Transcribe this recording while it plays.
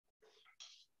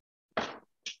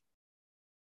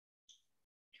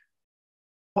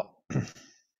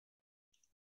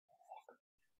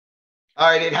All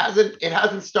right, it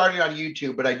hasn't started on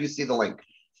YouTube, but I do see the link.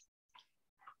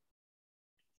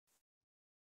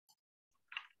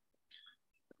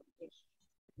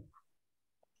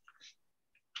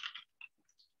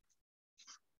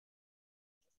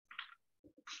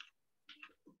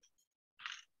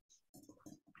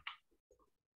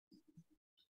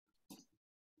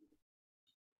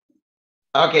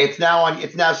 Okay, it's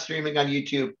now streaming on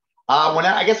YouTube.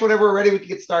 I guess whenever we're ready, we can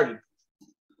get started.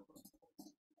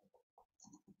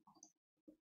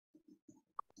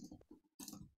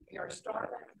 You're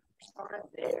starting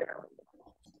there.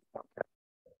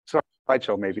 Sorry,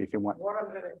 slideshow maybe if you want.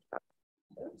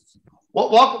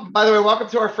 Well, welcome. By the way, welcome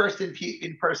to our first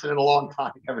in person in a long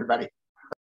time, everybody.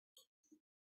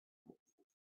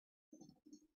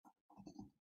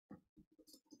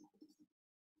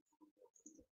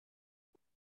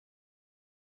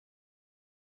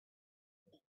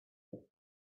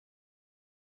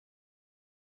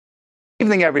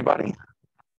 Evening, everybody.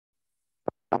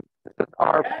 This is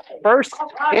our first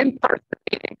in-person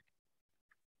meeting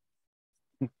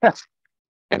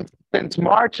since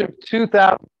March of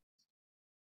 2000.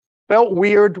 Felt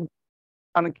weird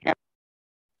on the camera.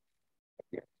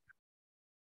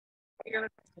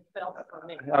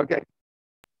 Okay.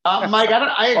 Mike,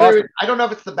 I agree. I don't know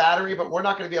if it's the battery, but we're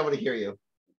not going to be able to hear you.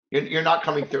 You're not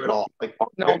coming through at all. Like,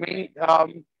 no, me.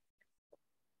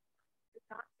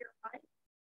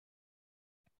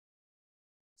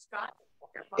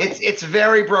 It's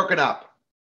very broken up.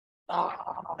 I'll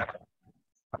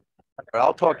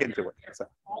talk into it. So.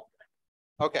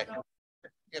 Okay.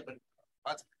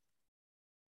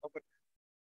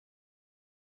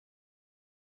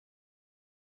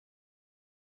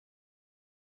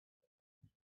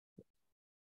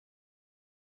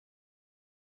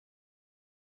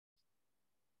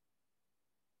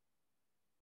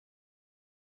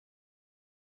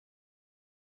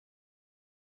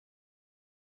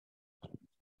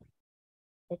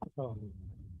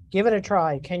 Give it a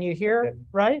try. Can you hear?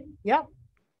 Right? Yeah.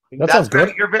 That sounds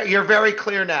good. You're very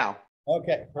clear now.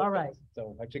 Okay. All right.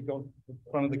 So I should go in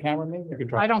front of the camera, maybe. You can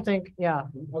try. I don't think. Yeah.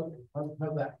 How's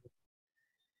that?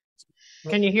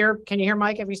 Can you hear? Can you hear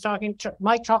Mike if he's talking?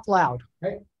 Mike, talk loud.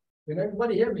 Hey, can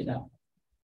everybody hear me now?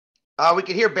 We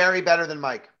can hear Barry better than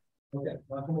Mike. Okay,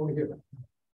 well, come over here.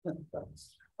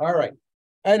 All right.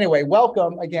 Anyway,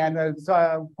 welcome again.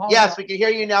 Yes, we can hear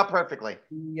you now perfectly.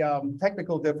 The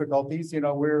technical difficulties, we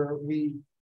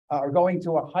are going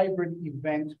to a hybrid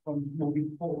event from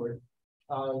moving forward.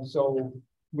 So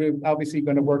we're obviously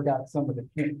going to work out some of the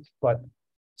kinks.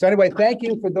 So anyway, thank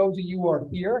you for those of you who are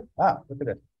here. Look at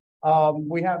this.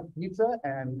 We have pizza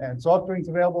and soft drinks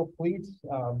available. Please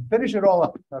finish it all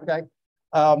up. Okay.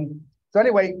 So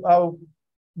anyway,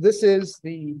 this is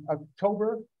the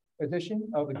October edition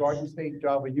of the Garden State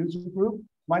Java User Group.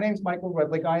 My name is Michael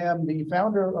Redlick. I am the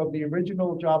founder of the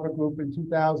original Java group in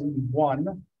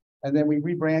 2001, and then we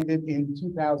rebranded in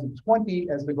 2020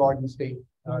 as the Garden State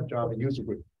Java User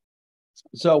Group.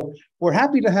 So we're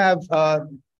happy to have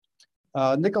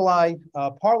Nicolai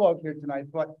Parlog here tonight.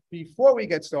 But before we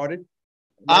get started,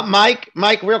 Mike,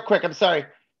 real quick, I'm sorry.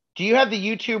 Do you have the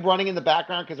YouTube running in the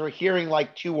background? Because we're hearing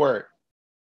like 2 words.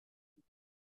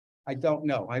 I don't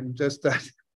know. I'm just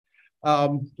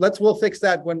we'll fix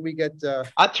that when we get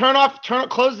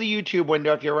close the YouTube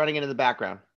window if you're running it in the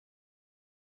background.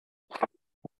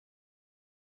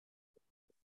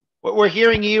 We're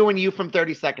hearing you and you from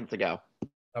 30 seconds ago.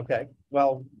 Okay.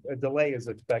 Well, a delay is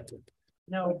expected.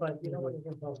 No, but you know what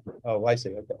you're supposed to. Oh, I see.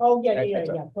 Okay. Oh,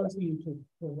 yeah. Close the YouTube.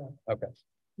 Okay.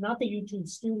 Not the YouTube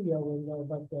studio window,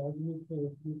 but the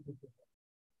YouTube.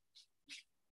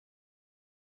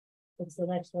 It's the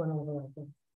next one over, I think.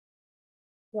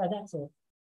 Yeah, that's it.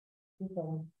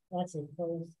 That's it.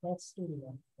 That's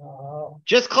studio.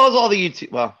 Just close all the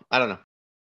YouTube. Well, I don't know.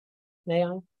 May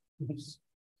I?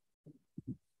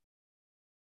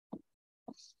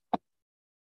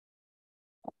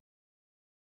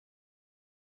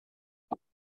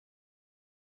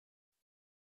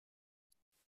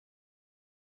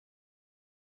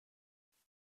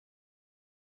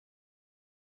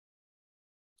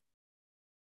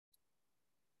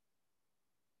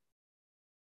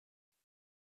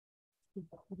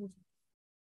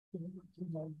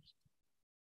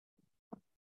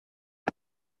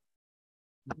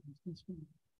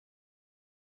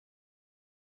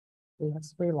 We have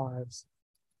 3 lives.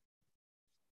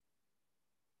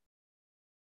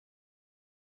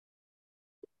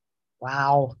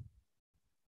 Wow.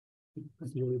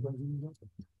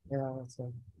 Yeah, that's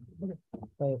it.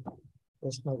 Wait,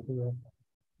 this might be it.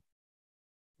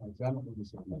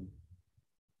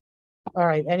 All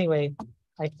right, anyway,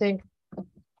 I think,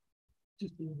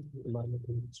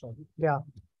 yeah.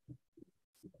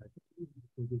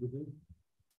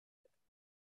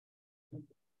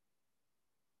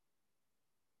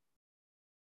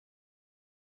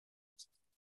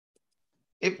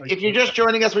 If you're just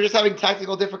joining us, we're just having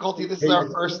technical difficulty. This is our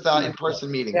first in-person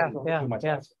meeting. Yeah.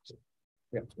 Yeah.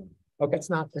 Okay. It's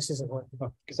not, this isn't working.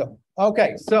 So,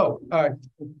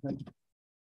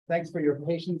 thanks for your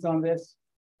patience on this.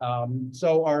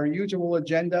 So our usual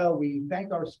agenda, we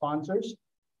thank our sponsors.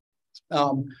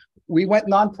 We went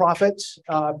nonprofit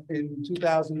in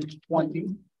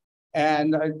 2020.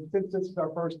 And since this is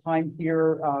our first time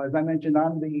here, as I mentioned,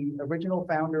 I'm the original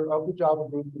founder of the Java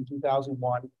group in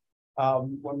 2001.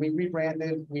 When we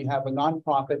rebranded, we have a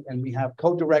nonprofit and we have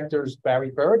co-directors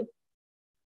Barry Bird,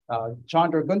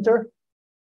 Chandra Gunter.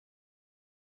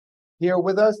 Here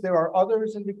with us, there are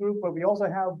others in the group, but we also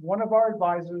have one of our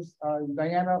advisors,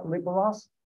 Diana Liparos.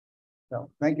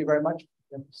 So thank you very much.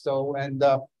 So, and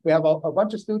we have a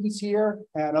bunch of students here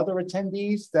and other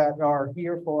attendees that are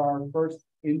here for our first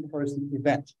in-person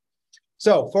event.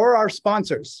 So for our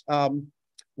sponsors,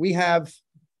 we have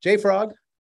JFrog.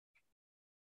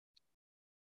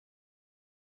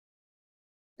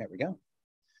 There we go.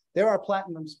 They're our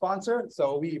platinum sponsor,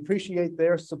 so we appreciate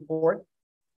their support.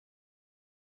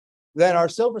 Then our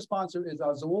silver sponsor is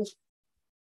Azul.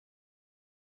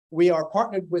 We are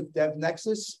partnered with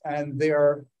DevNexus, and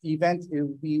their event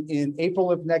will be in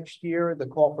April of next year. The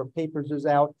call for papers is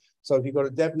out. So if you go to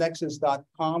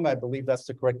devnexus.com, I believe that's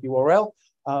the correct URL.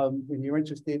 When you're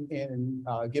interested in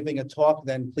giving a talk,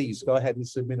 then please go ahead and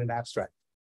submit an abstract.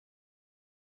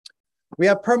 We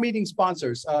have per meeting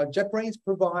sponsors. JetBrains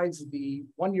provides the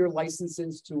one-year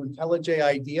licenses to IntelliJ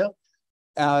IDEA.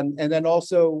 And then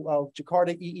also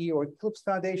Jakarta EE or Eclipse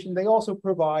Foundation, they also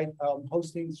provide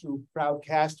hosting through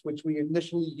Crowdcast, which we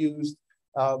initially used,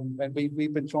 and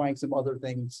we've been trying some other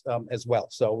things as well.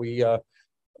 So we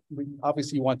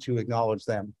obviously want to acknowledge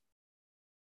them.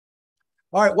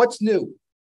 All right, what's new?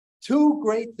 Two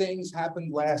great things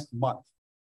happened last month.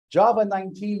 Java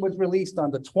 19 was released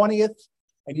on the 20th,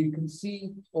 and you can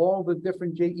see all the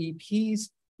different JEPs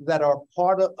that are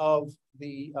part of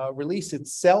the release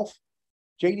itself.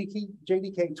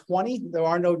 JDK 20, there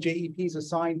are no JEPs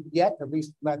assigned yet, at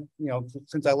least not,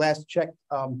 since I last checked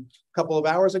a couple of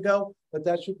hours ago, but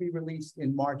that should be released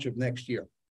in March of next year.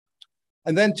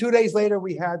 And then 2 days later,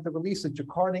 we had the release of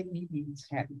Jakarta EE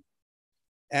 10.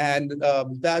 And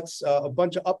that's a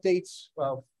bunch of updates,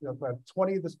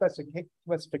 20 of the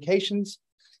specifications.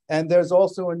 And there's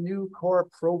also a new core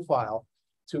profile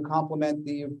to complement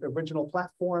the original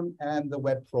platform and the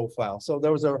web profile. So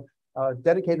those are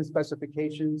dedicated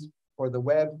specifications for the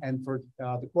web, and for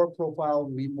the core profile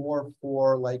will be more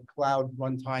for like cloud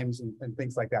runtimes and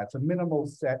things like that. It's a minimal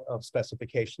set of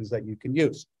specifications that you can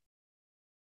use.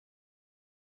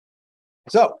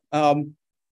 So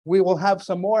we will have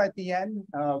some more at the end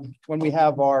when we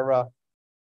have our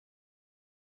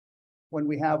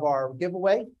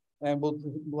giveaway, and we'll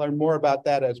learn more about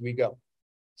that as we go.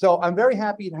 So I'm very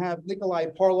happy to have Nicolai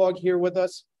Parlog here with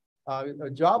us. A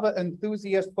Java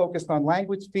enthusiast focused on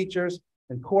language features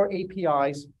and core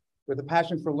APIs with a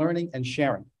passion for learning and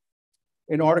sharing.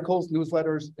 In articles,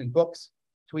 newsletters, and books,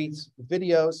 tweets,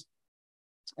 videos,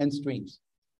 and streams.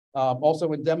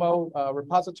 Also in demo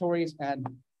repositories and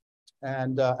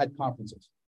at conferences.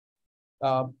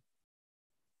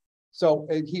 So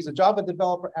he's a Java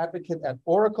developer advocate at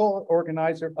Oracle,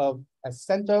 organizer of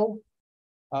Accento.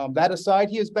 That aside,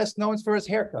 he is best known for his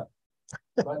haircut.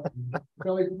 But,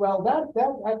 well,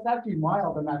 that's actually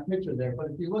mild in that picture there. But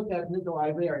if you look at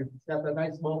Nicolai there, he's got a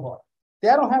nice mohawk.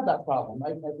 Yeah, I don't have that problem.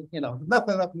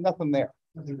 Nothing there.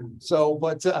 So,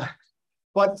 but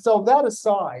so that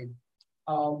aside,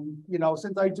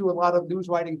 since I do a lot of news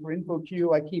writing for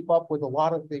InfoQ, I keep up with a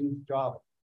lot of things Java.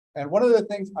 And one of the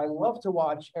things I love to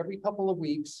watch every couple of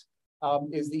weeks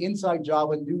is the Inside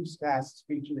Java newscasts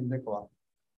featuring Nicolai.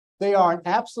 They are an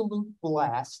absolute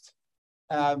blast.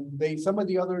 Some of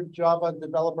the other Java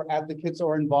developer advocates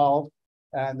are involved,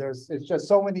 and it's just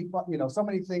so many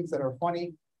things that are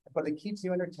funny, but it keeps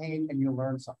you entertained and you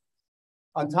learn something.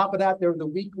 On top of that, there's the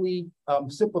weekly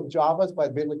Sip of Javas by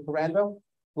Billy Carando,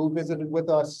 who visited with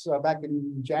us back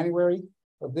in January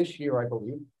of this year, I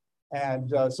believe.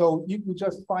 And so you can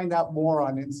just find out more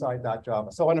on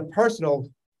inside.java. So on a personal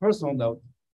note,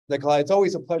 Nicolai, it's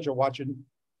always a pleasure watching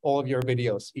all of your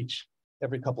videos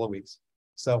every couple of weeks.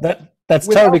 So that's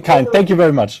terribly kind. Thank you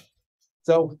very much.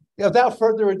 So without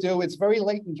further ado, it's very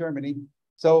late in Germany.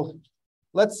 So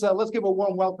let's give a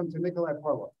warm welcome to Nicolai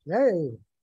Parlog. Hey.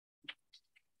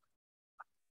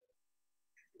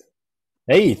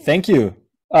 Hey, thank you.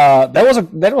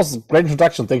 That was a great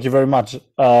introduction. Thank you very much.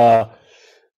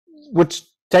 Which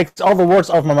takes all the words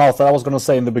out of my mouth that I was going to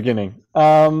say in the beginning.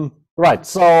 Right.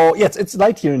 So yes, it's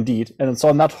light here indeed, and so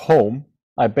I'm not home.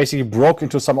 I basically broke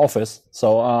into some office,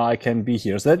 so I can be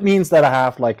here. So that means that I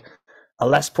have like a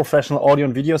less professional audio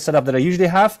and video setup that I usually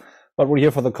have, but we're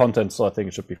here for the content, so I think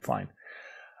it should be fine.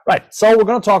 Right. So we're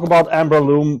going to talk about Amber,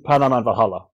 Loom, Panama, and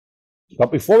Valhalla.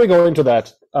 But before we go into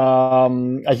that,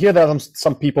 I hear there are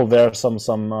some people there, some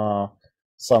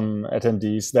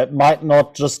attendees that might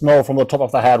not just know from the top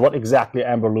of their head what exactly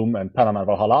Amber, Loom, and Panama and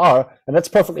Valhalla are, and that's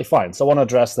perfectly fine. So I want to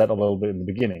address that a little bit in the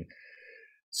beginning.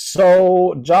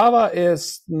 So Java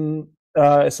is a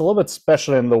little bit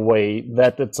special in the way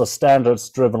that it's a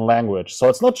standards-driven language. So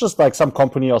it's not just like some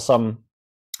company or some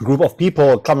group of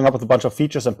people coming up with a bunch of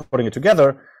features and putting it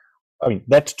together. I mean,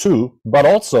 that too, but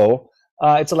also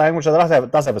it's a language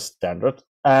that does have a standard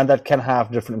and that can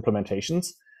have different implementations.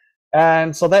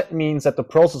 And so that means that the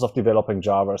process of developing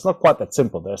Java is not quite that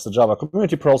simple. There's the Java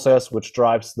community process, which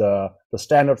drives the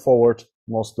standard forward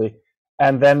mostly.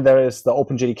 And then there is the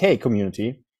OpenJDK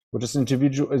community, which is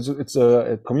it's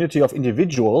a community of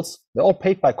individuals. They're all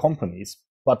paid by companies,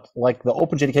 but like the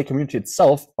OpenJDK community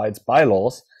itself, by its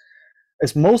bylaws,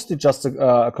 is mostly just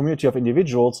a community of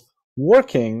individuals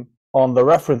working on the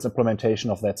reference implementation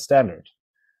of that standard.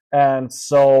 And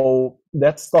so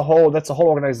that's a whole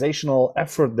organizational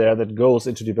effort there that goes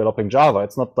into developing Java.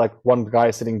 It's not like one guy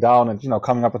sitting down and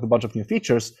coming up with a bunch of new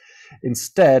features.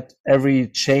 Instead, every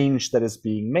change that is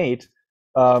being made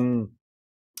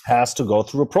has to go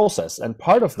through a process. And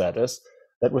part of that is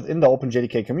that within the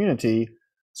OpenJDK community,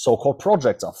 so-called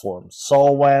projects are formed. So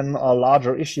when a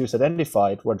larger issue is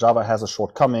identified where Java has a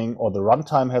shortcoming or the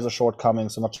runtime has a shortcoming,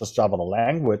 so not just Java the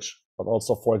language, but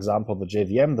also, for example, the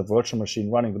JVM, the virtual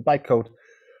machine running the bytecode,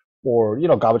 or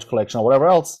garbage collection or whatever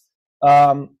else,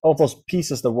 all those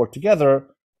pieces that work together,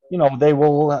 they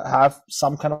will have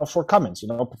some kind of shortcomings.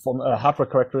 Hardware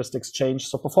characteristics change,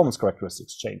 so performance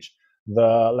characteristics change.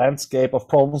 The landscape of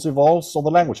problems evolves, so the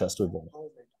language has to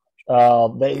evolve.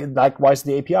 Likewise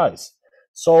the APIs.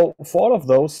 So for all of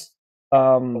those,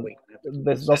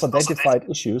 there's those identified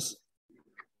issues.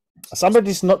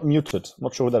 Somebody's not muted.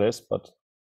 Not sure who that is, but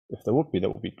if there would be, that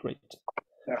would be great.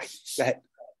 Go ahead.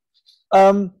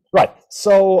 Right.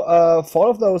 So for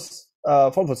all of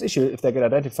those issues, if they get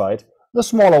identified, the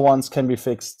smaller ones can be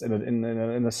fixed in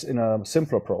a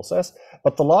simpler process,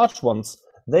 but the large ones,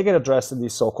 they get addressed in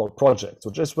these so-called projects,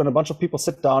 which is when a bunch of people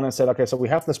sit down and say, okay, so we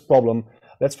have this problem.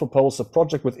 Let's propose a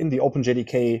project within the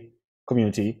OpenJDK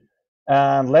community,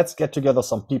 and let's get together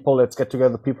some people. Let's get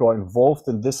together people who are involved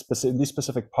in these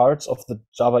specific parts of the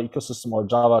Java ecosystem or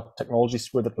Java technology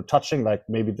sphere that we're touching, like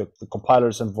maybe the compiler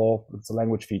is involved, it's a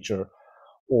language feature,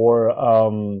 or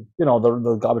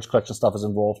the garbage collection stuff is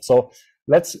involved. So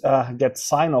let's get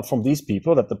sign-off from these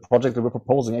people that the project that we're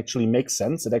proposing actually makes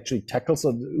sense. It actually tackles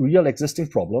a real existing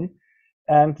problem,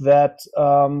 and that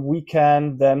we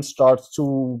can then start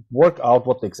to work out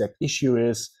what the exact issue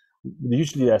is.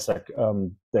 Usually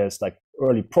there's like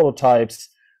early prototypes,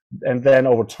 and then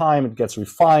over time it gets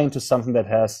refined to something that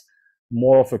has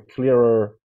more of a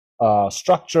clearer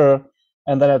structure,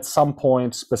 and then at some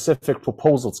point specific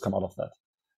proposals come out of that.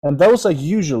 And those are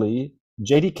usually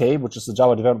JDK, which is the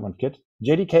Java Development Kit,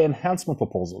 JDK enhancement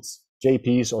proposals,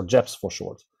 JPs or JEPs for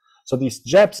short. So these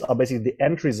JEPs are basically the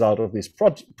end result of this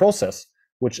process,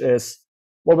 which is,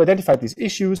 well, we identified these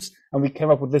issues and we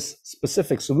came up with this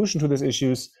specific solution to these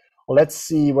issues. Let's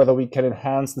see whether we can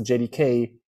enhance the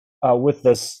JDK with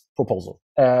this proposal.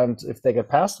 And if they get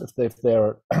passed, if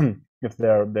they're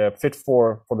fit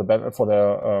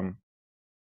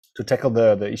to tackle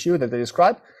the issue that they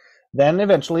describe, then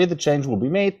eventually the change will be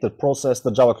made.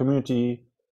 The Java community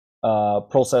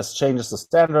process changes the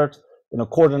standard in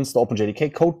accordance. The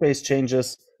OpenJDK code base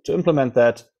changes to implement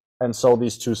that, and so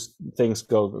these two things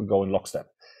go in lockstep.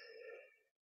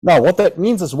 Now, what that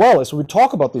means as well is when we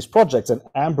talk about these projects, and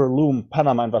Amber, Loom,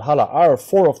 Panama, and Valhalla are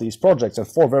 4 of these projects, and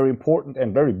 4 very important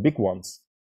and very big ones.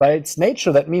 By its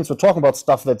nature, that means we're talking about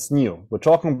stuff that's new. We're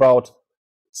talking about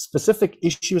specific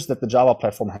issues that the Java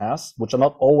platform has, which are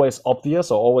not always obvious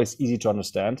or always easy to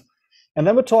understand. And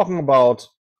then we're talking about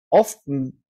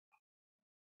often,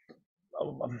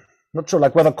 I'm not sure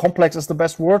like whether complex is the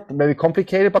best word, maybe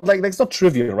complicated, but like it's not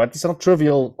trivial, right? These are not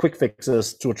trivial quick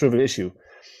fixes to a trivial issue.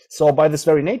 So by this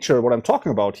very nature, what I'm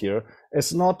talking about here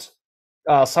is not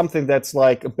something that's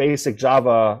like a basic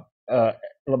Java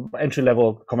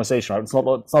entry-level conversation. Right? It's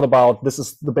not about this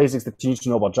is the basics that you need to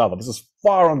know about Java. This is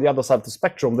far on the other side of the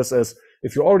spectrum. This is,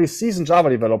 if you're already a seasoned Java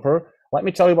developer, let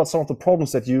me tell you about some of the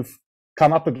problems that you've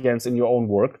come up against in your own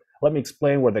work. Let me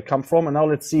explain where they come from, and now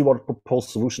let's see what a proposed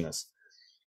solution is.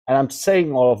 And I'm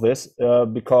saying all of this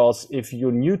because if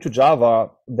you're new to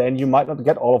Java, then you might not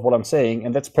get all of what I'm saying,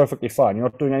 and that's perfectly fine. You're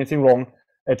not doing anything wrong.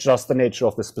 It's just the nature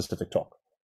of this specific talk.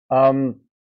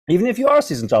 Even if you are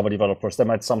seasoned Java developers, there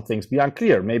might some things be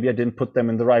unclear. Maybe I didn't put them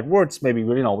in the right words. Maybe,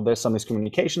 you know, there's some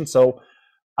miscommunication. So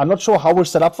I'm not sure how we're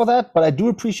set up for that, but I do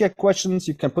appreciate questions.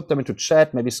 You can put them into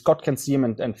chat. Maybe Scott can see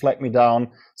them and flag me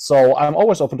down. So I'm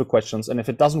always open to questions. And if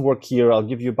it doesn't work here, I'll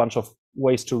give you a bunch of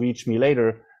ways to reach me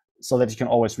later so that you can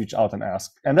always reach out and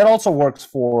ask. And that also works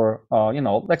for, you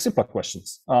know, like simpler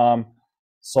questions.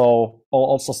 So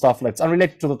also stuff that's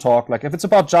unrelated to the talk. Like if it's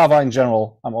about Java in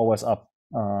general, I'm always up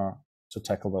to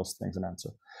tackle those things and answer.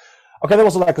 Okay, that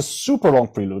was like a super long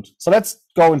prelude. So let's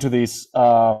go into these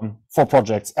 4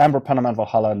 projects, Amber, Panama, and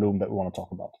Valhalla, and Loom, that we want to talk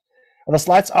about. And the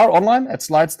slides are online at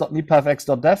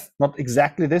slides.nipafx.dev. Not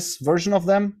exactly this version of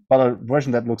them, but a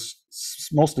version that looks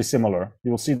mostly similar.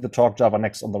 You will see the talk Java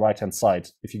Next on the right-hand side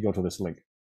if you go to this link.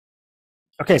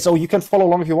 Okay, so you can follow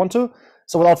along if you want to.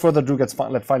 So without further ado, let's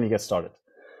finally get started.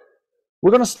 We're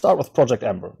going to start with Project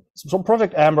Amber. So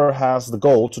Project Amber has the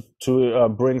goal to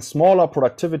bring smaller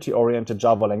productivity-oriented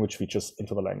Java language features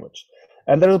into the language.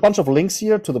 And there are a bunch of links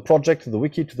here to the project, to the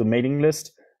wiki, to the mailing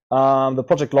list. The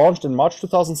project launched in March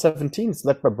 2017. It's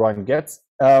led by Brian Getz.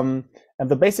 And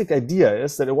the basic idea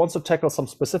is that it wants to tackle some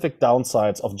specific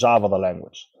downsides of Java, the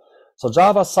language. So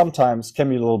Java sometimes can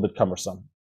be a little bit cumbersome.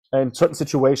 In certain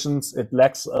situations, it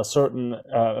lacks a certain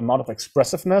amount of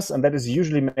expressiveness, and that is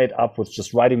usually made up with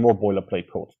just writing more boilerplate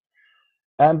code.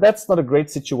 And that's not a great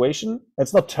situation.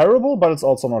 It's not terrible, but it's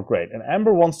also not great. And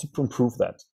Amber wants to improve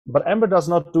that. But Amber does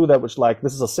not do that, which like,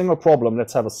 this is a single problem,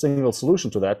 let's have a single solution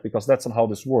to that, because that's not how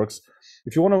this works.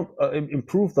 If you want to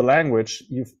improve the language,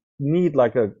 you need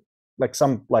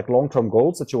some long-term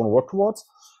goals that you want to work towards.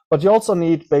 But you also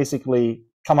need basically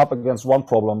come up against one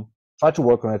problem, try to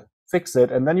work on it, fix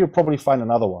it, and then you'll probably find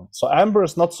another one. So Amber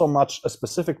is not so much a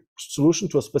specific solution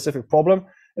to a specific problem.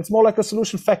 It's more like a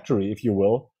solution factory, if you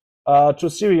will, to a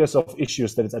series of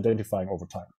issues that it's identifying over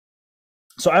time.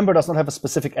 So Amber does not have a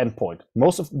specific endpoint.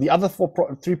 Most of the other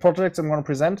 3 projects I'm going to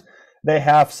present, they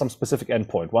have some specific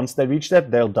endpoint. Once they reach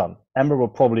that, they're done. Amber will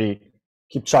probably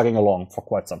keep chugging along for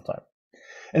quite some time.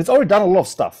 And it's already done a lot of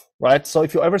stuff, right? So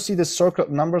if you ever see the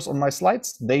circled numbers on my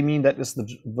slides, they mean that is the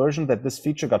version that this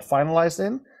feature got finalized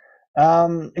in.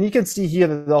 And you can see here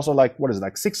that there's also like,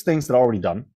 6 things that are already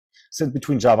done since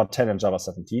between Java 10 and Java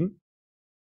 17.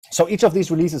 So each of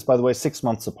these releases, by the way, 6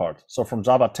 months apart. So from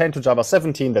Java 10 to Java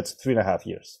 17, that's 3.5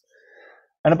 years.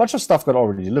 And a bunch of stuff got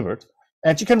already delivered.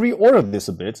 And you can reorder this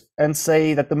a bit and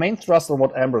say that the main thrust on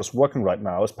what Amber is working right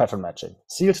now is pattern matching.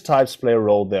 Sealed types play a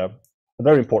role there, a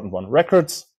very important one.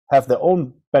 Records have their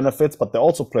own benefits, but they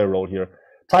also play a role here.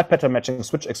 Type pattern matching,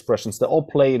 switch expressions, they all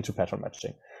play into pattern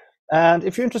matching. And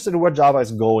if you're interested in where Java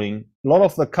is going, a lot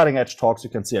of the cutting edge talks you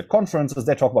can see at conferences,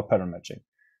 they talk about pattern matching,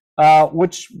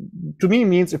 which to me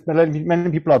means if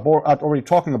many people are already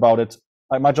talking about it,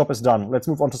 my job is done. Let's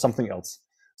move on to something else.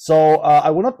 So I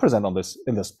will not present on this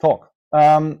in this talk.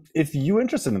 If you're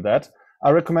interested in that,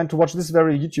 I recommend to watch this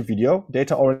very YouTube video,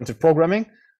 Data-Oriented Programming.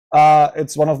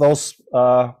 It's one of those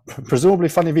presumably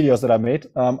funny videos that I made.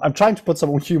 I'm trying to put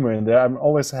some humor in there. I'm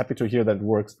always happy to hear that it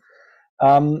works.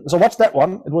 So watch that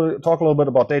one. It will talk a little bit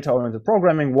about data-oriented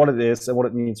programming, what it is and what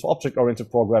it means for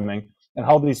object-oriented programming, and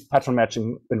how these pattern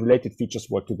matching and related features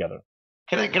work together.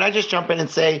 Can I just jump in and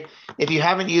say, if you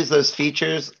haven't used those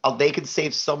features, they can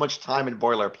save so much time in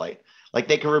boilerplate. Like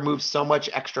they can remove so much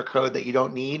extra code that you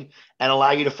don't need and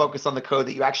allow you to focus on the code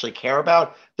that you actually care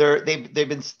about. They've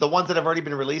been, the ones that have already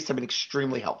been released have been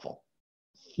extremely helpful.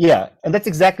 Yeah, and that's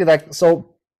exactly like,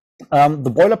 so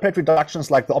the boilerplate reduction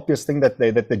is like the obvious thing that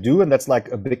they do, and that's like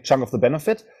a big chunk of the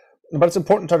benefit. But it's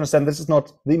important to understand this is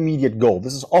not the immediate goal.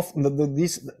 This is often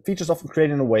these features often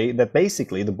created in a way that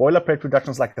basically the boilerplate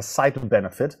reduction is like a side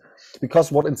benefit,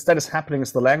 because what instead is happening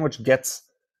is the language gets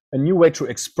a new way to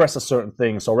express a certain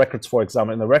thing. So records, for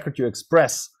example, in the record you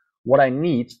express what I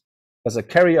need as a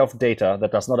carrier of data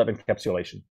that does not have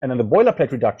encapsulation. And then the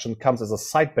boilerplate reduction comes as a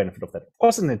side benefit of that. Of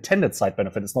course, an intended side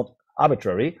benefit, it's not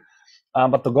arbitrary.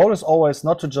 But the goal is always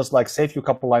not to just like save you a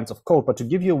couple lines of code, but to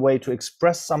give you a way to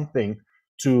express something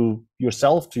to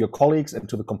yourself, to your colleagues, and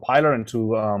to the compiler and to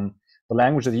the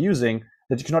language that you're using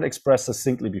that you cannot express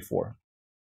succinctly before.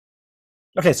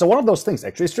 Okay, so one of those things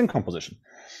actually is string composition.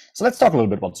 So let's talk a little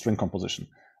bit about string composition.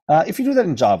 If you do that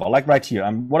in Java, like right here,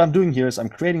 what I'm doing here is I'm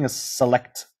creating a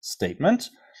select statement,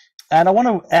 and I want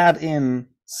to add in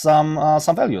some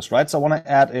values, right? So I want to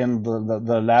add in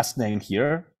the last name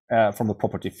here from the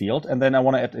property field, and then I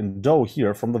want to add in do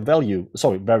here from the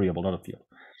variable, not a field.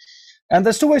 And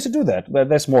there's two ways to do that. Well,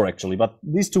 there's more actually, but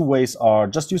these two ways are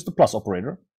just use the plus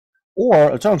operator,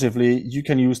 or alternatively, you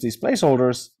can use these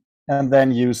placeholders and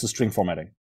then use the string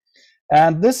formatting.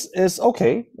 And this is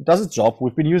okay, it does its job.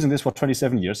 We've been using this for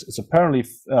 27 years. It's apparently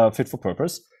fit for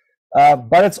purpose,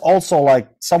 but it's also like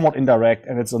somewhat indirect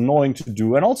and it's annoying to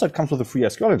do. And also it comes with a free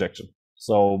SQL injection.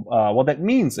 So what that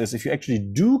means is if you actually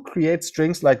do create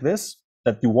strings like this,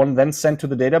 that you want then send to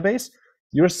the database,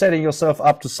 you're setting yourself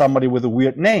up to somebody with a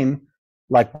weird name,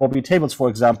 like Bobby Tables, for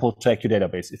example, to hack your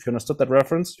database. If you understood that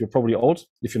reference, you're probably old.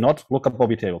 If you're not, look up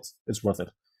Bobby Tables. It's worth it.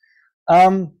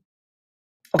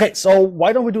 Okay, so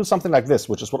why don't we do something like this,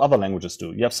 which is what other languages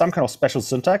do? You have some kind of special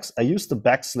syntax. I use the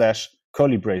 /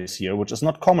 curly brace here, which is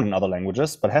not common in other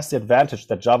languages, but has the advantage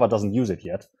that Java doesn't use it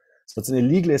yet. So it's an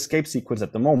illegal escape sequence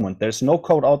at the moment. There's no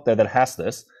code out there that has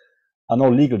this, no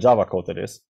legal Java code that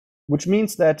is, which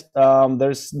means that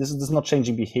this is not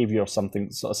changing behavior of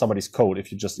somebody's code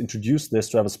if you just introduce this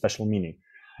to have a special meaning.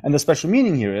 And the special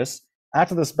meaning here is,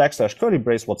 after this / curly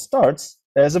brace, what starts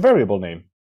as a variable name,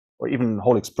 or even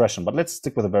whole expression, but let's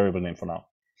stick with a variable name for now.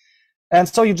 And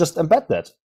so you just embed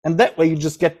that. And that way you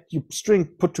just get your string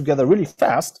put together really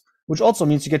fast, which also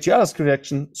means you get your other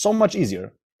correction so much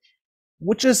easier.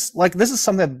 Which is like, this is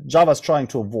something that Java is trying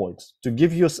to avoid, to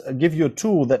give you a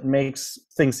tool that makes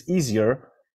things easier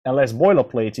and less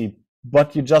boilerplatey,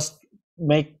 but you just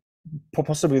make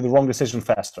possibly the wrong decision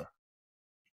faster.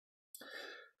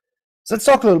 So let's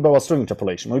talk a little bit about string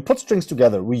interpolation. When we put strings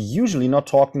together, we're usually not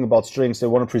talking about strings they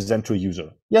want to present to a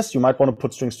user. Yes, you might want to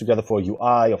put strings together for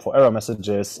UI or for error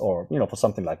messages or for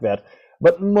something like that.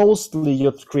 But mostly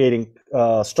you're creating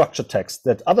structured text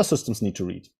that other systems need to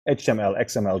read. HTML,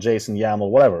 XML, JSON,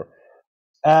 YAML, whatever.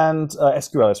 And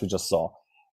SQL, as we just saw.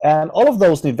 And all of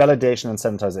those need validation and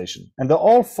sanitization. And they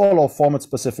all follow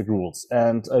format-specific rules.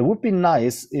 And it would be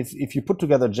nice if you put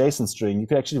together a JSON string, you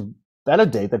could actually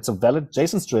validate that it's a valid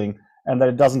JSON string and that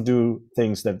it doesn't do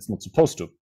things that it's not supposed to.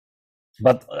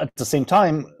 But at the same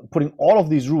time, putting all of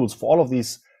these rules for all of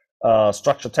these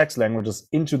structured text languages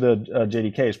into the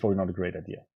JDK is probably not a great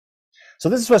idea. So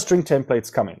this is where string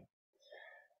templates come in.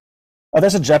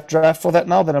 There's a JEP draft for that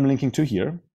now that I'm linking to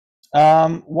here.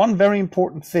 One very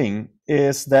important thing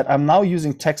is that I'm now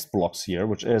using text blocks here,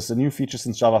 which is a new feature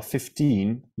since Java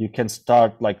 15. You can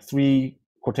start like 3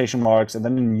 quotation marks and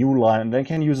then a new line, and then you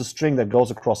can use a string that goes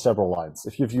across several lines.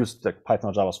 If you've used like Python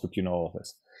or JavaScript, you know all of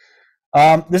this.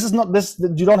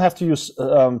 You don't have to use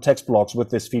text blocks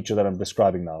with this feature that I'm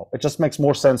describing now. It just makes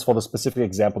more sense for the specific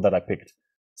example that I picked.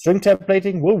 String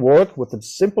templating will work with the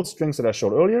simple strings that I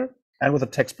showed earlier and with the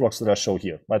text blocks that I show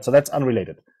here, right? So that's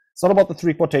unrelated. It's not about the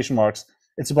 3 quotation marks.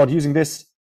 It's about using this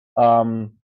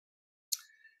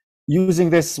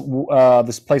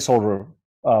placeholder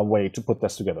way to put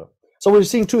this together. So we're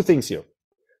seeing 2 things here.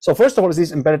 So first of all is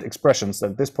these embedded expressions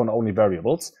that at this point are only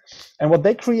variables. And what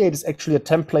they create is actually a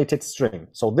templated string.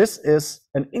 So this is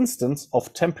an instance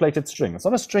of templated string. It's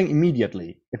not a string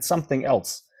immediately, it's something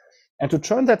else. And to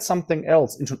turn that something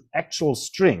else into an actual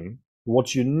string,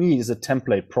 what you need is a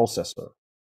template processor.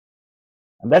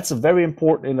 And that's a very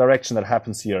important interaction that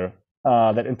happens here,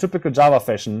 that in typical Java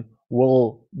fashion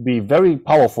will be very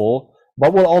powerful,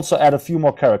 but will also add a few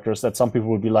more characters that some people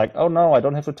will be like, oh no, I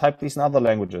don't have to type these in other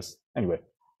languages. Anyway.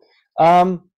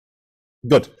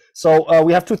 Good. So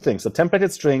we have 2 things, the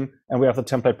templated string and we have the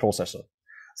template processor.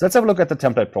 So let's have a look at the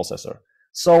template processor.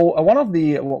 So one of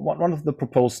the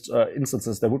proposed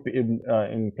instances that would be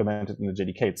implemented in the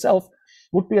JDK itself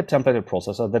would be a templated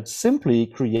processor that simply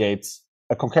creates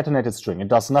a concatenated string. It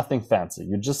does nothing fancy.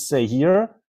 You just say here,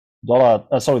 /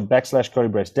 curly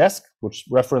brace desk, which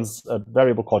reference a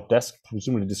variable called desk,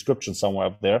 presumably description somewhere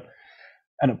up there,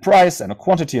 and a price and a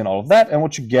quantity and all of that. And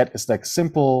what you get is like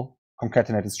simple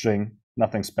concatenated string,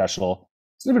 nothing special.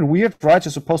 It's a little bit weird, right?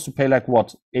 You're supposed to pay like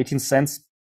what, 18 cents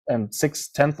and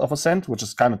 6/10 of a cent, which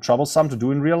is kind of troublesome to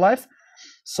do in real life.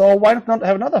 So why not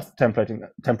have another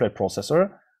template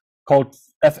processor called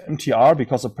FMTR,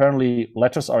 because apparently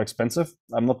letters are expensive.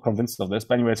 I'm not convinced of this,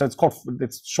 but anyway, so it's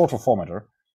short for formatter.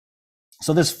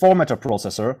 So this formatter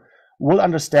processor will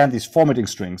understand these formatting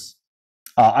strings.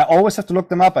 I always have to look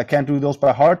them up. I can't do those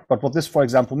by heart, but what this, for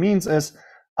example, means is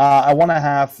I want to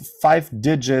have 5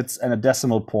 digits and a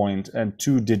decimal point and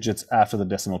 2 digits after the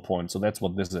decimal point. So that's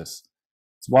what this is.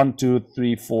 It's 1, 2,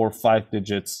 3, 4, 5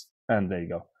 digits, and there you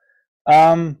go.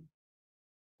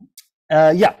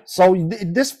 Yeah, so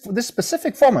this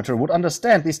specific formatter would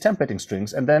understand these templating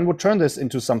strings and then would turn this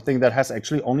into something that has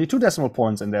actually only 2 decimal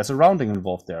points and there's a rounding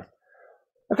involved there.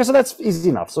 Okay, so that's easy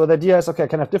enough. So the idea is, okay, I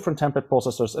can have different template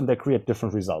processors and they create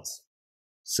different results.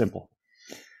 Simple.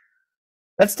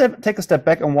 Let's take a step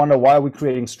back and wonder, why are we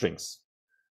creating strings?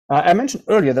 I mentioned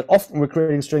earlier that often we're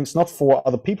creating strings not for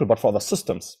other people, but for other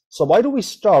systems. So why do we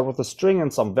start with a string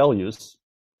and some values?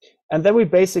 And then we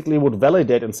basically would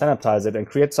validate and sanitize it and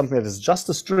create something that is just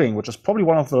a string, which is probably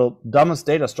one of the dumbest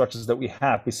data structures that we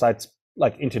have besides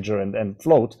like integer and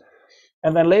float.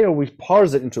 And then later we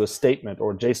parse it into a statement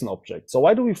or a JSON object. So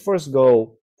why do we first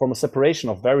go from a separation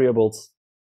of variables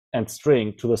and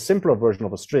string to the simpler version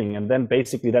of a string and then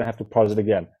basically then have to parse it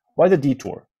again? Why the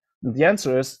detour? And the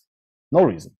answer is no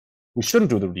reason. We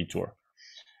shouldn't do the detour.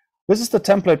 This is the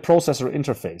template processor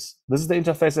interface. This is the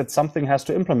interface that something has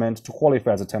to implement to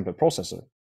qualify as a template processor.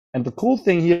 And the cool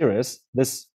thing here is the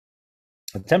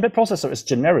template processor is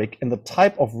generic in the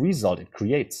type of result it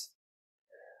creates.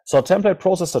 So a template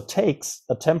processor takes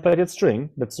a templated string,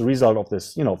 that's the result of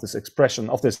this, this expression,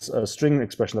 of this string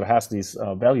expression that has these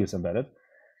values embedded,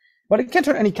 but it can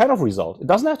turn any kind of result. It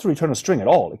doesn't have to return a string at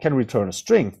all. It can return a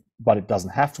string, but it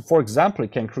doesn't have to. For example,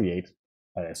 it can create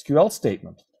an SQL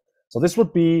statement. So this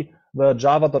would be the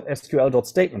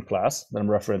java.sql.statement class that I'm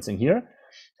referencing here.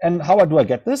 And how do I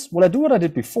get this? Well, I do what I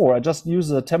did before. I just use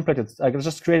a templated, I can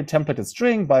just create a templated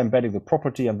string by embedding the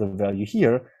property and the value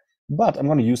here, but I'm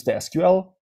going to use the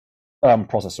SQL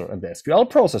processor. And the SQL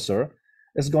processor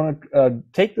is going to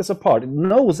take this apart. It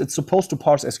knows it's supposed to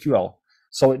parse SQL.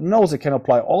 So it knows it can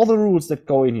apply all the rules that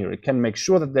go in here. It can make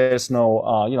sure that there's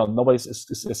no, nobody's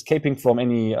escaping from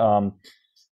any,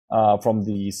 from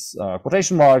these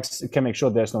quotation marks. It can make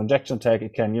sure there's no injection tag.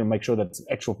 It can make sure that it's an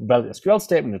actual valid SQL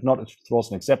statement. If not, it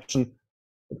throws an exception.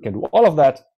 It can do all of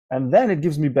that. And then it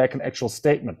gives me back an actual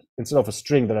statement instead of a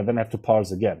string that I then have to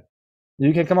parse again.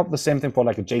 You can come up with the same thing for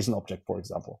like a JSON object, for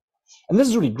example. And this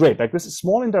is really great. Like this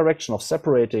small indirection of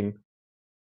separating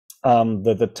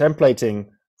the templating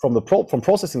from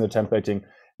processing the templating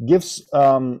gives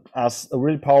us a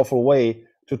really powerful way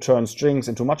to turn strings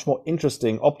into much more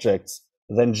interesting objects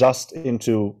than just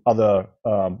into other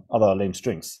lame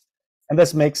strings. And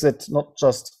this makes it not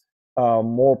just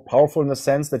more powerful in the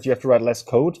sense that you have to write less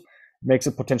code, it makes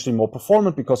it potentially more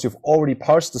performant because you've already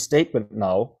parsed the statement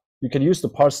now. You can use the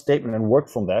parse statement and work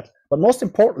from that. But most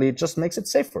importantly, it just makes it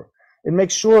safer. It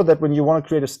makes sure that when you want to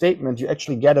create a statement, you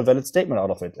actually get a valid statement out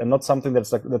of it and not something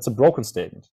that's a broken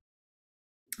statement.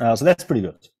 So that's pretty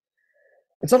good.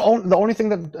 It's not the only thing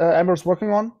that Amber is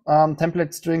working on.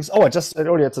 Template strings. Oh, I just said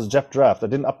earlier it's a JEP draft. I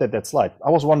didn't update that slide.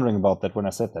 I was wondering about that when I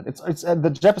said that. It's the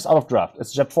JEP is out of draft.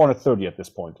 It's JEP 430 at this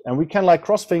point, and we can like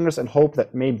cross fingers and hope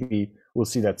that maybe we'll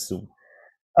see that soon.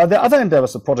 There are other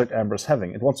endeavors the project Amber is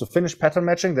having. It wants to finish pattern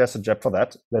matching. There's a JEP for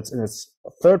that. That's in its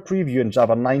third preview in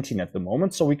Java 19 at the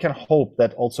moment. So we can hope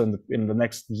that also in the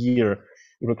next year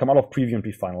it will come out of preview and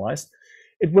be finalized.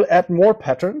 It will add more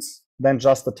patterns than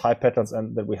just the type patterns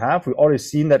that we have. We've already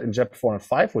seen that in JEP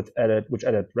 405, which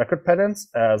added record patterns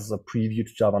as a preview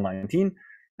to Java 19.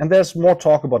 And there's more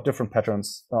talk about different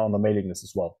patterns on the mailing list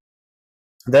as well.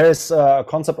 There is a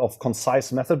concept of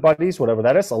concise method bodies, whatever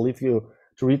that is. I'll leave you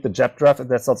to read the JEP draft if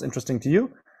that sounds interesting to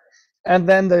you. And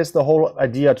then there's the whole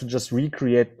idea to just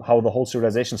recreate how the whole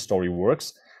serialization story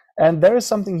works. And there is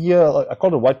something here, I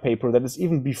call it a white paper, that is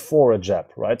even before a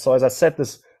JEP, right? So as I said,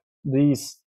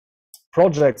 these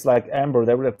projects like Amber,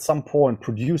 they will at some point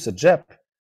produce a JEP,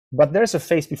 but there's a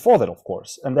phase before that, of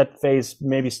course. And that phase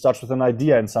maybe starts with an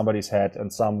idea in somebody's head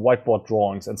and some whiteboard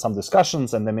drawings and some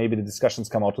discussions, and then maybe the discussions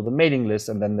come out to the mailing list,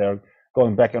 and then they're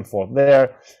going back and forth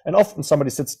there. And often somebody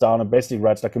sits down and basically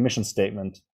writes like a mission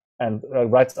statement and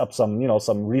writes up some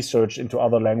research into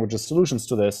other languages solutions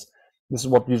to this. This is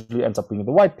what usually ends up being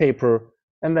the white paper,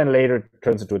 and then later it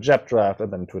turns into a JEP draft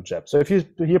and then into a JEP. So if you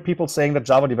hear people saying that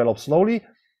Java develops slowly,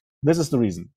 this is the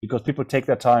reason, because people take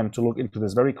their time to look into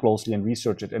this very closely and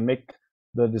research it and make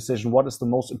the decision, what is the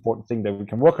most important thing that we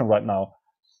can work on right now.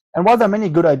 And while there are many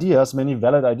good ideas, many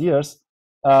valid ideas,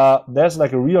 there's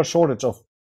like a real shortage of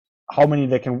how many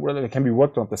they can be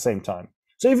worked on at the same time.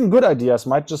 So even good ideas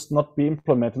might just not be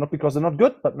implemented, not because they're not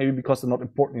good, but maybe because they're not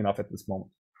important enough at this moment.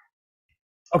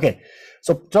 Okay,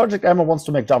 so Project Amber wants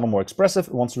to make Java more expressive.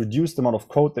 It wants to reduce the amount of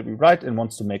code that we write and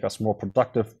wants to make us more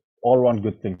productive. All around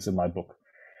good things in my book.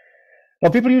 Now,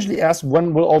 people usually ask,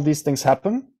 when will all these things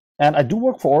happen? And I do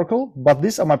work for Oracle, but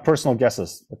these are my personal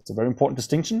guesses. It's a very important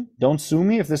distinction. Don't sue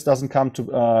me if this doesn't come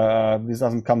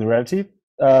to reality.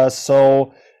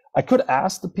 So I could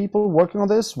ask the people working on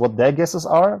this what their guesses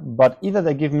are, but either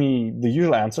they give me the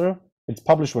usual answer, it's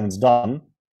published when it's done,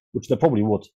 which they probably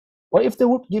would. Or if they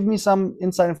would give me some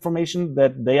inside information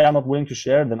that they are not willing to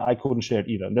share, then I couldn't share it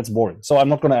either. That's boring. So I'm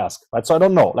not going to ask, right? So I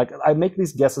don't know. Like, I make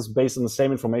these guesses based on the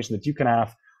same information that you can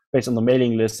have based on the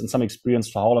mailing list and some experience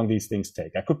for how long these things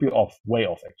take. I could be off, way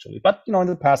off actually. But, in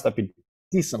the past I've been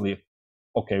decently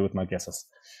okay with my guesses.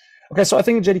 Okay, so I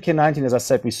think in JDK 19, as I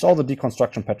said, we saw the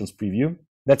deconstruction patterns preview.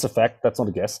 That's a fact. That's not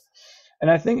a guess. And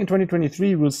I think in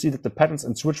 2023, we'll see that the patterns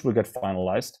and switch will get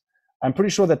finalized. I'm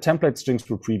pretty sure that template strings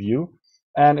will preview.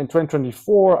 And in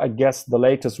 2024, I guess the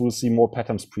latest we'll see more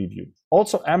patterns preview.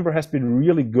 Also, Amber has been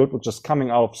really good with just coming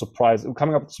up with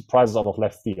surprises out of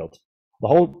left field. The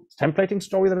whole templating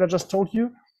story that I just told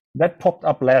you, that popped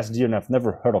up last year, and I've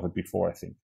never heard of it before, I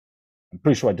think. I'm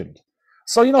pretty sure I didn't.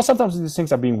 So, you know, sometimes these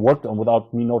things are being worked on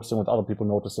without me noticing, with other people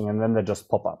noticing, and then they just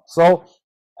pop up. So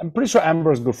I'm pretty sure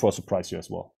Amber is good for a surprise here as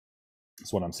well.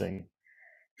 That's what I'm saying.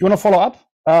 If you want to follow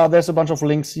up, there's a bunch of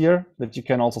links here that you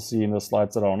can also see in the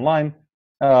slides that are online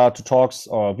to talks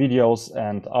or videos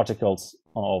and articles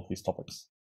on all of these topics.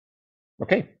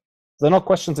 Okay, if there are no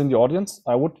questions in the audience,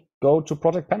 I would go to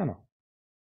Project Panama.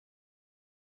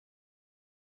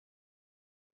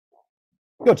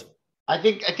 Good. I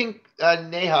think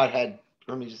Neha had.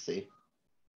 Let me just see.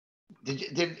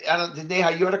 Did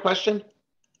Neha, you had a question?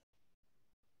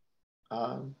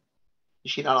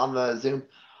 Is she not on the Zoom?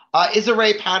 Is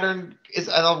array pattern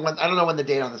I don't know when the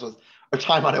date on this was or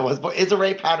time on it was, but is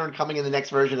array pattern coming in the next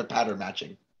version of pattern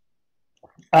matching?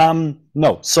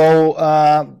 No. So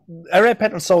array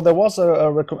pattern. So there was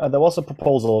a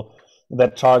proposal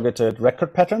that targeted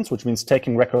record patterns, which means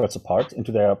taking records apart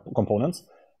into their components.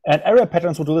 And array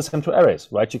patterns will do this into arrays,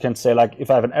 right? You can say, like,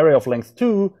 if I have an array of length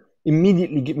 2,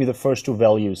 immediately give me the first 2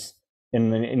 values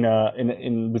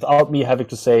in without me having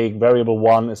to say variable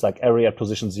 1 is like array at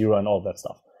position 0 and all that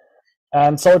stuff.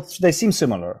 And so they seem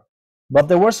similar, but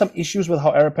there were some issues with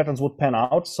how array patterns would pan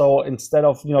out. So instead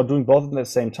of doing both at the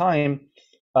same time,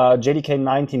 JDK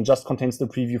 19 just contains the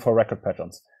preview for record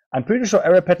patterns. I'm pretty sure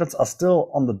array patterns are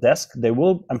still on the desk.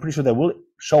 I'm pretty sure they will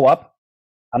show up.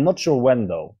 I'm not sure when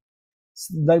though.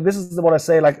 Like, this is what I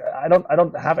say, like, I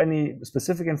don't have any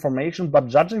specific information, but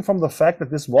judging from the fact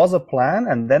that this was a plan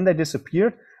and then they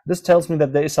disappeared, this tells me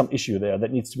that there is some issue there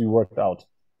that needs to be worked out.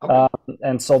 Okay.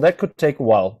 And so that could take a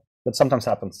while. That sometimes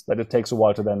happens, that it takes a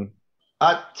while to then.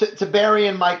 To Barry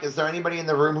and Mike, is there anybody in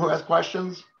the room who has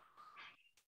questions?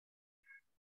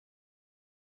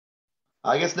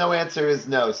 I guess no answer is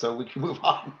no, so we can move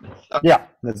on. Yeah,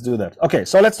 let's do that. Okay,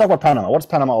 so let's talk about Panama. What's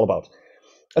Panama all about?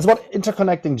 It's about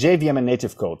interconnecting JVM and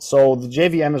native code. So the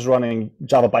JVM is running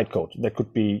Java bytecode. That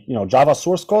could be, Java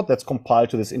source code that's compiled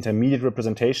to this intermediate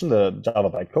representation, the Java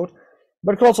bytecode.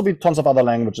 But it could also be tons of other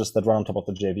languages that run on top of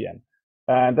the JVM.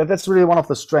 And that's really one of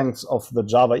the strengths of the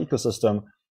Java ecosystem,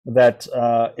 that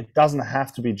it doesn't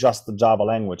have to be just the Java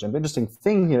language. And the interesting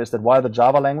thing here is that while the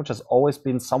Java language has always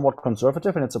been somewhat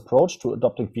conservative in its approach to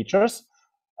adopting features,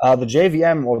 the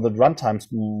JVM, or the runtimes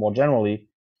more generally,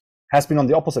 has been on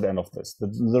the opposite end of this.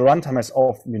 The runtime has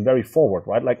often been very forward,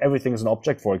 right? Like everything is an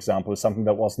object, for example, is something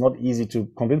that was not easy to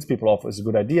convince people of is a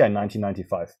good idea in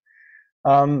 1995.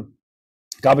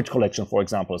 Garbage collection, for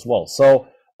example, as well. So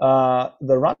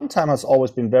the runtime has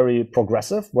always been very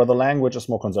progressive, where the language is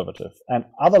more conservative. And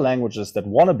other languages that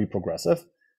want to be progressive,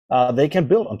 they can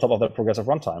build on top of that progressive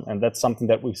runtime. And that's something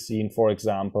that we've seen, for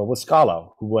example, with Scala,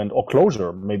 or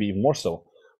Clojure, maybe even more so,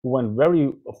 who went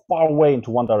very far away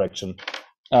into one direction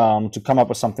to come up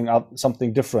with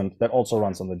something different that also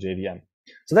runs on the JVM.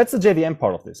 So that's the JVM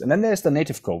part of this. And then there's the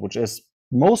native code, which is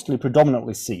mostly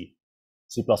predominantly C++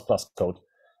 code,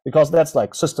 because that's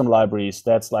like system libraries,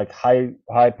 that's like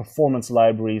high performance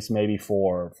libraries, maybe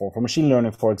for machine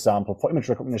learning, for example, for image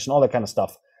recognition, all that kind of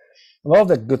stuff. A lot of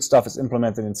that good stuff is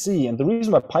implemented in C. And the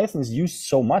reason why Python is used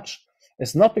so much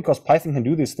is not because Python can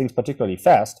do these things particularly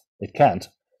fast, it can't,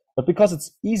 but because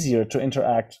it's easier to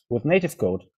interact with native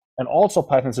code. And also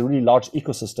Python is a really large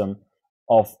ecosystem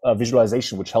of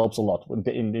visualization, which helps a lot in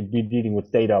dealing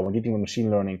with data, when dealing with machine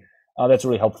learning. That's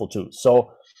really helpful too.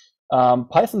 So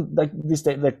Python, like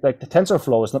the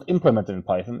TensorFlow is not implemented in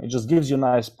Python. It just gives you a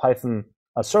nice Python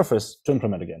surface to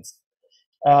implement against.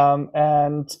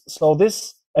 And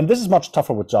this is much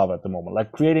tougher with Java at the moment. Like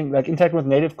interacting with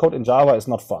native code in Java is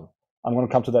not fun. I'm going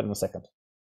to come to that in a second.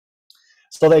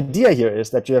 So the idea here is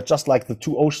that you have just like the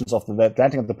two oceans of the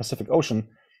Atlantic and the Pacific Ocean.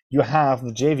 You have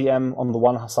the JVM on the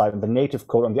one side and the native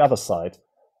code on the other side,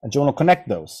 and you want to connect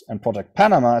those. And Project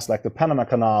Panama is like the Panama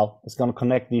Canal is going to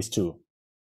connect these two,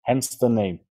 hence the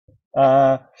name.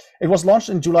 It was launched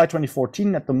in July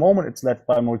 2014. At the moment, it's led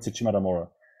by Maurizio Cimadamora.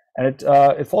 And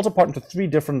it falls apart into 3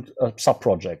 different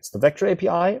sub-projects, the vector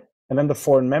API, and then the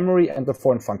foreign memory and the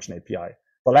foreign function API.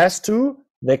 The last 2,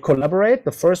 they collaborate.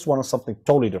 The first one is something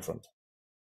totally different.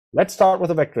 Let's start with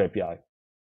the vector API.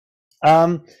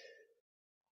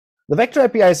 The vector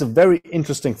API is a very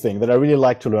interesting thing that I really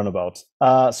like to learn about.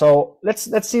 So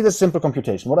let's see the simple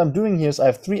computation. What I'm doing here is I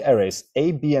have 3 arrays,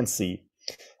 A, B, and C.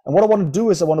 And what I want to do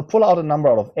is I want to pull out a number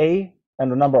out of A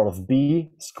and a number out of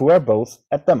B, square both,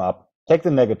 add them up, take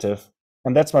the negative,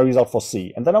 and that's my result for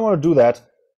C. And then I want to do that,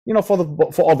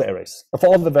 for all the arrays, for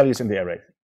all the values in the array.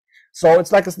 So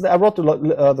it's like I wrote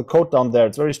the code down there.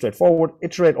 It's very straightforward.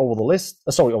 Iterate over the list,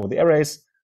 over the arrays,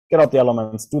 get out the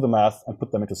elements, do the math, and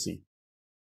put them into C.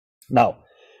 Now,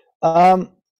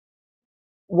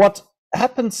 what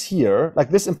happens here,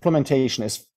 like this implementation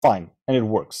is fine and it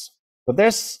works, but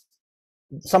there's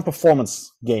some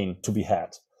performance gain to be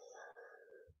had.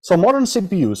 So modern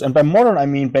CPUs, and by modern I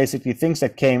mean basically things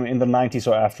that came in the 90s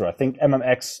or after. I think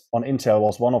MMX on Intel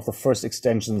was one of the first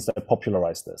extensions that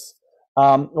popularized this.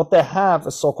 What they have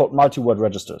is so-called multi-word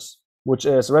registers, which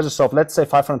is a register of, let's say,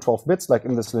 512 bits, like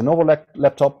in this Lenovo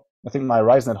laptop. I think my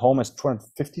Ryzen at home is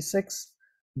 256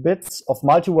 bits of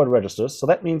multi-word registers. So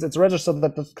that means it's a register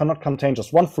that cannot contain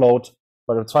just one float,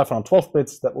 but it's 512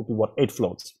 bits. That would be what, 8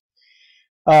 floats.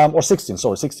 Or 16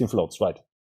 floats, right?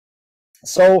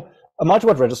 So a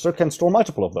multi-word register can store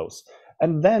multiple of those.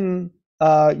 And then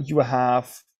you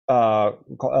have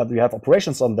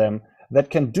operations on them that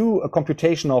can do a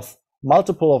computation of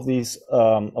multiple of these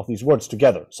words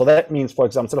together. So that means, for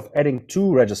example, instead of adding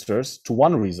 2 registers to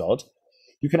one result,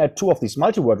 you can add 2 of these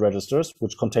multi-word registers,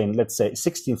 which contain, let's say,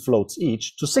 16 floats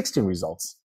each, to 16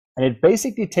 results. And it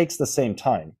basically takes the same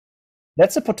time.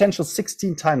 That's a potential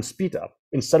 16 times speed up.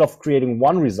 Instead of creating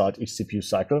 1 result each CPU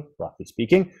cycle, roughly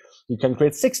speaking, you can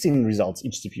create 16 results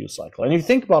each CPU cycle. And if you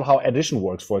think about how addition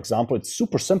works, for example, it's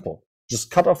super simple. Just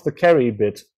cut off the carry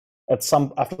bit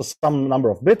after some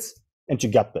number of bits, and you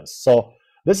get this. So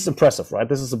this is impressive, right?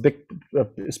 This is a big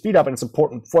speed up, and it's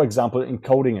important, for example,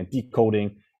 encoding and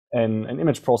decoding and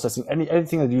image processing,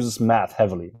 anything that uses math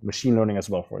heavily, machine learning as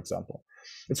well, for example.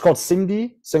 It's called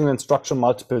SIMD, single instruction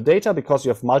multiple data, because you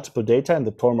have multiple data in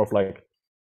the term of like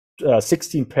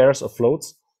 16 pairs of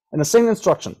floats, and a single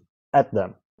instruction, add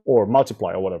them or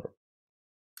multiply or whatever.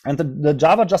 And the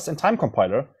Java just-in-time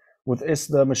compiler is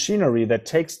the machinery that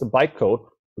takes the bytecode,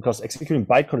 because executing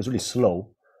bytecode is really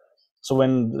slow. So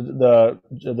when the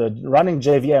running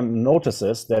JVM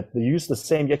notices that you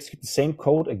execute the same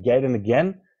code again and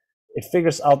again, it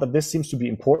figures out that this seems to be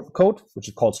important code, which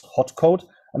it calls hot code,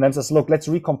 and then says, look, let's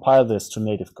recompile this to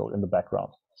native code in the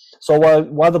background. So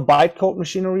while the bytecode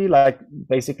machinery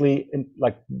basically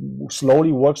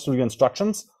slowly works through your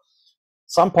instructions,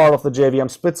 some part of the JVM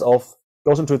splits off,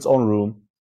 goes into its own room,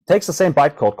 takes the same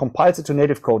bytecode, compiles it to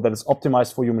native code that is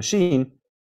optimized for your machine,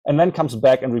 and then comes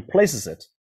back and replaces it.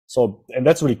 So, and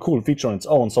that's a really cool feature on its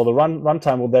own. So the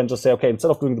runtime will then just say, okay,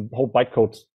 instead of doing the whole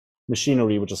bytecode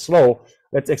machinery, which is slow,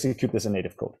 let's execute this in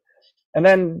native code. And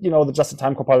then, the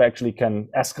just-in-time compiler actually can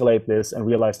escalate this and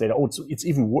realize later, oh, it's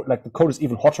even like the code is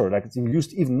even hotter, like it's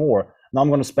used even more. Now I'm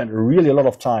going to spend really a lot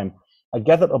of time. I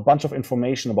gathered a bunch of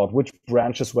information about which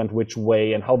branches went which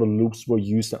way and how the loops were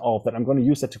used and all of that. I'm going to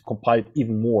use that to compile it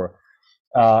even more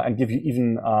and give you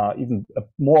even a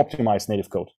more optimized native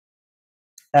code.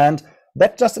 And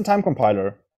that just-in-time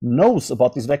compiler knows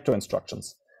about these vector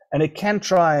instructions, and it can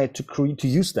try to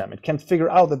use them. It can figure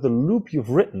out that the loop you've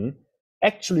written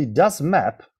actually does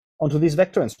map onto these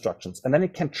vector instructions, and then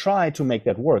it can try to make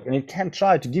that work, and it can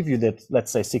try to give you that,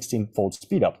 let's say, 16-fold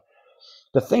speed up.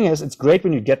 The thing is, it's great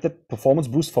when you get that performance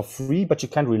boost for free, but you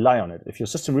can't rely on it. If your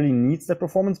system really needs that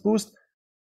performance boost,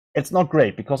 it's not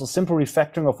great, because a simple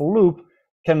refactoring of a loop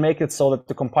can make it so that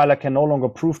the compiler can no longer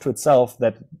prove to itself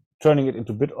that turning it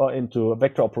into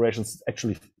vector operations is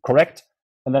actually correct,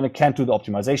 and then it can't do the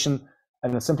optimization,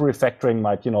 and a simple refactoring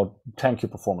might, tank your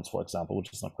performance, for example,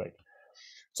 which is not great.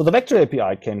 So the vector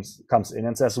API comes in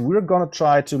and says, we're going to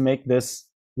try to make this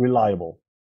reliable.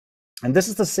 And this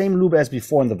is the same loop as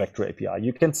before in the vector API.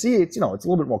 You can see it's a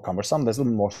little bit more cumbersome. There's a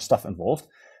little bit more stuff involved.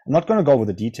 I'm not going to go over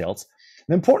the details.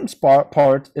 The important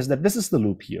part is that this is the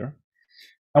loop here.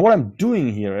 And what I'm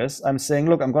doing here is I'm saying,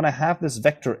 look, I'm going to have this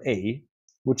vector A,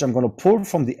 which I'm going to pull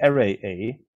from the array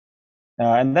A.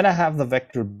 And then I have the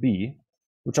vector B,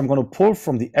 which I'm going to pull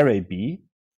from the array B.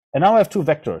 And now I have 2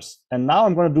 vectors. And now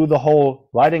I'm going to do the whole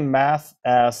writing math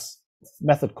as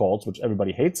method calls, which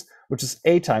everybody hates, which is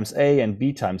A times A and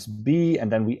B times B. And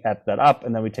then we add that up,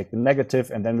 and then we take the negative,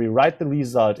 and then we write the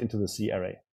result into the C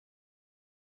array.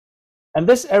 And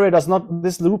this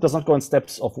loop does not go in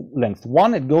steps of length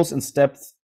 1. It goes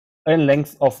in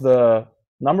length of the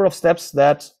number of steps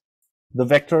that the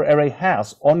vector array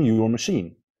has on your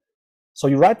machine. So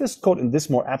you write this code in this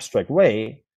more abstract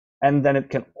way, and then it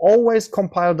can always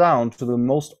compile down to the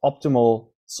most optimal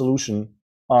solution,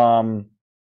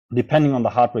 depending on the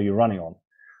hardware you're running on.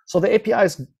 So the API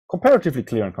is comparatively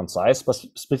clear and concise, but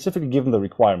specifically given the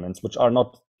requirements, which are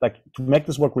not, like, to make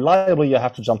this work reliably, you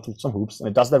have to jump through some hoops, and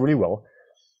it does that really well.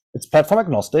 It's platform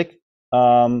agnostic.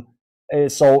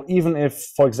 So even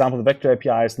if, for example, the vector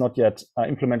API is not yet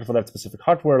implemented for that specific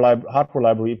hardware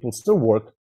library, it will still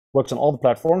works on all the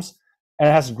platforms, and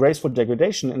it has graceful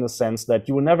degradation in the sense that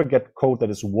you will never get code that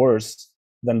is worse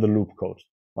than the loop code,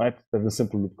 right? Than the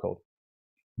simple loop code.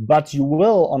 But you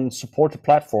will, on supported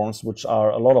platforms, which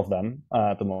are a lot of them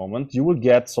at the moment, you will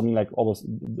get something like all those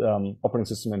operating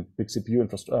system and big CPU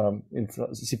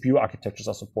CPU architectures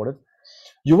are supported.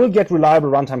 You will get reliable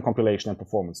runtime compilation and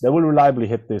performance. They will reliably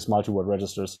hit these multi-word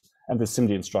registers and the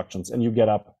SIMD instructions, and you get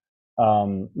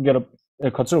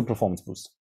a considerable performance boost.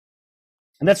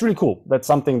 And that's really cool. That's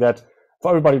something that for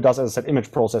everybody who does, as I said,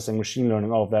 image processing, machine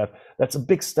learning, all of that, that's a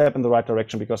big step in the right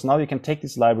direction, because now you can take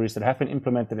these libraries that have been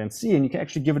implemented in C and you can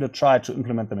actually give it a try to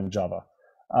implement them in Java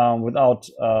without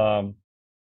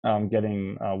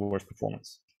getting worse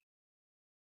performance.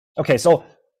 Okay, so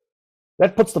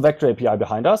that puts the vector API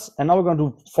behind us, and now we're going to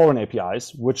do foreign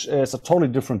APIs, which is a totally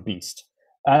different beast.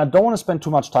 And I don't want to spend too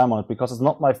much time on it because it's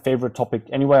not my favorite topic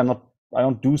anyway. I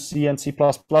don't do C and C++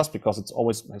 because has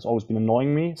always been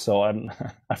annoying me. So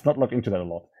I've not looked into that a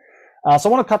lot. So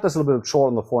I want to cut this a little bit short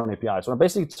on the foreign APIs. What I'm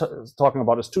basically talking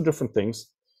about is two different things.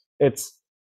 It's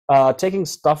taking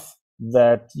stuff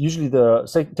that usually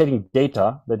taking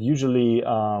data that usually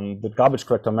the garbage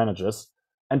collector manages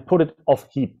and put it off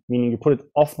heap, meaning you put it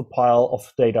off the pile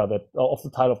of data off the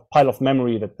pile of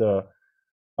memory that the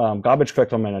garbage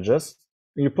collector manages,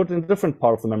 and you put it in a different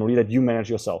part of the memory that you manage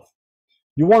yourself.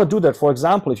 You want to do that, for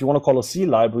example, if you want to call a C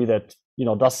library that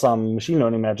does some machine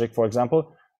learning magic, for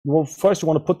example, first you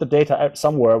want to put the data out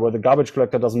somewhere where the garbage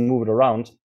collector doesn't move it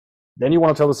around. Then you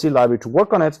want to tell the C library to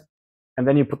work on it, and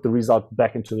then you put the result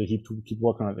back into the heap to keep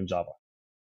working on it in Java.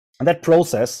 And that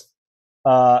process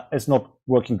is not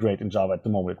working great in Java at the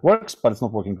moment. It works, but it's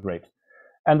not working great.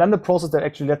 And then the process that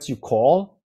actually lets you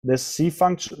call this C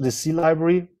function, this C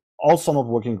library, also not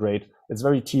working great. It's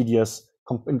very tedious.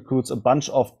 Includes a bunch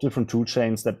of different tool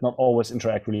chains that not always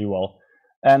interact really well.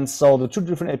 And so the two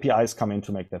different APIs come in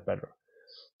to make that better.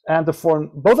 And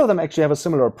both of them actually have a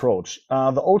similar approach.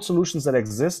 The old solutions that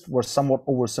exist were somewhat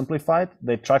oversimplified.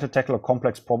 They try to tackle a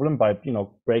complex problem by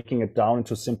breaking it down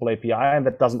into a simple API, and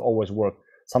that doesn't always work.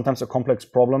 Sometimes a complex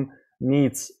problem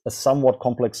needs a somewhat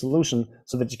complex solution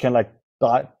so that you can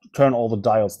turn all the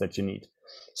dials that you need.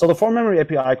 So the for memory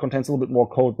API contains a little bit more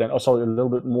code a little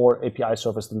bit more API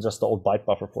surface than just the old byte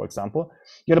buffer, for example.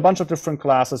 You get a bunch of different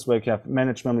classes where you can have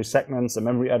managed memory segments and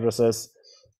memory addresses.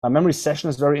 A memory session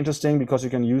is very interesting because you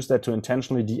can use that to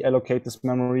intentionally deallocate this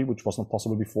memory, which was not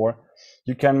possible before.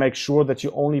 You can make sure that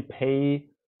you only pay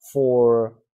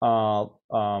for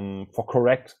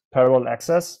correct parallel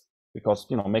access, because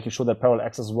making sure that parallel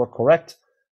access work correct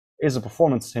is a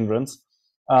performance hindrance.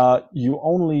 You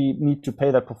only need to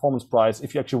pay that performance price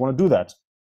if you actually want to do that.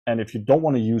 And if you don't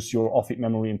want to use your off-heap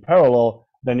memory in parallel,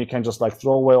 then you can just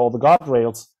throw away all the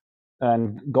guardrails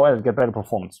and go ahead and get better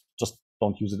performance. Just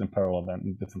don't use it in parallel then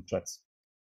in different threads.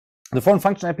 The foreign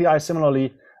function API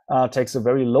similarly takes a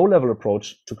very low-level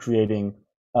approach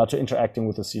to interacting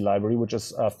with the C library, which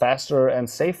is faster and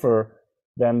safer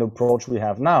than the approach we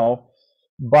have now,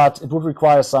 but it would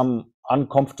require some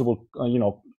uncomfortable,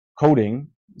 coding.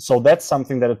 So that's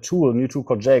something that a new tool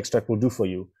called JExtract will do for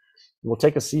you. It will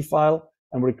take a C file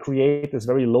and will create this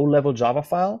very low-level Java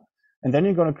file, and then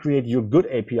you're going to create your good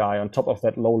API on top of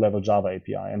that low-level Java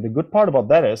API. And the good part about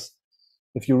that is,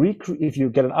 if you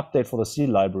get an update for the C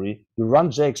library, you run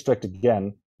JExtract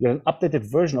again, you get an updated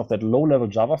version of that low-level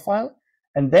Java file,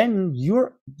 and then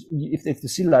if the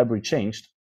C library changed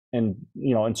in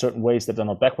certain ways that are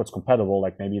not backwards compatible,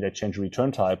 like maybe they change a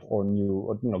return type or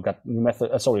got new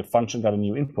method, a function got a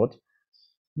new input,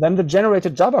 then the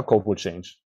generated Java code will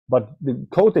change. But the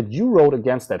code that you wrote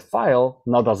against that file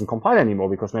now doesn't compile anymore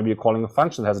because maybe you're calling a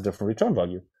function that has a different return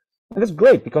value. And that's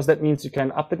great because that means you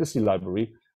can update the C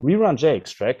library, rerun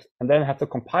JExtract, and then have the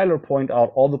compiler point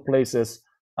out all the places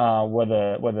where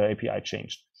the API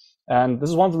changed. And this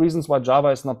is one of the reasons why Java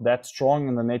is not that strong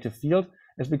in the native field,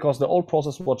 is because the old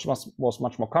process was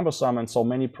much more cumbersome, and so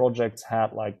many projects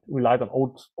had relied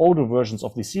on older versions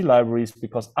of the C libraries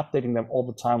because updating them all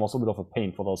the time was a bit of a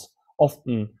pain for those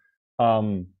often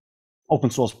open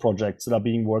source projects that are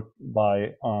being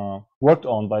worked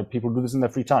on by people who do this in their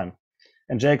free time.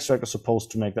 And JExtract is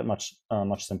supposed to make that much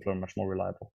simpler and much more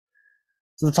reliable.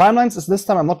 So the timelines is this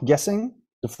time I'm not guessing.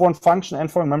 The foreign function and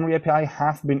foreign memory API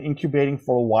have been incubating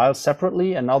for a while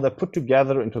separately, and now they're put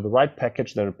together into the right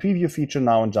package. They're a preview feature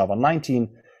now in Java 19,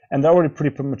 and they're already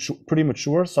pretty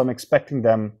mature, so I'm expecting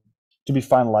them to be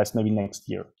finalized maybe next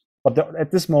year. But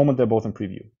at this moment, they're both in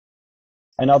preview.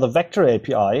 And now the vector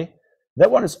API,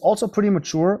 that one is also pretty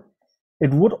mature,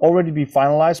 it would already be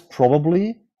finalized,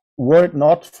 probably, were it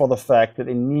not for the fact that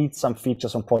it needs some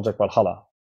features from Project Valhalla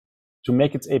to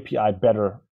make its API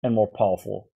better and more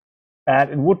powerful.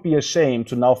 And it would be a shame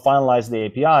to now finalize the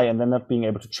API and then not being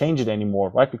able to change it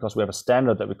anymore, right? Because we have a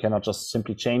standard that we cannot just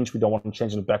simply change. We don't want to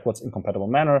change it in a backwards incompatible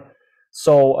manner.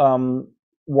 So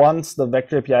once the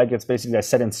vector API gets basically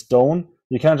set in stone,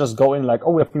 you cannot just go in like,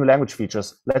 oh, we have new language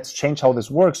features. Let's change how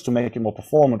this works to make it more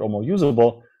performant or more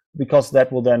usable, because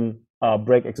that will then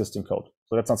break existing code.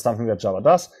 So that's not something that Java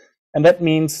does. And that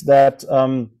means that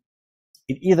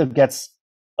it either gets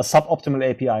a suboptimal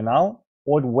API now,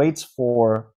 or it waits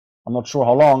for, I'm not sure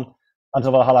how long,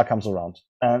 until Valhalla comes around.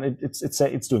 And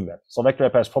it's doing that. So Vector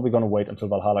API is probably going to wait until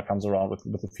Valhalla comes around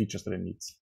with the features that it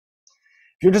needs.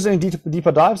 If you're interested in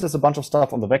deeper dives, there's a bunch of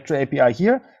stuff on the Vector API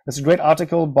here. There's a great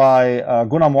article by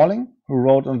Gunnar Morling, who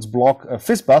wrote on his blog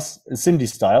FizzBuzz, Cindy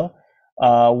style,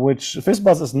 which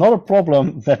FizzBuzz is not a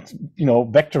problem that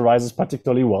vectorizes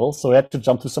particularly well. So I had to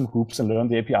jump through some hoops and learn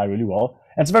the API really well.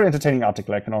 And it's a very entertaining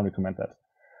article. I can only recommend that.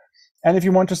 And if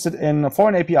you're more interested in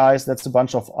foreign APIs, that's a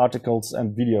bunch of articles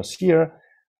and videos here.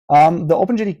 The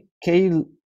OpenJDK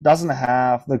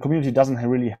the community doesn't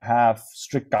really have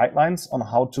strict guidelines on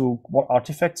what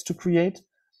artifacts to create,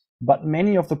 but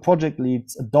many of the project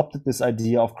leads adopted this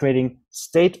idea of creating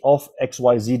state of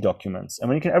XYZ documents. And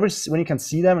when you can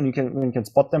see them and when you can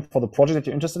spot them for the project that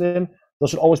you're interested in, those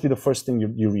should always be the first thing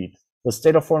you read. The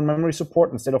state of foreign memory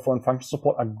support and state of foreign function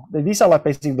support these are like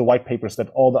basically the white papers that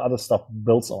all the other stuff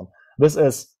builds on.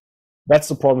 That's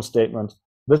the problem statement.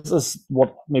 This is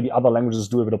what maybe other languages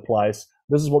do if it applies.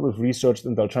 This is what we've researched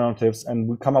in the alternatives, and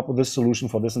we come up with this solution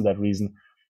for this and that reason.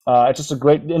 It's just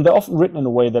and they're often written in a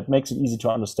way that makes it easy to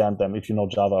understand them if you know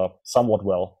Java somewhat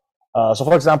well. So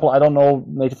for example, I don't know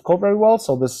native code very well,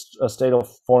 so this state of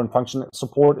foreign function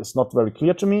support is not very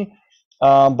clear to me.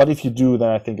 But if you do, then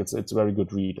I think it's a very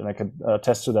good read, and I can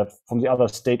attest to that from the other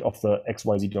state of the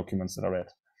XYZ documents that I read.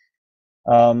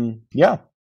 Yeah.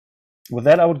 With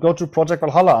that, I would go to Project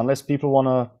Valhalla, unless people want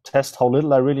to test how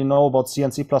little I really know about C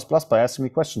and C++ by asking me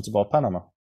questions about Panama.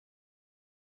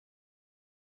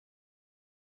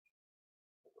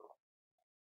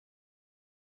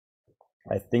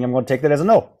 I think I'm going to take that as a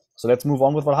no. So let's move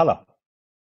on with Valhalla.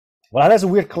 Valhalla has a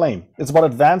weird claim. It's about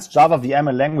advanced Java VM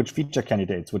and language feature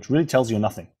candidates, which really tells you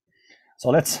nothing.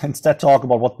 So let's instead talk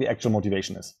about what the actual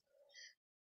motivation is.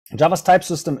 Java's type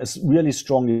system is really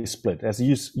strongly split. There's a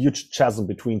huge chasm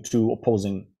between two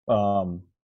opposing areas,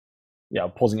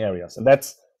 and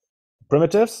that's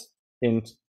primitives, int,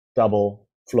 double,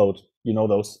 float. You know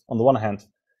those on the one hand,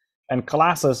 and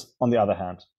classes on the other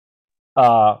hand.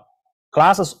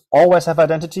 Classes always have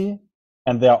identity,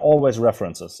 and they are always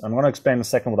references. I'm going to explain in a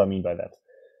second what I mean by that.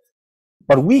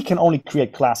 But we can only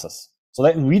create classes. So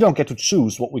that we don't get to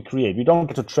choose what we create. We don't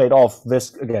get to trade off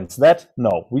this against that.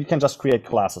 No, we can just create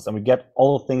classes, and we get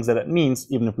all the things that it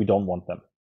means, even if we don't want them.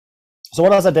 So what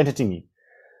does identity mean?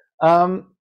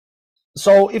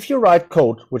 So if you write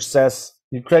code which says,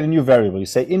 you create a new variable, you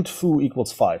say int foo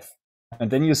equals 5,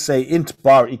 and then you say int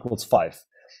bar equals 5.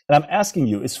 And I'm asking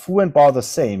you, is foo and bar the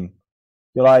same?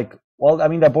 You're like, well, I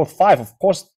mean, they're both 5. Of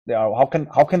course they are. How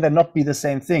can they not be the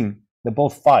same thing? They're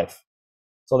both 5.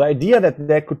 So the idea that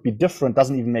they could be different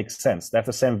doesn't even make sense. They have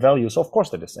the same value, so of course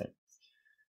they're the same.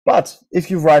 But if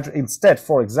you write instead,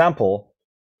 for example,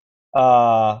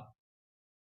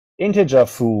 integer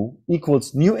foo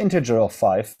equals new integer of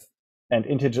 5, and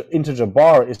integer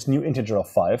bar is new integer of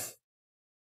 5,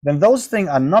 then those things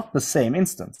are not the same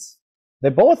instance. They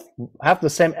both have the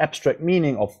same abstract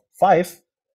meaning of 5,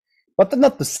 but they're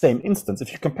not the same instance.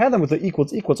 If you compare them with the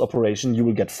equals operation, you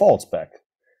will get false back.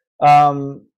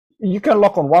 You can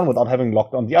lock on one without having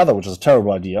locked on the other, which is a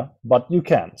terrible idea, but you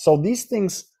can. So these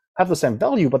things have the same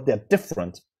value, but they're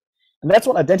different. And that's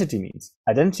what identity means.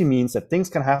 Identity means that things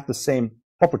can have the same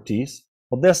properties,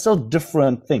 but they're still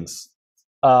different things.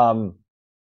 So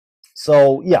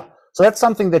that's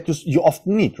something that you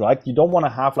often need, right? You don't want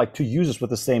to have like two users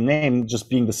with the same name just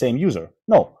being the same user.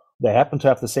 No, they happen to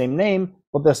have the same name,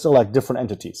 but they're still like different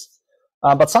entities.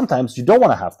 But sometimes you don't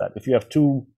want to have that. If you have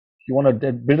two, you want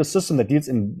to build a system that deals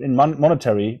in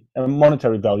monetary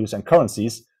values and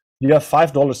currencies, you have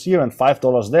 $5 here and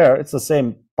 $5 there. It's the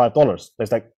same $5.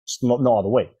 There's like no other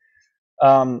way.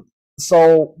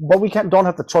 But we don't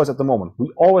have the choice at the moment.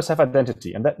 We always have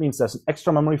identity, and that means there's an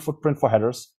extra memory footprint for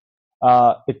headers.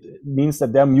 It means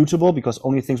that they're mutable because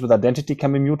only things with identity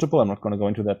can be mutable. I'm not going to go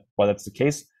into that why that's the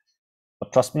case,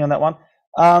 but trust me on that one.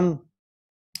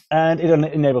 And it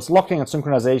enables locking and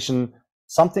synchronization,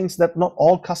 some things that not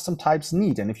all custom types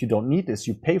need. And if you don't need this,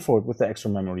 you pay for it with the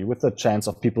extra memory, with the chance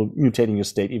of people mutating your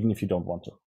state, even if you don't want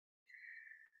to.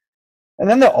 And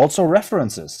then there are also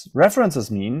references.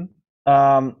 References mean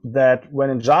that when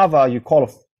in Java you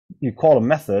call a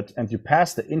method and you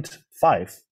pass the int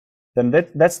 5, then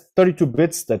that's 32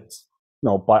 bits that,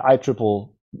 by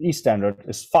IEEE standard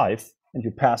is 5, and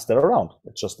you pass that around.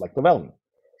 It's just like the value.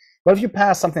 But if you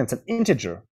pass something that's an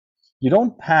integer, you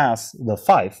don't pass the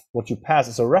 5. What you pass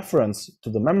is a reference to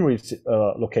the memory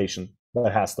location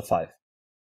that has the 5.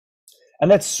 And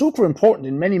that's super important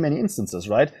in many, many instances,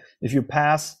 right? If you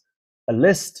pass a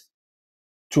list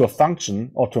to a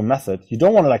function or to a method, you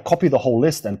don't want to like copy the whole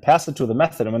list and pass it to the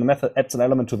method. And when the method adds an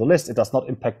element to the list, it does not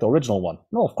impact the original one.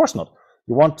 No, of course not.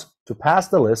 You want to pass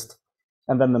the list,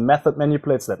 and then the method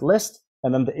manipulates that list,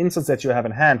 and then the instance that you have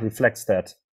in hand reflects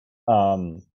that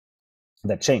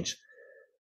that change.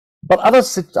 But other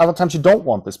times you don't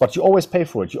want this, but you always pay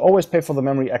for it. You always pay for the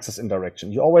memory access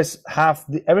indirection. You always have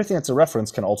everything that's a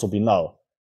reference can also be null.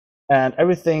 And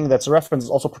everything that's a reference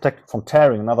is also protected from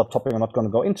tearing, another topic I'm not going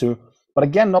to go into. But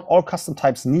again, not all custom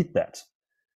types need that.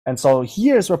 And so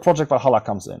here's where Project Valhalla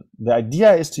comes in. The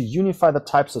idea is to unify the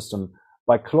type system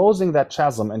by closing that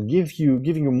chasm and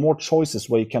giving you more choices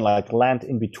where you can like land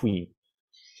in between.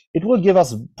 It will give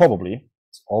us probably,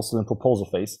 it's also in proposal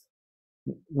phase,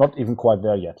 not even quite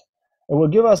there yet. It will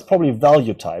give us probably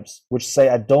value types, which say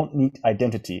I don't need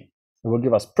identity. It will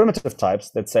give us primitive types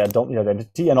that say I don't need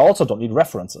identity and also don't need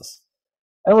references.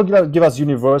 And it will give us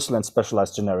universal and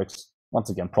specialized generics, once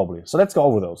again, probably. So let's go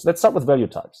over those. Let's start with value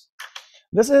types.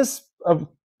 This is a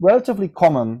relatively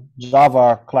common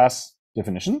Java class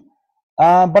definition,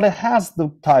 but it has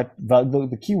the type,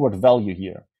 the keyword value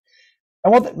here.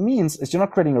 And what that means is you're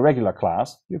not creating a regular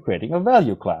class, you're creating a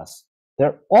value class.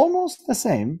 They're almost the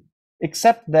same,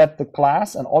 except that the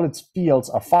class and all its fields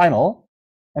are final,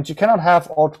 and you cannot have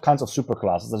all kinds of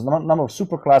superclasses. There's a number of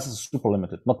superclasses is super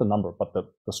limited, not the number, but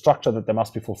the structure that they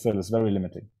must be fulfilled is very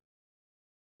limiting.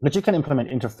 But you can implement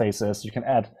interfaces, you can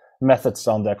add methods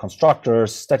down there,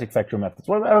 constructors, static factory methods,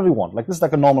 whatever you want. Like this is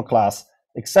like a normal class,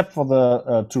 except for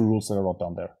the 2 rules that I wrote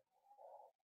down there.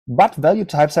 But value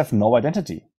types have no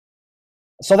identity.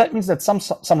 So that means that some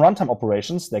runtime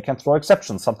operations, they can throw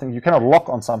exceptions, something you cannot lock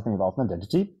on something without an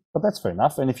identity, but that's fair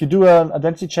enough. And if you do an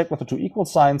identity check with the 2 equal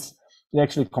signs, it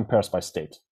actually compares by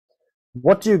state.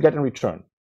 What do you get in return?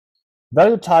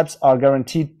 Value types are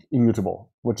guaranteed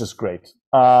immutable, which is great.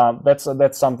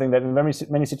 That's something that in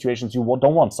many situations you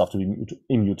don't want stuff to be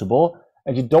immutable,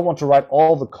 and you don't want to write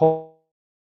all the code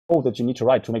that you need to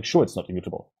write to make sure it's not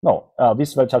immutable. No,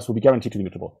 these value types will be guaranteed to be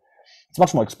immutable. It's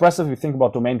much more expressive. If you think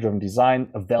about domain-driven design,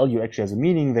 a value actually has a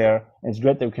meaning there, and it's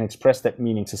great that we can express that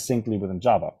meaning succinctly within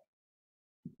Java.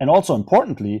 And also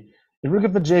importantly, it will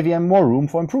give the JVM more room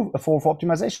for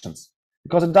optimizations,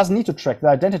 because it doesn't need to track the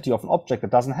identity of an object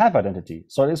that doesn't have identity.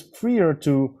 So it is freer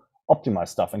to optimize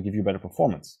stuff and give you better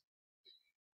performance.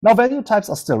 Now, value types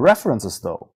are still references,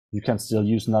 though. You can still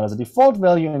use null as a default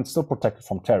value and still protect it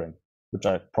from tearing, which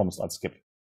I promised I'd skip.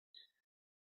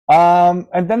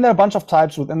 And then there are a bunch of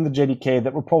types within the JDK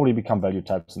that will probably become value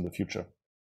types in the future.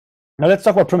 Now let's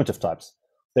talk about primitive types.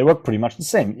 They work pretty much the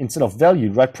same. Instead of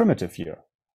value, write primitive here.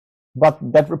 But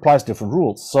that applies different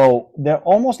rules. So they're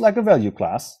almost like a value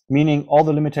class, meaning all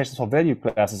the limitations for value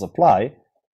classes apply.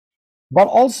 But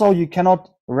also you cannot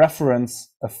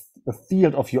reference a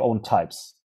field of your own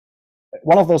types.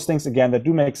 One of those things, again, that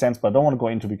do make sense, but I don't want to go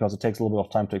into because it takes a little bit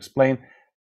of time to explain.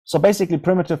 So basically,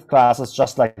 primitive classes,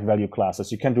 just like value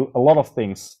classes, you can do a lot of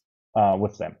things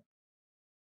with them.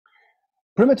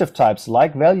 Primitive types,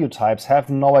 like value types, have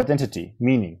no identity,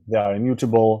 meaning they are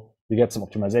immutable. You get some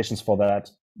optimizations for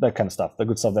that kind of stuff, the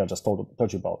good stuff that I just told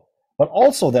you about. But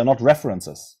also, they're not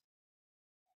references.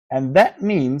 And that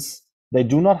means they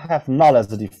do not have null as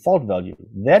the default value.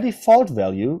 Their default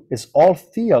value is all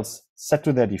fields set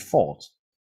to their default.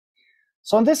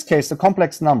 So in this case, the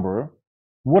complex number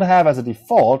would have as a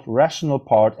default rational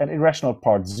part and irrational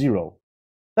part 0.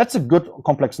 That's a good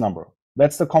complex number.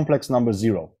 That's the complex number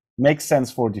 0. Makes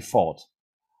sense for default.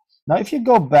 Now, if you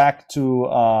go back to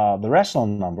the rational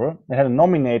number, it had a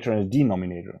nominator and a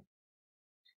denominator.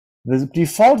 The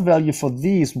default value for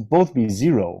these would both be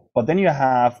 0, but then you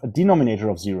have a denominator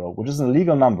of 0, which is an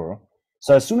illegal number.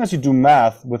 So as soon as you do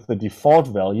math with the default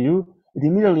value, it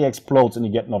immediately explodes and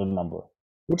you get not a number,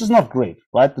 which is not great,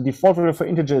 right? The default value for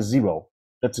integer is 0.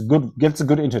 That's a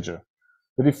good integer.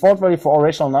 The default value for a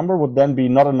rational number would then be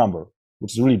not a number,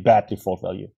 which is a really bad default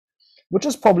value, which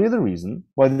is probably the reason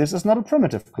why this is not a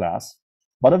primitive class,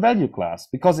 but a value class,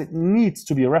 because it needs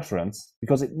to be a reference,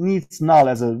 because it needs null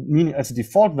as a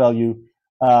default value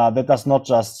that does not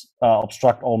just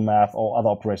obstruct all math or other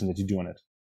operations that you do on it.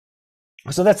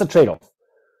 So that's a trade-off.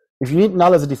 If you need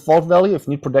null as a default value, if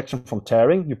you need protection from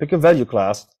tearing, you pick a value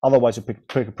class. Otherwise, you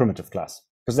pick a primitive class,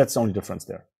 because that's the only difference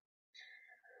there.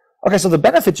 Okay, so the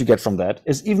benefit you get from that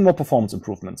is even more performance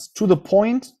improvements, to the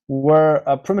point where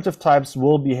primitive types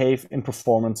will behave in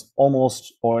performance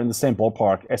almost or in the same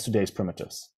ballpark as today's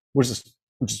primitives, which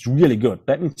is really good.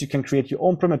 That means you can create your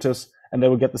own primitives and they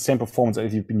will get the same performance as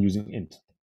if you've been using int.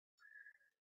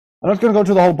 I'm not going to go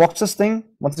to the whole boxes thing.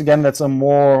 Once again, that's a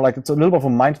more like, it's a little bit of a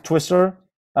mind twister,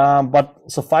 but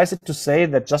suffice it to say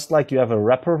that just like you have a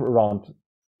wrapper around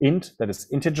int that is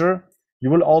integer,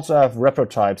 you will also have wrapper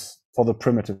types for the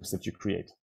primitives that you create.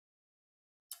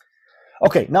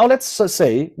 Okay, now let's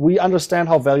say we understand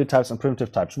how value types and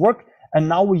primitive types work, and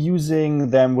now we're using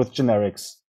them with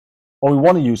generics, or we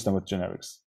want to use them with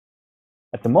generics.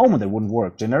 At the moment, they wouldn't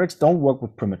work. Generics don't work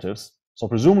with primitives, so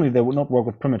presumably they would not work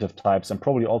with primitive types and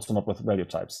probably also not with value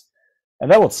types. And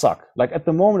that would suck. Like at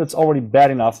the moment, it's already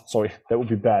bad enough. Sorry, that would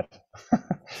be bad.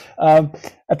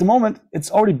 At the moment,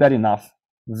 it's already bad enough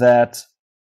that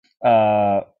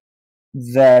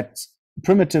that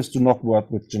primitives do not work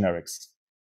with generics.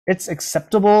 It's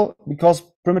acceptable because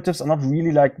primitives are not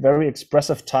really like very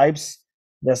expressive types.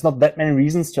 There's not that many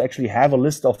reasons to actually have a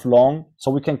list of long,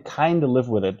 so we can kind of live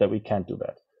with it that we can't do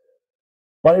that.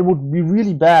 But it would be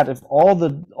really bad if all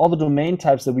the domain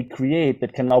types that we create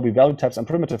that can now be value types and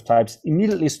primitive types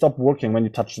immediately stop working when you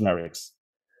touch generics.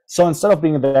 So instead of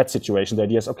being in that situation, the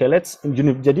idea is, okay,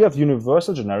 the idea of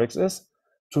universal generics is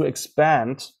to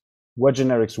expand where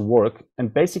generics work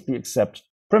and basically accept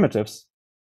primitives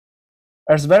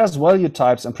as well as value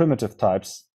types and primitive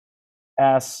types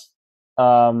as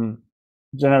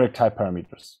generic type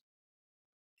parameters.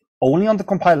 Only on the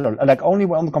compiler, like only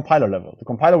on the compiler level. The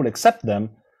compiler will accept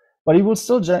them, but it will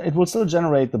still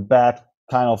generate the bad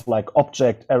kind of like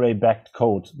object array backed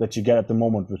code that you get at the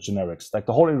moment with generics. Like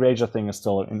the whole erasure thing is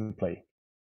still in play.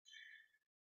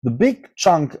 The big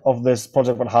chunk of this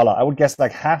project Valhalla, I would guess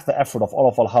like half the effort of all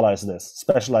of Valhalla is this,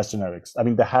 specialized generics. I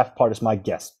mean, the half part is my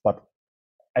guess, but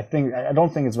I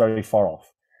don't think it's very far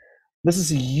off. This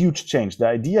is a huge change. The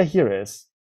idea here is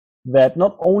that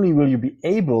not only will you be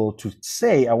able to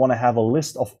say, I want to have a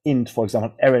list of int, for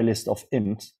example, an array list of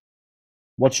int,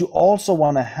 what you also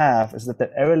want to have is that the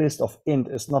array list of int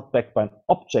is not backed by an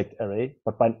object array,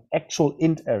 but by an actual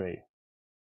int array.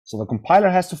 So the compiler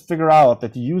has to figure out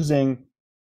that using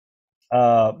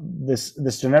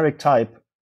this generic type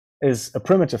is a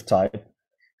primitive type,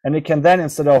 and it can then,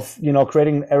 instead of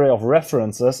creating an array of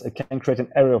references, it can create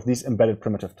an array of these embedded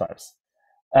primitive types.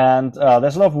 And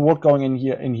there's a lot of work going in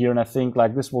here, and I think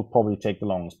like this will probably take the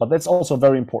longest. But that's also a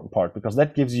very important part, because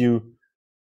that gives you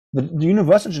the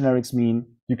universal generics mean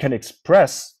you can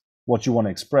express what you want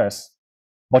to express,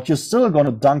 but you're still going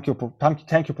to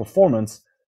tank your performance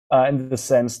in the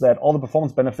sense that all the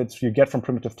performance benefits you get from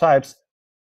primitive types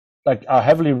like are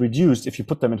heavily reduced if you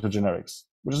put them into generics,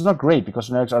 which is not great because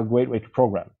generics are a great way to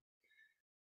program.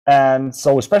 And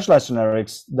so with specialized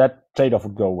generics, that trade-off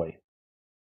would go away.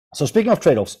 So speaking of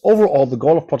trade-offs, overall, the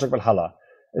goal of Project Valhalla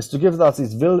is to give us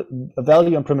these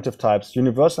value and primitive types,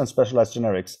 universal and specialized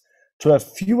generics, to have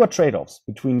fewer trade-offs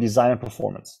between design and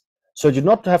performance. So you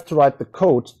not have to write the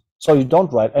code, so you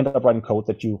don't end up writing code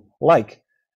that you like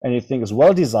and you think is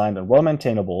well designed and well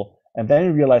maintainable, and then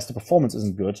you realize the performance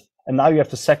isn't good, and now you have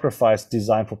to sacrifice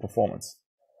design for performance.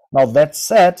 Now that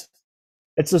said,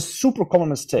 it's a super common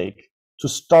mistake to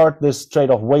start this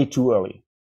trade-off way too early.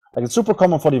 Like it's super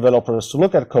common for developers to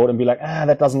look at code and be like,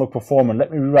 that doesn't look performant.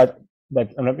 Let me rewrite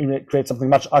that and let me create something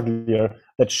much uglier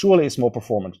that surely is more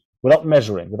performant, without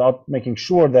measuring, without making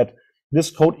sure that this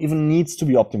code even needs to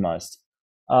be optimized.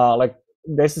 Like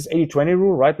there's this 80-20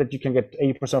 rule, right? That you can get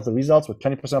 80% of the results with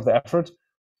 20% of the effort.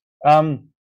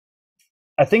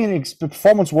 I think in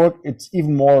performance work, it's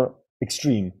even more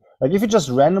extreme. Like if you just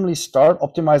randomly start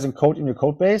optimizing code in your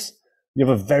code base, you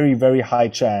have a very, very high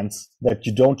chance that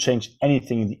you don't change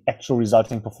anything in the actual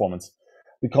resulting performance,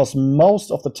 because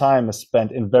most of the time is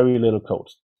spent in very little code.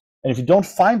 And if you don't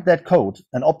find that code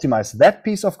and optimize that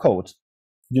piece of code,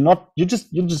 you're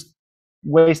just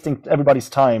wasting everybody's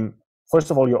time. First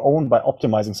of all, your own by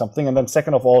optimizing something, and then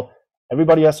second of all,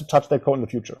 everybody has to touch that code in the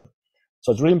future.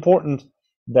 So it's really important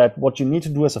that what you need to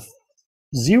do as a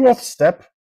 0th step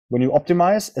when you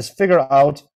optimize is figure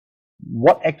out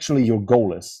what actually your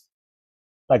goal is.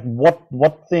 Like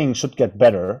what thing should get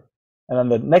better. And then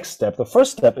the next step, the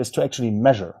first step, is to actually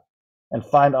measure and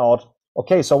find out,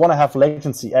 okay, so I want to have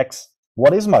latency X.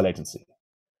 What is my latency?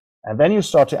 And then you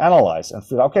start to analyze and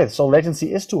figure, okay, so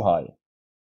latency is too high.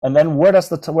 And then where's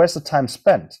the time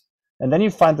spent? And then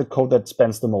you find the code that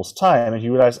spends the most time and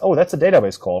you realize, oh, that's a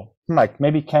database call. Like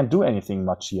maybe can't do anything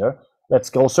much here. let's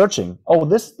go searching. Oh,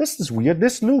 this is weird.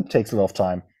 This loop takes a lot of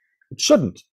time. It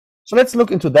shouldn't. So let's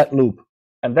look into that loop.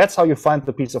 And that's how you find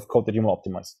the piece of code that you want to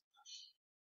optimize.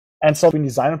 And so between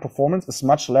design and performance is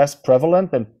much less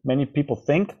prevalent than many people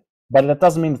think, but that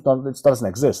doesn't mean it doesn't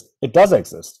exist. It does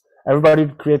exist. Everybody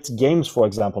who creates games, for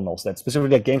example, knows that,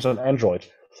 specifically games on Android,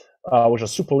 which is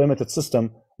a super limited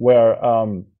system where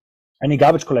any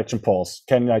garbage collection pause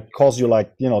can cause you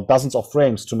dozens of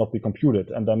frames to not be computed,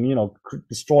 and then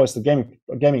destroys the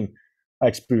gaming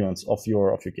experience of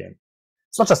your game.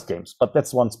 It's not just games, but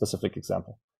that's one specific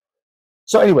example.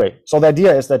 So anyway, so the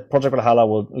idea is that Project Valhalla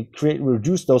will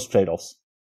reduce those trade-offs.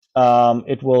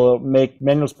 It will make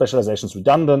manual specializations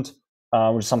redundant,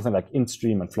 which is something like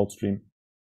in-stream and float-stream.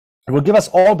 It will give us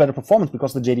all better performance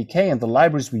because the JDK and the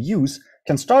libraries we use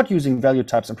can start using value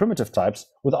types and primitive types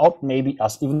without maybe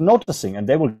us even noticing, and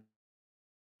they will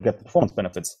get the performance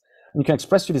benefits. And you can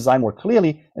express your design more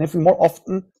clearly, and if we more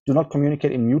often do not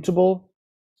communicate in mutable,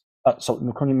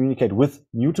 communicate with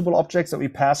mutable objects that we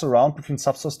pass around between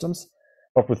subsystems,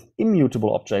 but with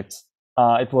immutable objects,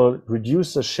 it will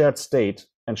reduce the shared state,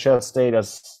 and shared state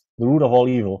as the root of all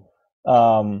evil.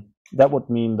 That would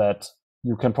mean that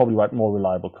you can probably write more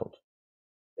reliable code.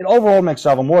 It overall makes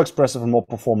Java more expressive and more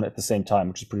performant at the same time,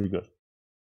 which is pretty good.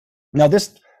 Now,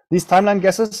 these timeline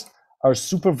guesses are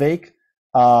super vague.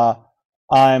 This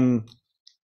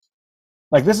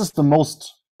is the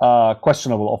most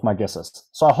questionable of my guesses.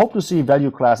 So I hope to see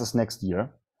value classes next year,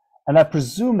 and I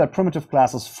presume that primitive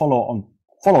classes follow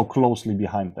closely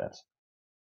behind that.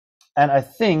 And I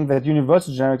think that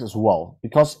universal generics as well,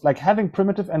 because having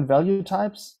primitive and value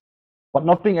types, but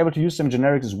not being able to use them in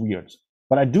generics is weird.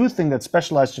 But I do think that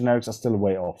specialized generics are still a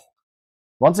way off.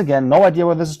 Once again, no idea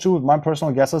whether this is true with my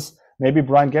personal guesses. Maybe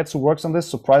Brian Getz, who works on this,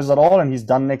 surprises at all, and he's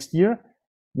done next year.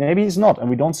 Maybe he's not, and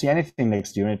we don't see anything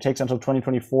next year, and it takes until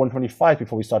 2024 and 25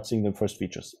 before we start seeing the first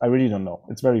features. I really don't know.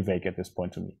 It's very vague at this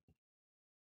point to me.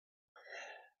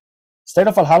 State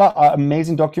of Valhalla are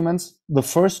amazing documents. The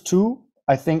first two,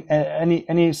 I think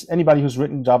anybody who's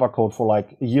written Java code for a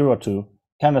year or two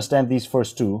can understand these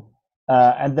first two.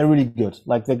 And they're really good.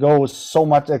 They go so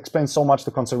much, they explain so much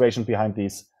the consideration behind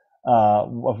these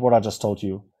of what I just told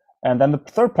you. And then the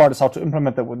third part is how to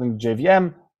implement that within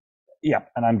JVM. Yeah,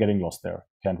 and I'm getting lost there.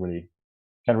 Can't really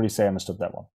say I understood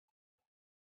that one.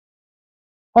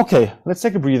 Okay, let's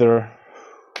take a breather.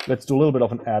 Let's do a little bit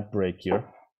of an ad break here,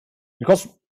 because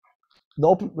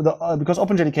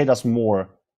OpenJDK does more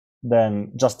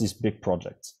than just these big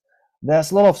projects.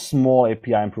 There's a lot of small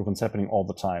API improvements happening all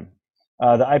the time.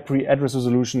 The IPRE address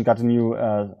resolution got a new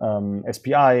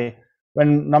SPI.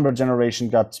 When number generation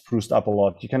got spruced up a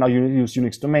lot, you can now use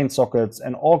Unix domain sockets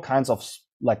and all kinds of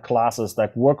classes,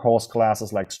 like workhorse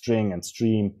classes like string and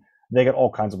stream. They get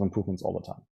all kinds of improvements all the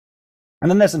time.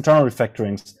 And then there's internal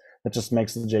refactorings that just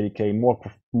makes the JDK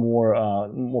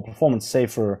more performance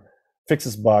safer,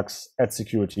 fixes bugs, adds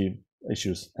security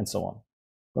issues, and so on.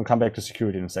 We'll come back to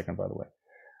security in a second, by the way.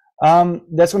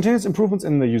 There's continuous improvements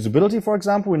in the usability, for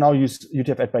example. We now use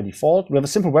UTF-8 by default. We have a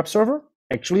simple web server.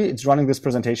 Actually, it's running this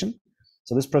presentation.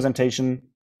 So this presentation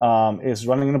is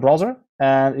running in a browser,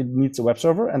 and it needs a web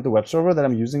server. And the web server that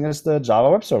I'm using is the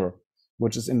Java web server,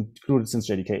 which is included since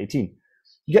JDK 18.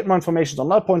 You get more information on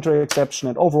null pointer exception,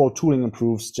 and overall tooling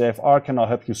improves. JFR can now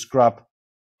help you scrub.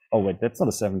 Oh, wait, that's not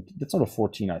a 17. That's not a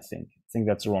 14, I think. I think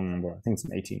that's the wrong number. I think it's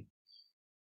an 18.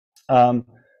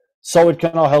 So it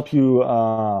can now help you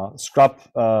scrub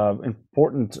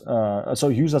important,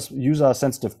 user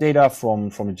sensitive data from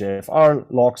the JFR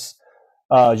logs.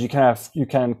 You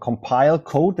can compile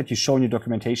code that you show in your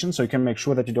documentation, so you can make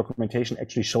sure that your documentation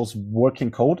actually shows working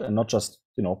code and not just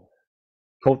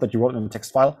code that you wrote in a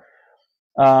text file.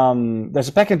 There's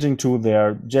a packaging tool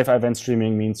there. JFI event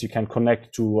streaming means you can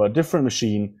connect to a different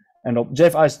machine, and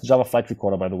JFI is Java Flight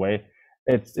Recorder, by the way.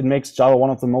 It makes Java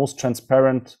one of the most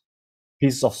transparent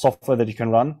pieces of software that you can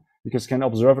run, because you can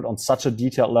observe it on such a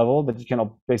detailed level that you can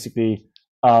basically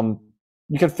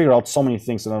you can figure out so many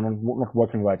things that are not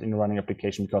working right in your running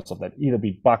application because of that. Either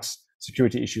be bugs,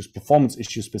 security issues, performance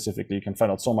issues specifically. You can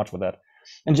find out so much with that.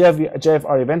 And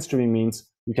JFR event streaming means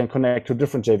you can connect to a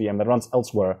different JVM that runs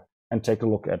elsewhere and take a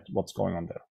look at what's going on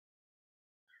there.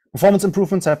 Performance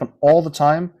improvements happen all the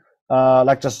time,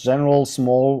 like just general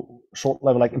small short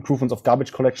level improvements of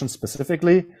garbage collection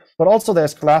specifically, but also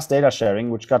there's class data sharing,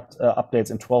 which got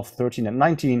updates in 12, 13, and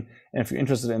 19. And if you're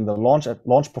interested in the launch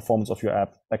performance of your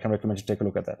app, I can recommend you take a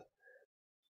look at that.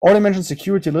 Already mentioned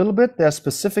security a little bit. There are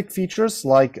specific features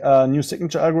like new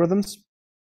signature algorithms,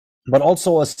 but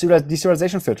also a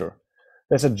deserialization filter.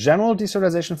 There's a general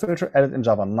deserialization filter added in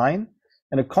Java 9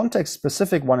 and a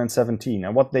context-specific one in 17.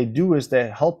 And what they do is they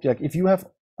help you, if you have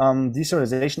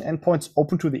deserialization endpoints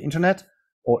open to the internet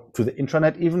or to the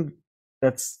intranet even,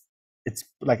 it's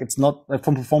not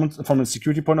from performance, from a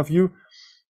security point of view,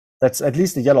 that's at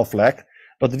least a yellow flag,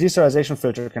 but the deserialization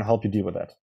filter can help you deal with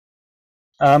that.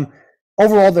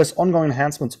 Overall, there's ongoing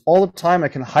enhancements all the time. I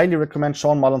can highly recommend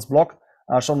Sean Mullen's blog.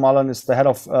 Sean Mullen is the head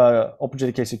of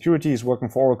OpenJDK security. He's working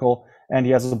for Oracle, and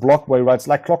he has a blog where he writes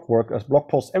like clockwork, a blog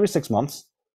post every 6 months,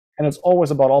 and it's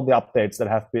always about all the updates that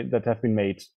have been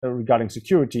made regarding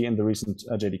security in the recent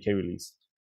JDK release.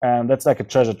 And that's like a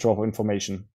treasure trove of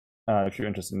information if you're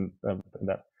interested in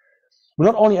that. We're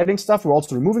not only adding stuff, we're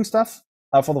also removing stuff.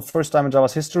 For the first time in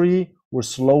Java's history, we're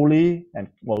slowly, and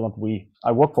well, not we,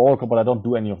 I work for Oracle, but I don't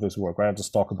do any of this work, right? I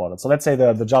just talk about it. So let's say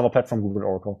the Java platform group at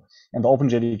Oracle and the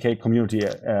OpenJDK community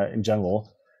in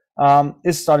general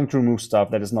is starting to remove stuff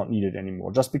that is not needed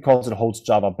anymore, just because it holds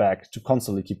Java back to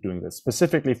constantly keep doing this.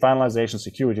 Specifically, finalization,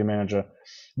 security manager.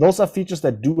 Those are features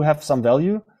that do have some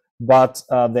value, but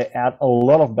they add a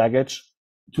lot of baggage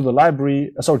to the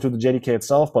library, to the JDK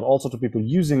itself, but also to people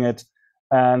using it.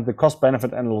 And the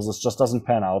cost-benefit analysis just doesn't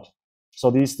pan out.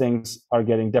 So these things are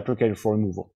getting deprecated for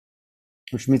removal,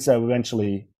 which means they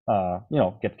eventually,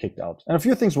 get kicked out. And a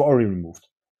few things were already removed.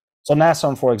 So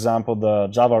Nashorn, for example, the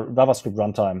JavaScript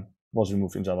runtime was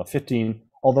removed in Java 15,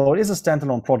 although it is a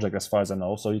standalone project as far as I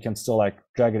know, so you can still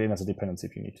drag it in as a dependency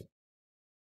if you need to.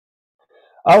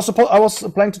 I was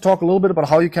planning to talk a little bit about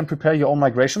how you can prepare your own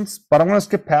migrations, but I'm going to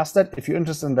skip past that. If you're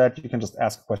interested in that, you can just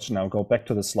ask a question. I'll go back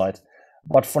to this slide.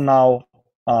 But for now,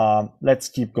 let's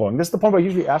keep going. This is the point where I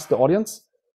usually ask the audience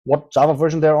what Java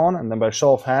version they're on, and then by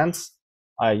show of hands,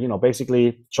 I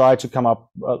basically try to come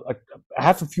up. I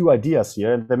have a few ideas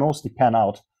here, and they mostly pan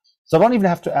out. So I don't even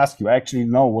have to ask you. I actually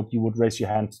know what you would raise your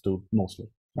hand to mostly.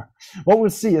 What we'll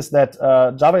see is that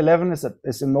Java 11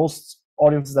 is in most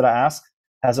audiences that I ask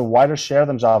has a wider share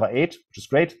than Java 8, which is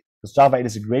great, because Java 8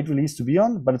 is a great release to be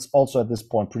on, but it's also at this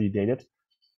point pretty dated.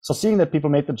 So seeing that people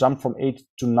made the jump from 8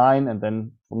 to 9 and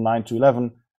then from 9 to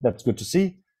 11, that's good to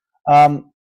see.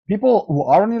 People who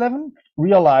are on 11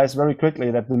 realize very quickly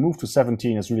that the move to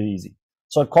 17 is really easy.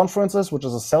 So at conferences, which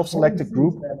is a self-selected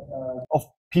group of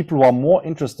people who are more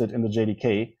interested in the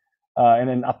JDK and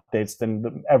in updates than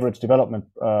the average development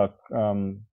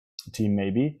team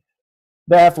maybe,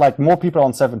 they have more people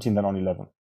on 17 than on 11.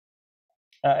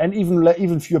 And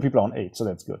even fewer people on 8, so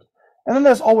that's good. And then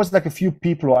there's always a few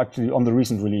people who are actually on the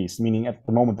recent release, meaning at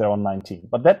the moment they're on 19.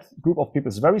 But that group of people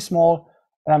is very small,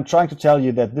 and I'm trying to tell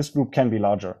you that this group can be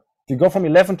larger. If you go from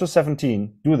 11 to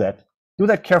 17, do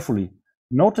that carefully.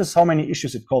 Notice how many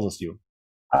issues it causes you.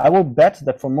 I will bet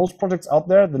that for most projects out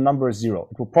there, the number is 0.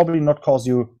 It will probably not cause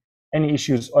you any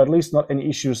issues, or at least not any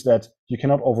issues that you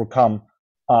cannot overcome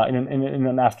in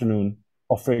an afternoon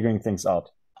of figuring things out.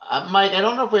 Mike, I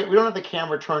don't know if we don't have the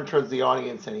camera turned towards the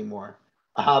audience anymore.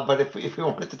 But if we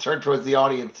wanted to turn towards the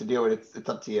audience to do it, it's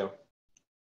up to you.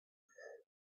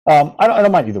 I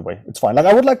don't mind either way. It's fine.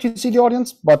 I would like to see the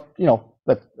audience, but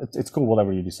it's cool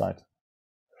whatever you decide.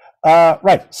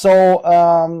 Right. So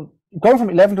going from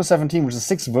 11 to 17, which is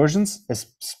 6 versions, is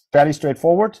fairly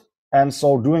straightforward. And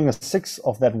so doing a 6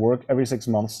 of that work every 6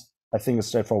 months, I think is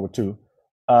straightforward too.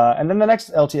 And then the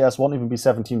next LTS won't even be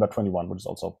 17 but 21, which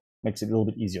also makes it a little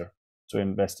bit easier to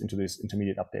invest into these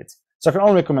intermediate updates. So I can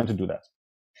only recommend to do that.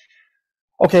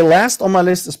 Okay, last on my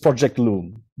list is Project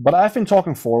Loom, but I've been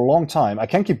talking for a long time. I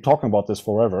can't keep talking about this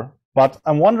forever, but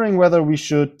I'm wondering whether we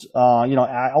should,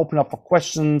 open up for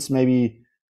questions, maybe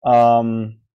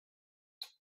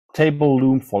table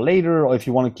Loom for later, or if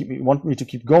you want me to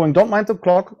keep going, don't mind the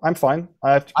clock. I'm fine.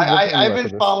 I have to keep I've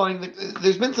been following.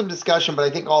 There's been some discussion, but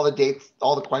I think all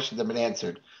the questions have been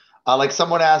answered.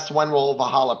 Someone asked when will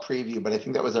Valhalla preview, but I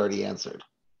think that was already answered.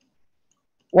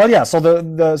 Well, yeah. So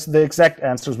the exact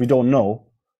answers we don't know.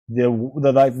 The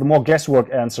more guesswork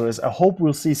answer is I hope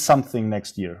we'll see something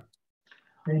next year.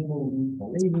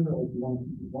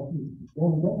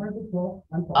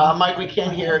 Mike, we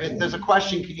can't hear. If there's a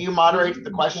question, can you moderate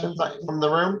the questions from the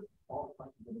room?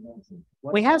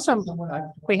 We have some.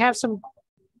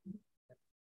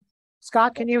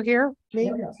 Scott, can you hear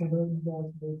me?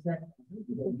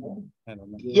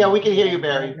 Yeah, we can hear you,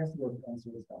 Barry.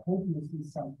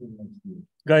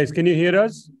 Guys, can you hear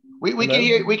us? We can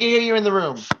hear you in the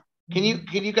room. Can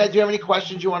you guys, do you have any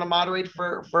questions you want to moderate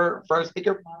for our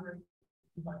speaker?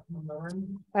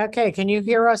 Okay, can you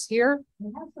hear us here?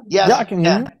 Yes. Yeah, I can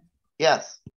hear you.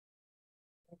 Yes.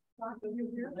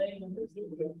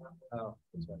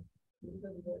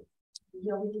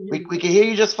 We can hear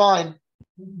you just fine.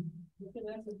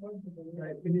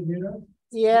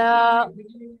 Yeah.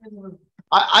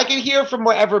 I can hear from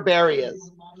wherever Barry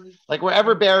is.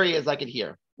 Wherever Barry is, I can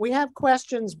hear. we have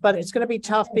questions, but it's going to be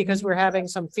tough because we're having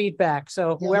some feedback.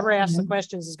 So whoever asks the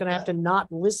questions is going to have to not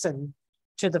listen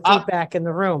to the feedback in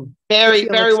the room. Barry, If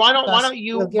Barry, you'll why don't excuse us,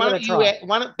 you we'll give it a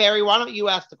try. Barry, why don't you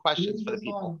ask the questions for the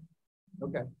people?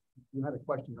 Okay, you had a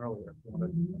question earlier.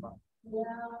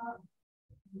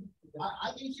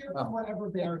 I think you're whatever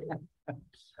Barry.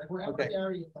 Wherever Okay.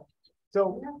 Barry. So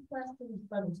We have questions,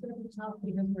 but it's going to be tough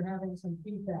because we're having some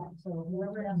feedback. So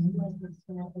whoever asks the questions is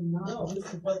going to have to not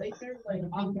listen. But they feel like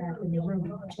Feedback in the room.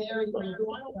 So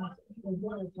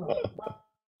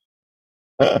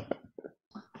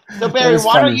That Barry, is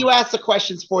why funny. don't you ask the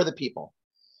questions for the people?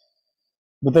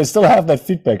 But they still have that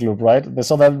feedback loop, right?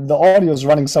 So that the audio is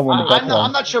running somewhere in the I'm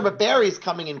background. not sure, but Barry's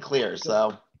coming in clear.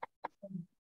 So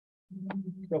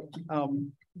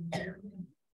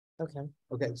Okay.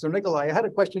 okay, so Nicolai, I had a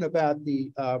question about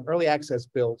the early access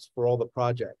builds for all the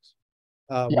projects.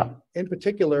 Yeah. In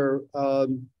particular,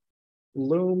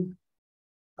 Loom,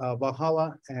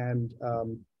 Valhalla, and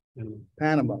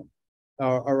Panama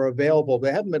are available.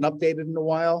 They haven't been updated in a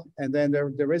while, and then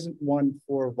there isn't one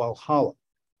for Valhalla.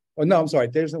 Oh no, I'm sorry,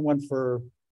 there isn't one for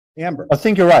Amber. I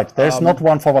think you're right. There's not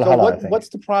one for Valhalla, I So think. what's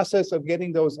the process of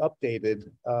getting those updated?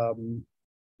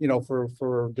 You know,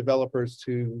 for developers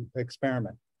to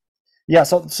experiment. Yeah,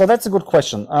 so that's a good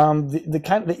question.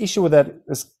 The issue with that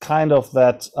is kind of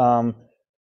that.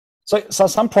 So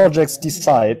some projects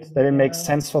decide that it makes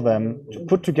sense for them to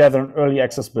put together an early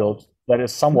access build that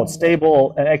is somewhat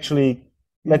stable and actually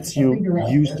lets you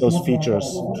use those features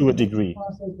to a degree.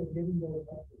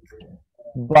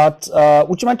 But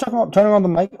would you mind turning on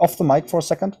the mic, off the mic for a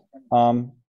second?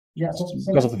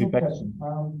 Because of the feedback.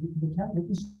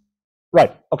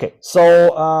 Right. Okay.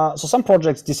 So some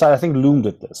projects decide. I think Loom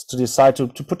did this to decide to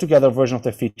put together a version of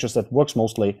their features that works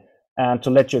mostly and to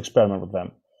let you experiment with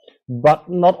them. But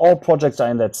not all projects are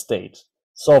in that state.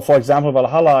 So, for example,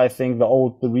 Valhalla, I think the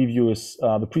preview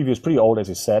is pretty old, as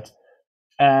you said.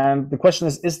 And the question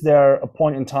is there a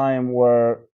point in time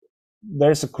where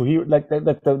there's a coherent, like that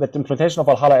the implementation of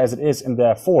Valhalla as it is in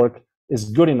their fork is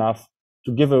good enough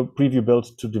to give a preview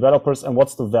build to developers, and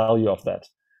what's the value of that?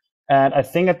 And I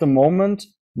think at the moment,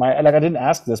 I didn't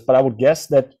ask this, but I would guess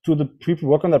that to the people who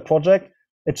work on that project,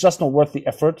 it's just not worth the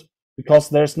effort because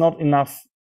there's not enough,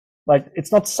 like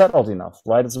it's not settled enough,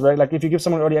 right? It's very like if you give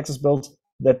someone early access build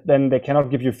that then they cannot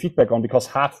give you feedback on because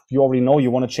half you already know you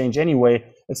want to change anyway.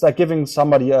 It's like giving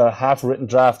somebody a half-written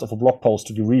draft of a blog post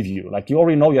to do review. Like you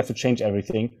already know you have to change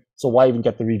everything, so why even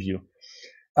get the review?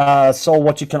 So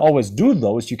what you can always do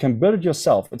though is you can build it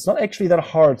yourself. It's not actually that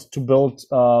hard to build,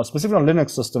 specifically on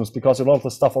Linux systems because a lot of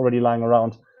the stuff already lying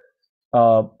around.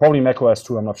 Probably macOS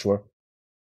too, I'm not sure.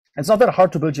 It's not that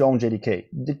hard to build your own JDK.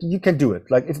 You can do it.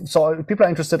 Like if people are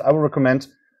interested, I would recommend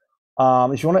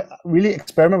if you want to really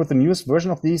experiment with the newest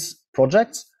version of these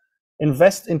projects,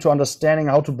 invest into understanding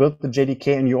how to build the JDK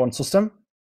in your own system.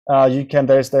 There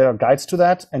are guides to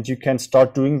that, and you can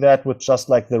start doing that with just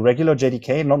like the regular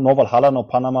JDK, no Valhalla, no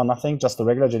Panama, nothing, just the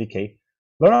regular JDK.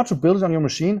 Learn how to build it on your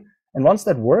machine, and once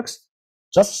that works,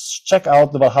 just check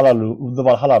out the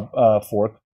Valhalla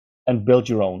fork and build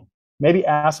your own. Maybe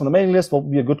ask on the mailing list what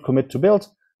would be a good commit to build.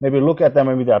 Maybe look at them.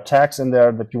 Maybe there are tags in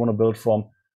there that you want to build from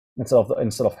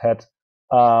instead of head.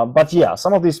 But yeah,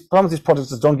 some of these projects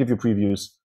just don't give you previews,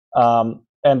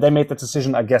 and they made the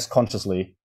decision, I guess,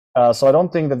 consciously. So I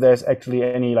don't think that there's actually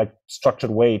any like structured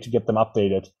way to get them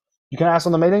updated. You can ask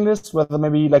on the mailing list whether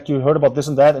maybe like you heard about this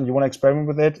and that and you want to experiment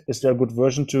with it. Is there a good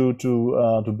version to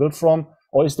build from,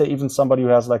 or is there even somebody who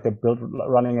has like a build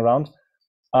running around?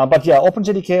 But yeah,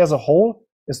 OpenJDK as a whole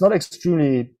is not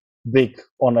extremely big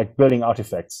on like building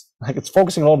artifacts. Like it's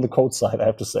focusing a lot on the code side, I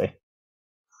have to say.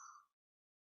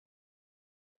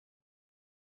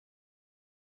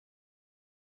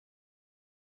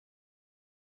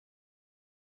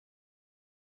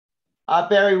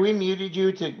 Barry, we muted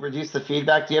you to reduce the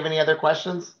feedback. Do you have any other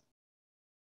questions?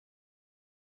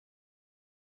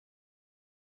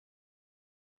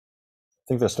 I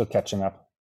think they're still catching up.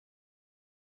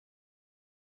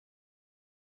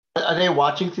 Are they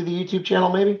watching through the YouTube channel,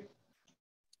 maybe?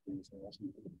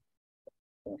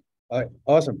 All right,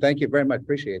 awesome. Thank you very much.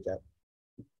 Appreciate that.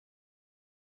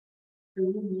 Do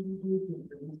we need you to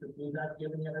reduce the feedback? Do you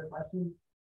have any other questions?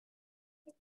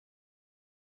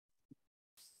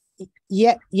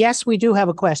 Yeah, yes, we do have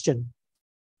a question.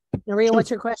 Maria,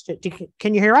 what's your question?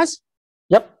 Can you hear us?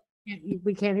 Yep.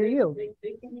 We can't hear you.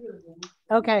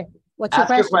 Okay. What's Ask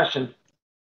your your question? question.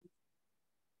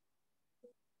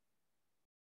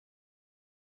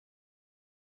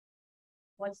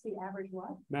 What's the average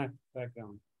what? Math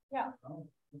background. Yeah.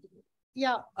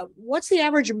 Yeah. What's the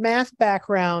average math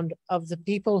background of the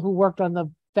people who worked on the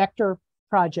vector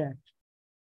project?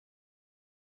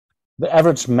 the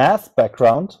average math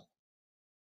background.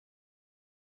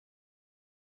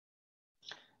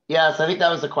 Yes, I think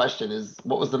that was the question, is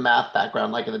what was the math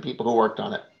background like of the people who worked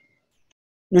on it?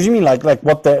 Do you mean like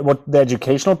what the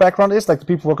educational background is? Like the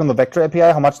people work on the vector API,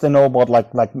 how much they know about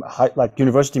like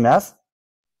university math?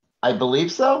 I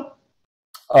believe so.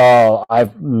 I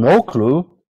have no clue.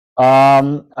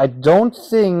 I don't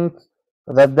think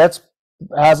that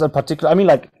has a particular. I mean,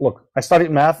 like, look, I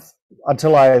studied math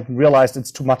until I realized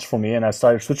it's too much for me, and I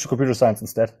switched to computer science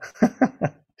instead.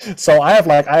 So I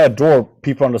adore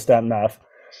people who understand math.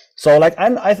 So like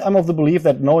I'm of the belief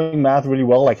that knowing math really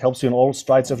well like helps you in all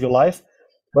strides of your life.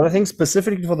 But I think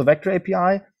specifically for the vector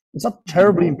API, it's not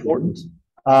terribly important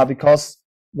because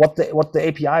what the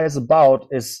API is about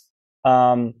is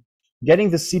getting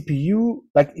the CPU,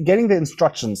 like getting the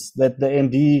instructions that the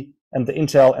AMD and the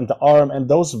Intel and the ARM and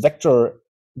those vector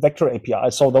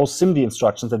APIs, so those SIMD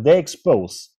instructions that they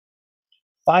expose,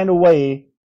 find a way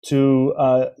to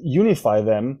unify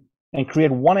them and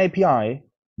create one API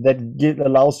that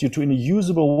allows you to, in a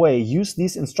usable way, use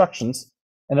these instructions,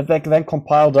 and that they can then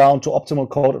compile down to optimal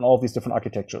code in all of these different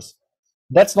architectures.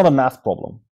 That's not a math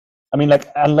problem. I mean, like,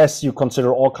 unless you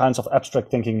consider all kinds of abstract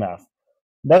thinking math.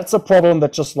 That's a problem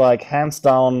that just like hands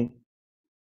down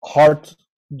hard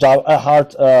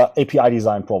API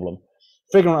design problem.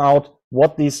 Figuring out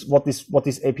what these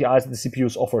APIs that the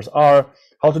CPUs offers are,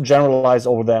 how to generalize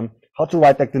over them, how to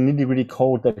write like the nitty-gritty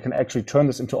code that can actually turn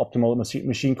this into optimal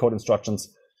machine code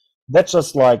instructions. That's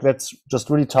just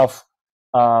really tough.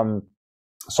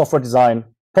 Software design,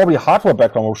 probably a hardware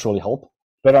background will surely help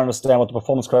better understand what the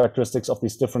performance characteristics of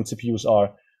these different CPUs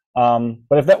are.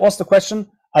 But if that was the question,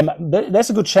 there's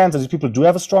a good chance that these people do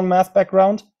have a strong math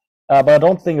background, but I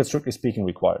don't think it's strictly speaking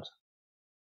required.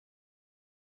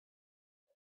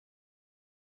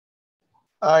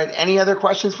 All right, any other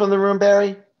questions from the room,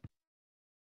 Barry?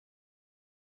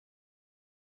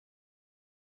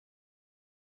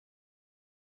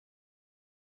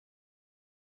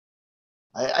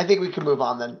 I think we can move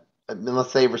on then,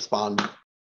 unless they respond.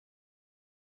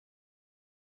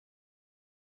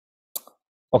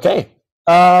 Okay.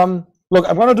 Look,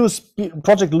 I'm going to do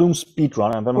Project Loom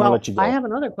speedrun, and then we'll let you go. I have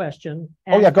another question.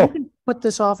 Oh, yeah, go. You can put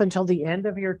this off until the end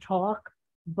of your talk,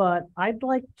 but I'd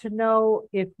like to know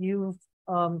if you've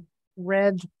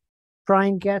read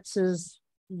Brian Getz's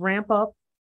Ramp Up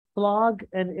blog,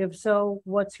 and if so,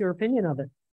 what's your opinion of it?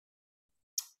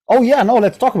 Oh, yeah, no,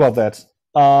 let's talk about that.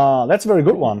 That's a very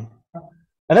good one.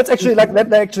 And that's actually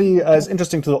that actually is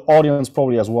interesting to the audience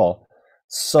probably as well.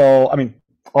 So, I mean,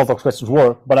 all those questions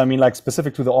were, but I mean, like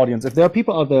specific to the audience, if there are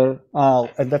people out there,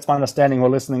 and that's my understanding, who are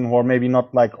listening, who are maybe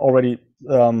not like already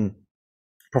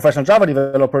professional Java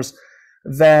developers,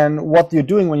 then what you're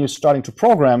doing when you're starting to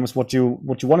program is what you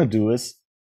want to do is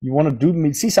you want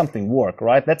to see something work,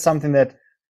 right? That's something that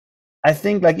I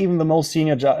think like even the most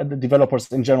senior developers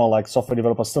in general, like software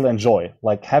developers, still enjoy,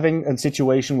 like having a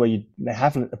situation where you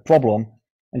have a problem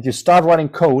and you start writing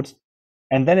code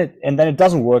and then it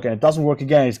doesn't work, and it doesn't work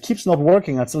again. It keeps not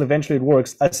working until eventually it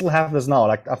works. I still have this now,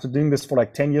 like after doing this for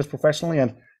like 10 years professionally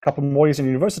and a couple more years in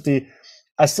university,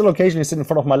 I still occasionally sit in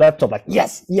front of my laptop like,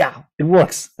 yes, yeah, it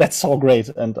works. That's so great.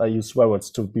 And I use swear words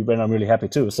to be when I'm really happy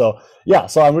too. So yeah,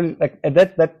 so I'm really like, and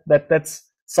that's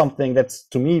something that's,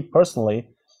 to me personally,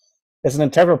 is an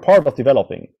integral part of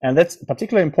developing. And that's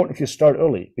particularly important if you start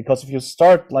early, because if you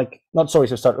start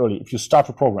if you start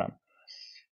to program.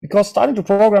 Because starting to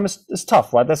program is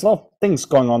tough, right? There's a lot of things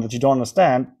going on that you don't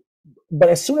understand. But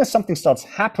as soon as something starts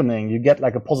happening, you get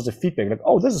like a positive feedback, like,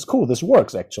 oh, this is cool, this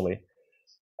works actually.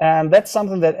 And that's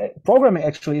something that programming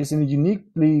actually is in a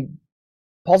uniquely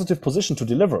positive position to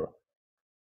deliver.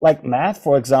 Like math,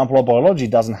 for example, or biology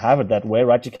doesn't have it that way,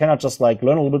 right? You cannot just like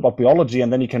learn a little bit about biology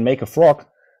and then you can make a frog.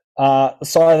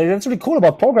 So that's really cool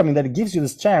about programming, that it gives you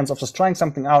this chance of just trying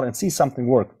something out and see something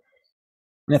work.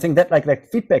 And I think that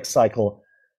like feedback cycle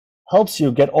helps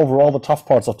you get over all the tough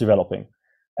parts of developing.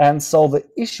 And so the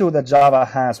issue that Java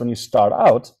has when you start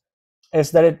out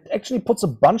is that it actually puts a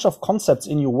bunch of concepts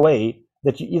in your way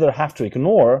that you either have to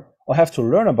ignore or have to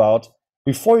learn about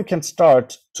before you can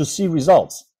start to see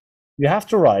results. You have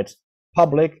to write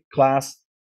public class,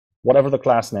 whatever the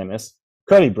class name is,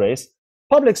 curly brace,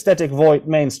 public static void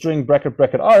main string bracket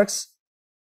args,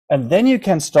 and then you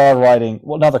can start writing,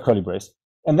 well, another curly brace,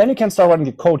 and then you can start writing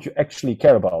the code you actually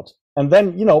care about. And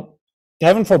then, you know,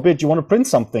 heaven forbid you want to print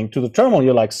something to the terminal,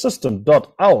 you're like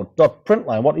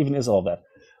system.out.println, what even is all that?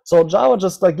 So Java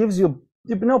just like gives you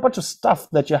a bunch of stuff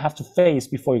that you have to face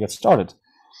before you get started.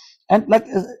 And like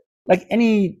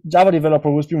any Java developer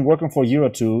who's been working for a year or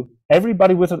two,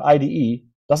 everybody with an IDE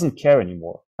doesn't care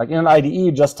anymore. Like in an IDE,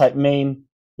 you just type main,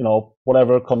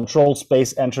 whatever, control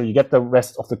space enter, you get the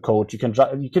rest of the code. You can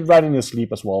write in your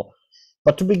sleep as well.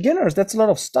 But to beginners, that's a lot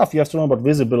of stuff. You have to learn about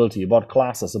visibility, about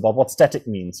classes, about what static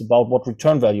means, about what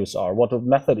return values are, what a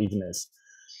method even is,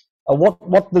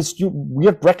 what these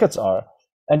weird brackets are.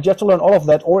 And you have to learn all of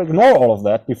that or ignore all of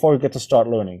that before you get to start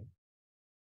learning.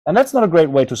 And that's not a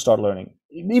great way to start learning.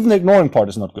 Even the ignoring part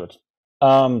is not good.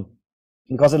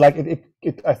 Because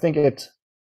I think it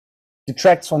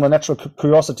detracts from the natural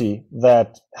curiosity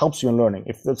that helps you in learning.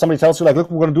 If somebody tells you, like, look,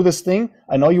 we're going to do this thing,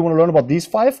 I know you want to learn about these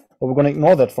 5, but we're going to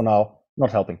ignore that for now,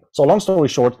 not helping. So long story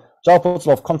short, Java puts a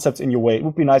lot of concepts in your way. It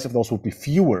would be nice if those would be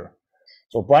fewer.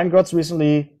 So Brian Gertz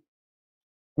recently,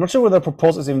 I'm not sure whether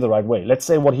propose is even the right way. Let's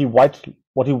say what he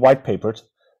white papered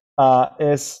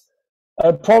is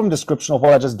a problem description of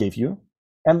what I just gave you,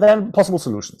 and then possible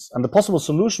solutions. And the possible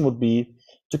solution would be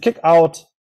to kick out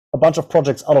a bunch of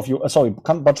projects out of your,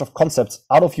 a bunch of concepts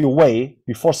out of your way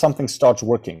before something starts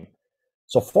working.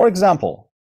 So for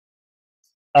example,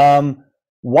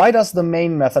 why does the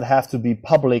main method have to be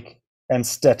public and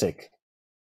static?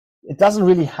 It doesn't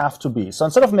really have to be. So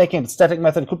instead of making it a static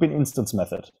method, it could be an instance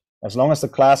method. As long as the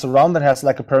class around that has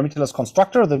like a parameterless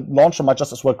constructor, the launcher might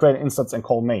just as well create an instance and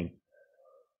call main.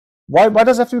 Why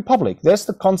does it have to be public? There's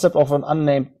the concept of an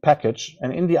unnamed package,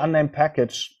 and in the unnamed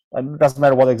package, it doesn't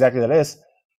matter what exactly that is,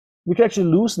 we can actually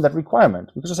loosen that requirement.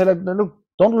 We can just say, like, look,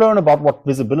 don't learn about what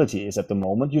visibility is at the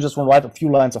moment. You just want to write a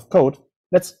few lines of code.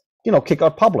 Let's, kick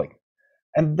out public.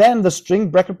 And then the string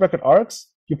bracket args,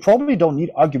 you probably don't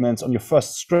need arguments on your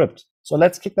first script. So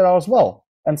let's kick that out as well.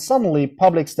 And suddenly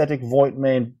public static void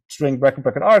main string bracket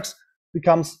args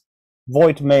becomes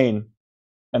void main.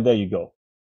 And there you go.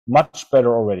 Much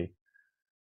better already.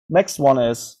 Next one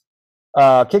is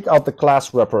kick out the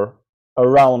class wrapper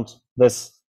around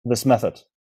this method,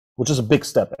 which is a big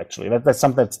step actually. That's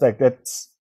something that's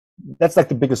like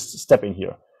the biggest step in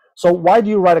here. So why do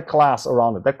you write a class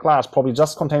around it? That class probably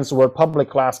just contains the word public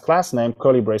class name,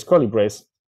 curly brace,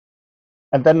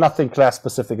 and then nothing class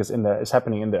specific is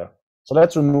happening in there. So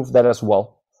let's remove that as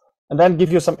well. And then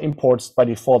give you some imports by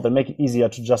default that make it easier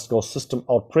to just go system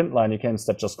out print line. You can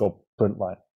instead just go print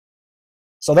line.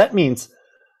 So that means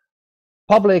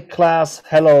public class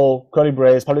hello curly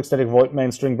brace public static void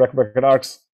main string bracket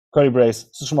args curly brace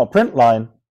system out print line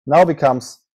now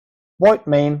becomes void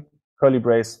main curly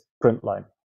brace print line,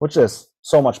 which is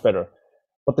so much better.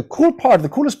 But the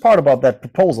coolest part about that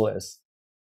proposal is,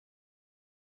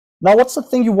 now what's the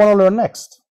thing you want to learn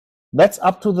next? That's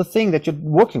up to the thing that you're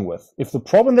working with. If the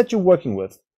problem that you're working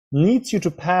with needs you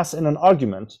to pass in an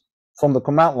argument from the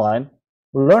command line,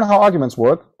 learn how arguments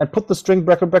work and put the string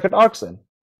bracket args in.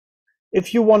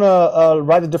 If you want to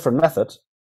write a different method,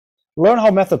 learn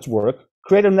how methods work,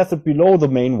 create a method below the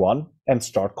main one, and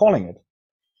start calling it.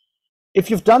 If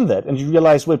you've done that and you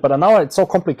realize, wait, but now it's so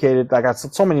complicated, like I got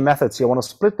so many methods here, I want to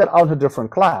split that out into a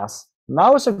different class,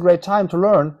 now is a great time to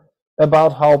learn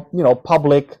about how,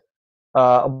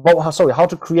 how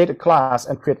to create a class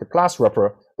and create the class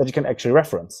wrapper that you can actually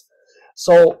reference.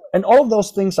 So, and all of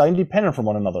those things are independent from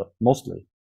one another, mostly.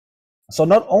 So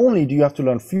not only do you have to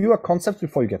learn fewer concepts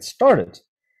before you get started,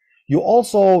 you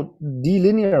also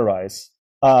delinearize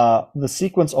the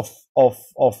sequence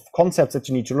of concepts that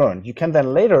you need to learn. You can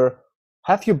then later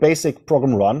have your basic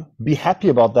program run, be happy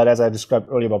about that as I described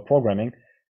earlier about programming,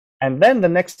 and then the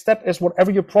next step is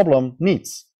whatever your problem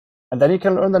needs. And then you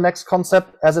can learn the next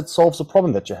concept as it solves the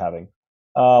problem that you're having,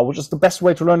 which is the best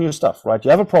way to learn new stuff, right?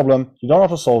 You have a problem, you don't know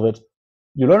how to solve it,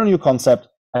 you learn a new concept,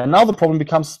 and now the problem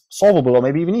becomes solvable or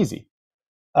maybe even easy.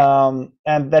 And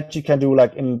that you can do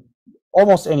like in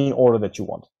almost any order that you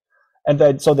want. And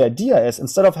then, so the idea is,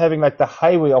 instead of having like the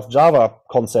highway of Java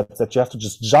concepts that you have to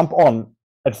just jump on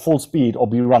at full speed or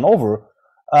be run over,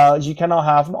 you can now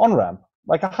have an on-ramp,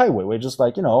 like a highway, where you just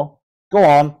like, go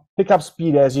on, pick up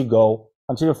speed as you go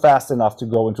until you're fast enough to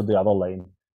go into the other lane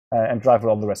and drive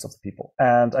around the rest of the people.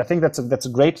 And I think that's a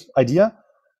great idea.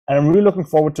 And I'm really looking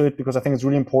forward to it because I think it's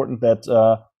really important that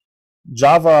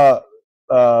Java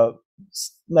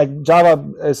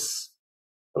is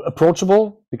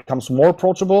approachable, becomes more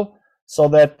approachable, so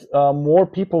that more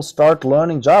people start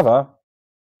learning Java,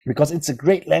 because it's a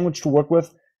great language to work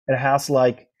with. It has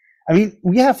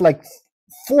we have like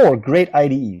 4 great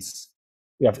IDEs.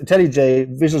 We have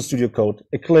IntelliJ, Visual Studio Code,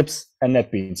 Eclipse, and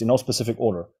NetBeans in no specific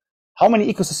order. How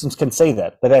many ecosystems can say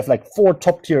that have like 4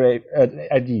 top-tier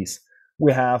IDEs?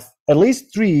 We have at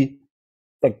least 3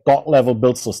 like God-level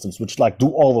build systems, which like do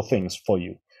all the things for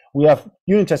you. We have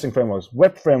unit testing frameworks,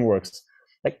 web frameworks,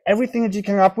 like everything that you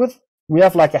come up with. We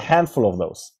have like a handful of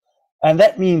those. And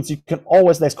that means you can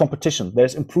always, there's competition,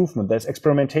 there's improvement, there's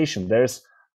experimentation,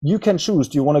 you can choose,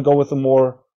 do you want to go with a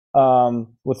more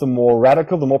with a more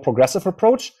radical, the more progressive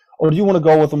approach, or do you want to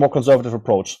go with a more conservative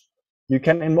approach? You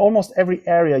can, in almost every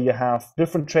area, you have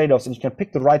different trade-offs, and you can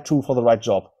pick the right tool for the right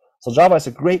job. So Java is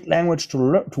a great language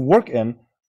to work in,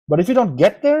 but if you don't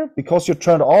get there because you're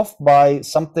turned off by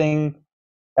something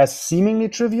as seemingly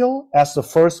trivial as the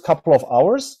first couple of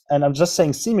hours, and I'm just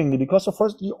saying seemingly because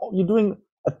you're doing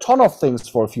a ton of things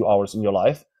for a few hours in your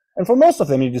life, and for most of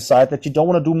them you decide that you don't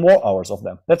want to do more hours of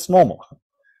them. That's normal.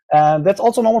 And that's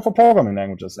also normal for programming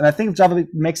languages. And I think if Java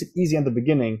makes it easy in the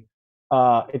beginning,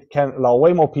 it can allow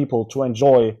way more people to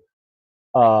enjoy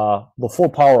the full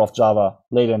power of Java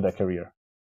later in their career.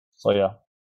 So yeah.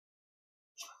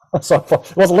 So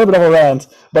it was a little bit of a rant,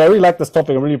 but I really like this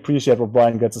topic. I really appreciate what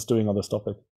Brian Getz is doing on this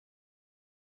topic.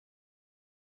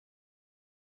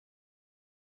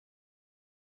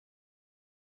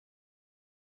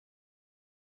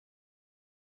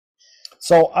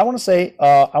 So I want to say,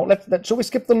 should we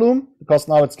skip the Loom? Because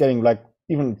now it's getting like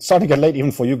starting to get late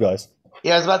even for you guys.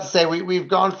 Yeah, I was about to say we've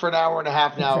gone for an hour and a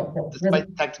half now,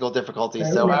 despite technical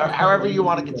difficulties. So however you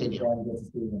want to continue.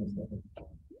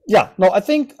 Yeah, no, I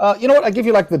think you know what? I give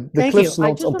you like the Cliff's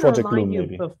notes on Project Loom.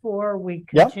 Maybe before we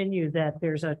continue that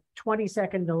there's a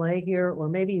 20-second delay here, or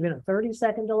maybe even a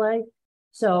 30-second delay.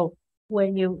 So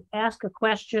when you ask a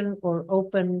question or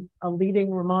open a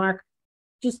leading remark,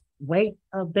 just wait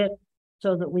a bit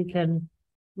so that we can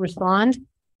respond.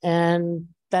 And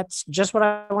that's just what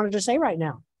I wanted to say right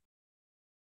now.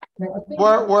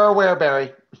 We're aware,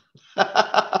 Barry.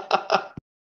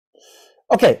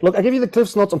 Okay, look, I give you the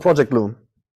Cliff's notes on Project Loom.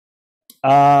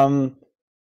 And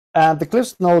the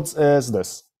Cliff's notes is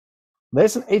this.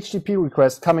 There's an HTTP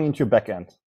request coming into your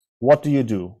backend. What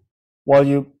do? Well,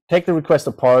 you take the request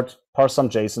apart, parse some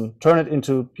JSON, turn it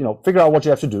into, figure out what you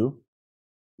have to do.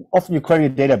 Often you query a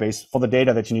database for the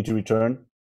data that you need to return.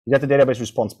 You get the database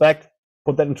response back,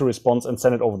 put that into response, and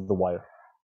send it over the wire.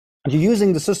 And you're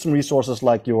using the system resources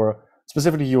like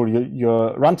specifically your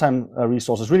runtime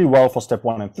resources really well for step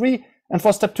 1 and 3. And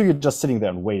for step 2, you're just sitting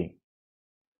there and waiting.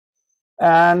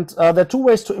 And there are 2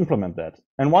 ways to implement that.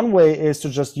 And one way is to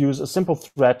just use a simple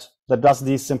thread that does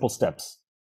these simple steps.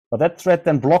 But that thread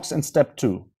then blocks in step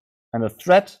 2. And a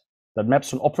thread that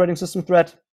maps to an operating system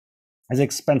thread is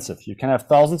expensive. You can have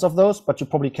thousands of those, but you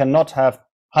probably cannot have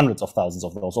hundreds of thousands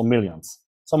of those or millions.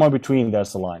 Somewhere between,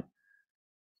 there's the line.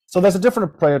 So there's a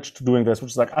different approach to doing this,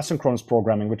 which is like asynchronous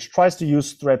programming, which tries to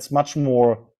use threads much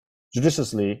more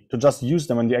judiciously, to just use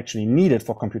them when you actually need it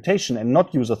for computation and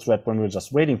not use a thread when we're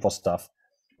just waiting for stuff.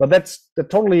 But that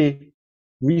totally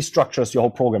restructures your whole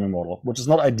programming model, which is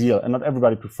not ideal, and not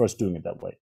everybody prefers doing it that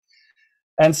way.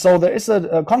 And so there is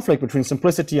a conflict between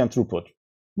simplicity and throughput.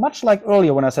 Much like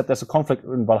earlier when I said there's a conflict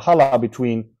in Valhalla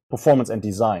between performance and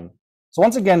design. So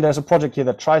once again, there's a project here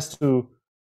that tries to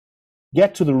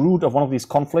get to the root of one of these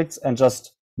conflicts and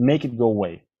just make it go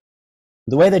away.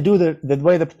 The way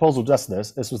the proposal does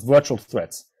this is with virtual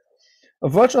threads. A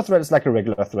virtual thread is like a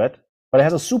regular thread, but it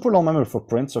has a super low memory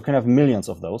footprint, so it can have millions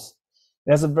of those.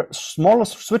 It has a smaller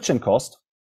switching cost,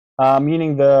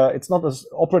 meaning it's not an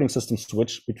operating system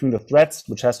switch between the threads,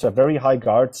 which has to have very high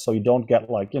guards, so you don't get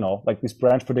like these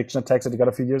branch prediction attacks that you got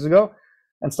a few years ago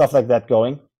and stuff like that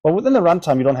going. But within the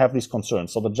runtime, you don't have these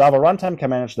concerns. So the Java runtime can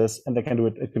manage this, and it can do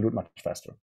it much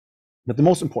faster. But the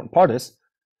most important part is,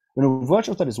 when a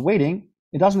virtual thread is waiting,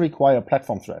 it doesn't require a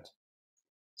platform thread.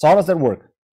 So how does that work?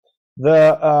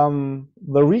 The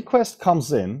request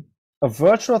comes in. A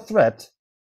virtual thread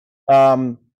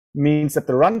means that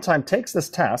the runtime takes this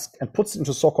task and puts it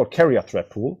into a so-called carrier thread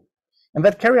pool. And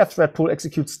that carrier thread pool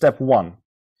executes step 1.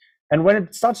 And when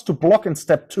it starts to block in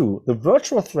step 2, the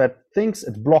virtual thread thinks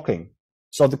it's blocking.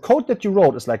 So the code that you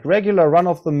wrote is like regular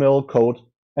run-of-the-mill code,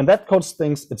 and that code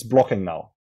thinks it's blocking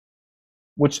now.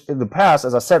 Which in the past,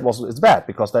 as I said, it's bad,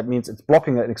 because that means it's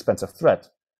blocking an expensive thread.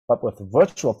 But with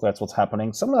virtual threads, what's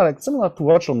happening, similar to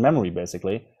virtual memory,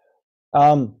 basically,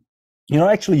 you're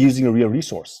not actually using a real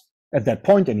resource at that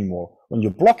point anymore. When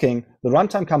you're blocking, the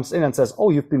runtime comes in and says,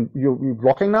 oh, you're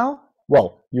blocking now?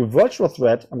 Well, your virtual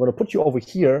thread, I'm going to put you over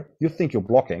here, you think you're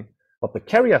blocking, but the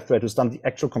carrier thread who's done the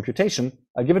actual computation,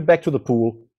 I give it back to the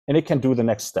pool, and it can do the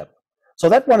next step. So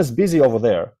that one is busy over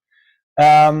there.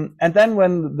 And then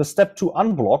when the step 2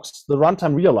 unblocks, the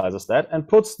runtime realizes that and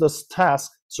puts this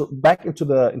task back into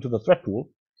the thread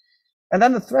pool. And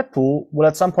then the thread pool will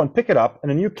at some point pick it up,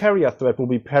 and a new carrier thread will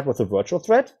be paired with a virtual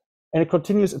thread, and it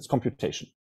continues its computation.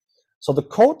 So the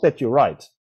code that you write,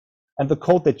 and the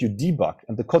code that you debug,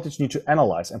 and the code that you need to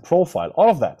analyze and profile, all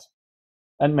of that,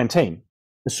 and maintain,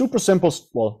 is super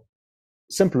simple,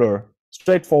 simpler,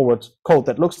 straightforward code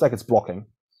that looks like it's blocking.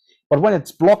 But when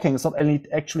it's blocking, it's not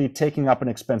actually taking up an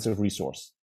expensive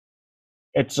resource.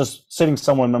 it's just sitting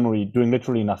somewhere in memory doing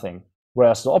literally nothing.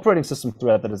 Whereas the operating system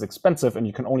thread that is expensive and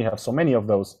you can only have so many of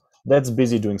those, that's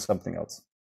busy doing something else.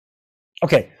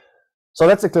 Okay, so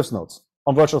that's the Cliff's Notes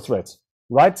on virtual threads.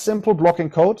 Write simple blocking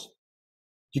code.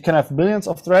 You can have millions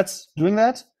of threads doing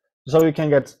that. So you can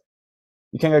get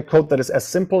code that is as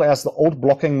simple as the old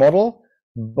blocking model,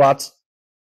 but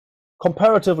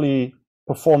comparatively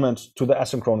performant to the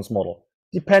asynchronous model.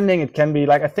 Depending, it can be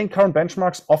like, I think current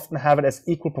benchmarks often have it as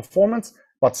equal performance,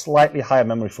 but slightly higher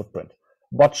memory footprint.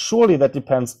 But surely that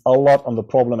depends a lot on the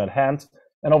problem at hand.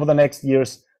 And over the next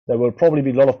years, there will probably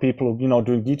be a lot of people,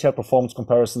 doing detailed performance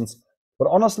comparisons. But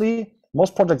honestly,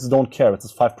 most projects don't care.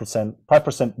 It's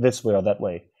 5% this way or that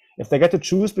way. If they get to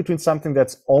choose between something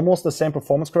that's almost the same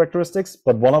performance characteristics,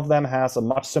 but one of them has a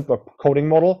much simpler coding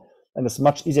model and is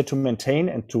much easier to maintain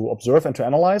and to observe and to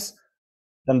analyze,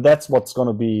 then that's what's going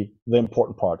to be the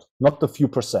important part, not the few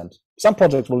percent. Some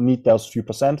projects will need those few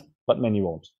percent, but many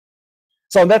won't.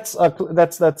 So that's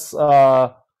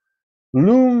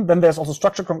Loom. Then there's also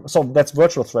structure. So that's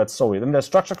virtual threads. Sorry. Then there's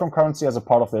structure concurrency as a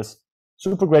part of this.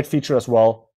 Super great feature as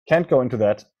well. Can't go into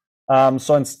that.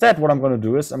 So instead, what I'm going to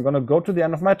do is I'm going to go to the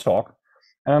end of my talk,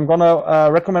 and I'm going to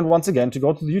recommend once again to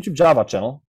go to the YouTube Java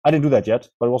channel. I didn't do that yet,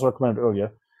 but it was recommended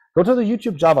earlier. Go to the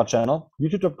YouTube Java channel,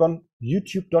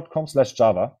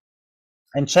 youtube.com/Java,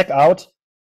 and check out,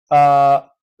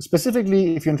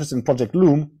 specifically if you're interested in Project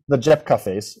Loom, the Jeb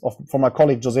cafes from my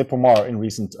colleague Jose Pomar in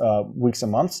recent weeks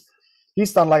and months.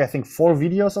 He's done I think 4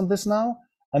 videos on this now,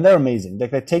 and they're amazing. They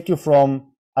take you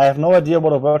from, I have no idea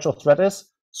what a virtual thread is,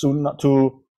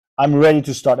 to I'm ready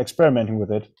to start experimenting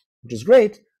with it, which is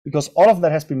great because all of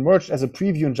that has been merged as a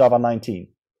preview in Java 19.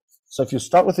 So if you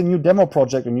start with a new demo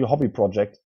project, a new hobby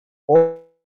project, or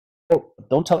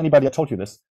don't tell anybody I told you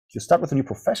this, if you start with a new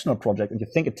professional project and you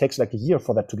think it takes like a year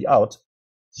for that to be out,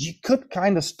 you could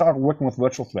kind of start working with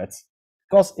virtual threads.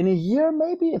 Because in a year,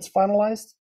 maybe it's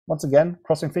finalized. Once again,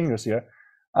 crossing fingers here.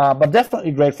 But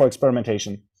definitely great for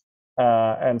experimentation.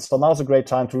 And so now's a great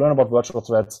time to learn about virtual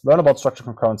threads, learn about structure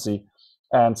concurrency,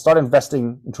 and start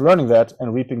investing into learning that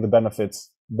and reaping the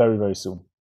benefits very, very soon.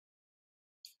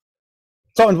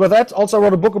 So, and with that, also I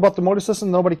wrote a book about the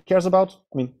multi-system nobody cares about.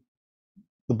 I mean,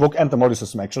 the book and the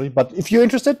multi-system actually, but if you're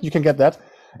interested, you can get that.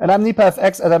 And I'm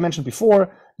nipafx, as I mentioned before.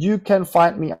 You can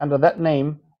find me under that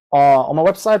name on my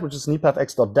website, which is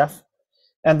nipafx.dev,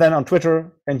 and then on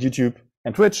Twitter and YouTube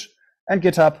and Twitch and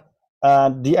GitHub.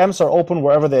 DMs are open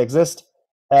wherever they exist.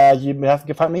 You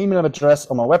can find my email address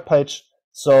on my webpage.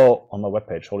 So on my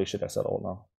webpage, holy shit, I said all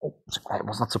now. Oh, I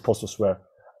was not supposed to swear.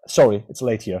 Sorry, it's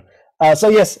late here. So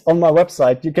yes, on my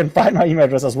website, you can find my email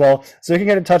address as well. So you can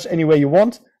get in touch any way you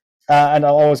want. And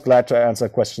I'm always glad to answer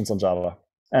questions on Java.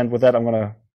 And with that, I'm going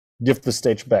to give the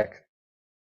stage back.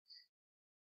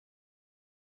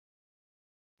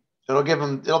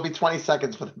 It'll be 20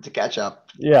 seconds for them to catch up.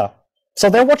 Yeah. So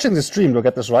they're watching the stream, to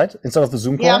get this right, instead of the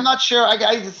Zoom call? Yeah, I'm not sure.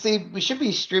 I see. We should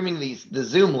be streaming the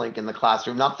Zoom link in the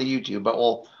classroom, not the YouTube, but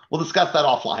we'll discuss that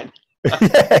offline.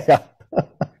 Yeah.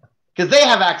 Because they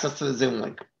have access to the Zoom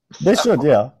link. They should,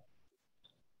 yeah.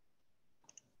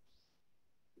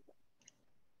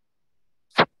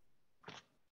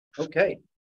 Okay.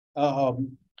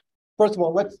 First of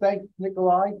all, let's thank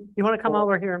Nicolai. You want to come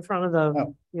over here in front of the,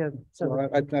 Oh. yeah. So,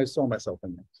 So I saw myself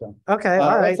in there. So okay,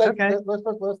 all right, okay. let's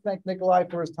thank Nicolai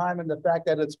for his time and the fact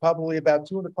that it's probably about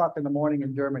 2 o'clock in the morning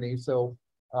in Germany. So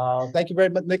thank you very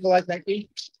much, Nicolai. Thank you.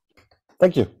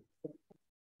 Thank you.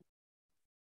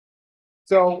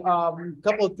 So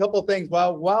couple of things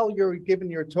while you're giving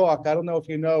your talk, I don't know if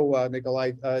you know,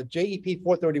 Nicolai, JEP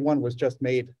 431 was just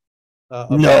made.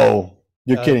 No,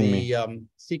 you're kidding me. The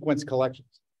sequence collections.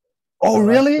 Oh, So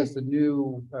really? It's a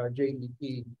new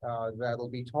JEP that'll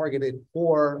be targeted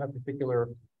for a particular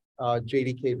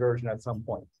JDK version at some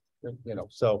point.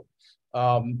 So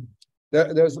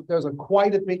there's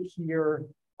quite a bit here,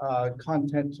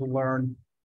 content to learn.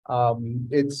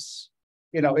 It's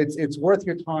worth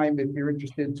your time if you're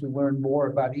interested to learn more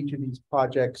about each of these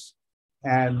projects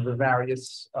and the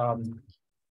various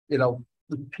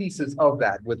the pieces of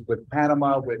that with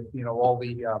Panama, with all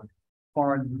the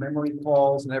foreign memory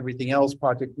calls and everything else,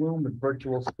 Project Loom and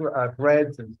virtual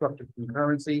threads and structured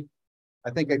concurrency.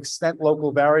 I think extent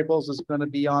local variables is going to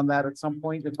be on that at some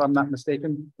point, if I'm not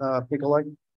mistaken, Nicolai.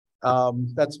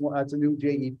 That's a new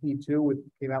JEP too. It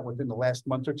came out within the last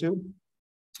month or two.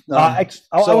 I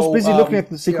was busy looking at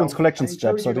the sequence collections,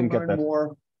 Jeb, so I didn't get that.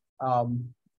 More.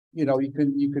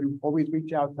 You can always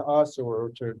reach out to us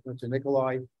or to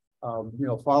Nicolai.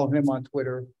 Follow him on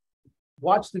Twitter.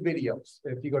 Watch the videos.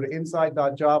 If you go to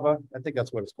inside.java, I think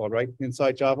that's what it's called, right?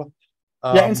 Inside Java.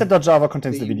 Yeah, inside.java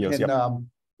contains the videos. You can,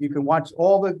 You can watch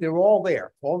they're all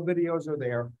there. All the videos are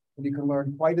there, and you can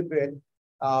learn quite a bit.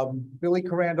 Billy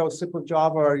Carando's Simple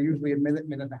Java are usually a minute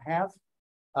and a half.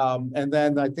 And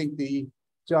then I think the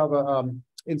Java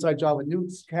Inside Java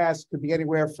newscast could be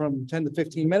anywhere from 10 to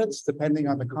 15 minutes, depending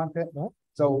on the content.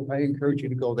 So I encourage you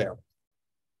to go there.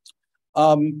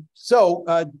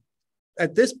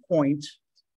 At this point,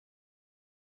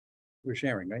 we're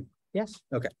sharing, right? Yes.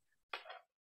 Okay.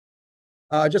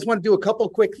 I just want to do a couple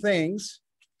quick things.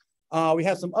 We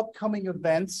have some upcoming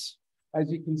events,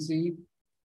 as you can see.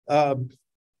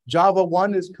 Java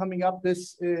 1 is coming up.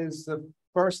 This is the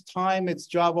first time it's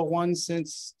Java 1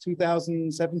 since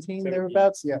 2017,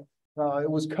 thereabouts. Yeah.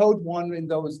 It was Code 1 in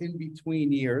those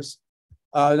in-between years.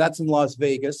 That's in Las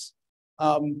Vegas.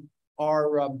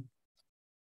 Our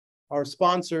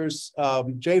sponsors,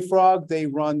 JFrog, they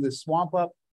run the Swamp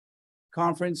Up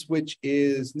conference, which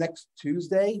is next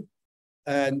Tuesday.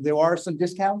 And there are some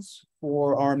discounts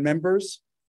for our members.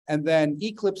 And then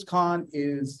EclipseCon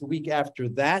is the week after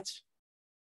that.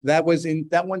 That one's in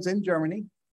Germany.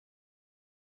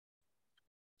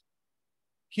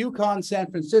 QCon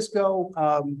San Francisco.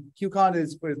 QCon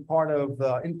is part of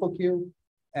InfoQ.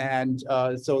 And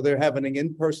so they're having an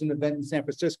in-person event in San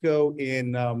Francisco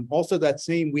in also that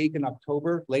same week in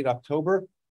October, late October.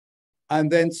 And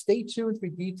then stay tuned for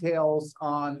details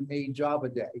on a Java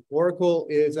Day. Oracle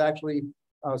is actually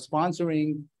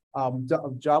sponsoring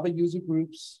Java user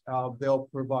groups. They'll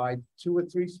provide 2 or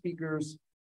 3 speakers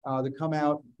to come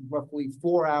out roughly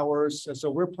 4 hours. So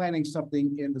we're planning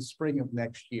something in the spring of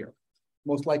next year.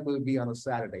 Most likely will be on a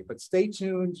Saturday, but stay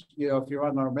tuned. You know, if you're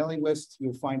on our mailing list,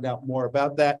 you'll find out more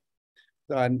about that.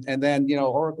 And then, you know,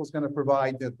 Oracle's going to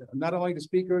provide not only the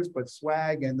speakers, but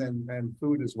swag and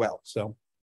food as well. So,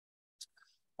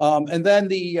 and then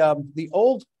the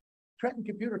old Trenton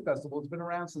Computer Festival has been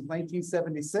around since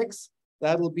 1976.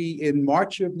 That'll be in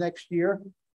March of next year.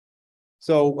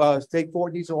 So take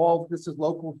forward. This is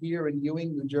local here in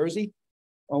Ewing, New Jersey,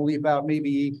 only about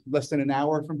maybe less than an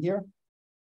hour from here.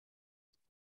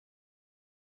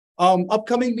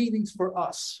 Upcoming meetings for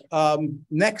us.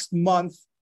 Next month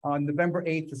on November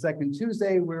 8th, the second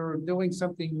Tuesday, we're doing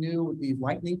something new with these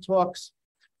lightning talks.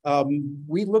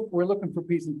 We're looking for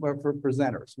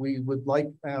presenters. We would like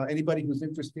anybody who's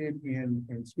interested in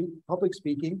public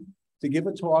speaking to give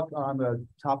a talk on the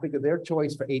topic of their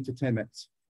choice for 8 to 10 minutes.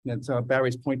 And so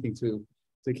Barry's pointing to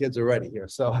the kids already here.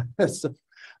 So,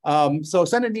 so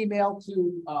send an email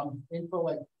to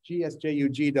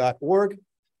info@gsjug.org.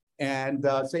 And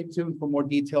stay tuned for more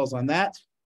details on that.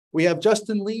 We have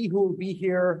Justin Lee, who will be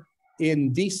here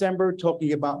in December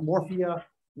talking about Morphia,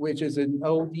 which is an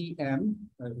ODM,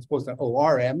 as opposed to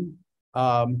ORM,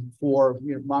 for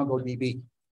MongoDB.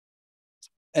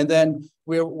 And then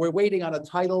we're waiting on a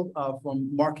title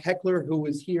from Mark Heckler, who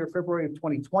was here February of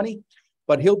 2020,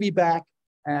 but he'll be back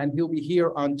and he'll be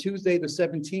here on Tuesday, the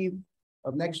 17th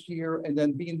of next year, and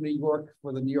then be in New York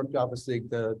for the New York Java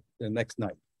SIG the next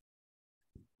night.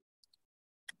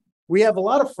 We have a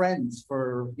lot of friends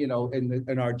for, in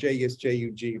our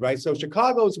JSJUG, right? So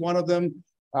Chicago's one of them.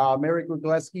 Mary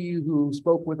Grugleski, who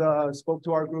spoke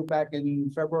to our group back in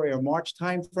February or March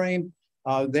timeframe.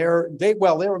 They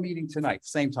were meeting tonight,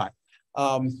 same time.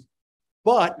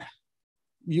 But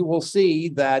you will see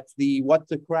that the What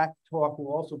the Crack talk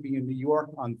will also be in New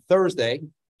York on Thursday,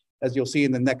 as you'll see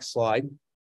in the next slide.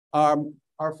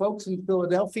 Our folks in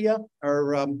Philadelphia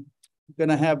are going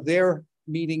to have their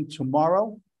meeting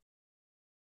tomorrow.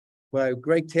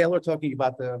 Greg Taylor talking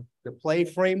about the play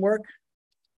framework.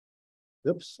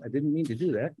 Oops, I didn't mean to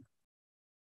do that.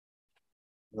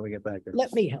 How do we get back there?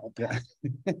 Let me help. Yeah.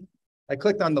 I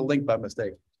clicked on the link by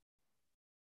mistake.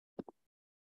 I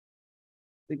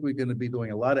think we're going to be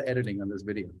doing a lot of editing on this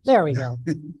video. There we go.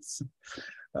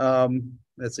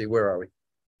 Let's see, where are we?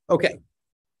 Okay.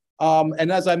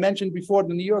 And as I mentioned before,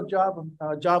 the New York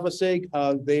Java SIG,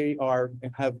 they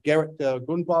have Garrett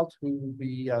Grunwald, who will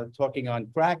be talking on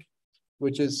crack,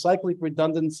 which is cyclic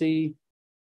redundancy.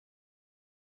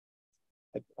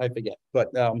 I forget, but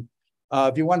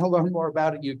if you want to learn more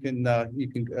about it, you can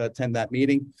attend that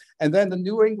meeting. And then the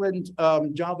New England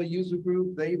Java user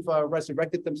group, they've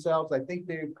resurrected themselves. I think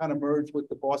they've kind of merged with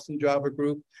the Boston Java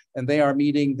group, and they are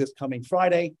meeting this coming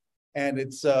Friday. And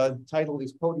its title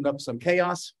is Coding Up Some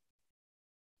Chaos.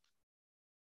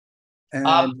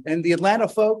 And the Atlanta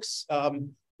folks,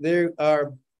 they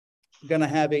are going to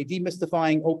have a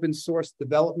demystifying open source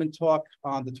development talk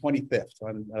on the 25th,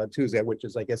 on Tuesday, which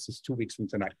is, I guess, is 2 weeks from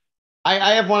tonight.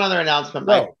 I have one other announcement.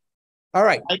 All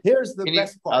right, here's the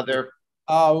best part.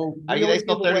 Are you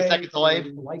still 30 seconds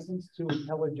delayed? License to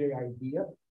IntelliJ IDEA.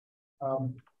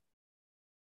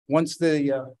 Once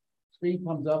the screen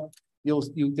comes up. There's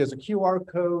a QR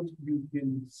code you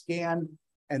can scan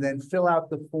and then fill out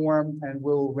the form, and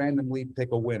we'll randomly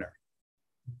pick a winner.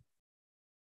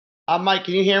 Mike,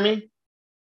 can you hear me?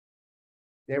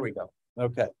 There we go.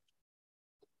 Okay.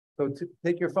 So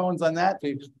take your phones on that,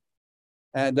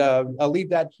 and I'll leave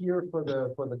that here for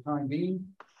the time being.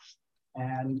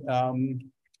 And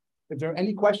if there are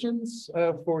any questions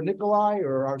for Nicolai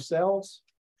or ourselves?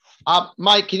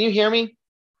 Mike, can you hear me?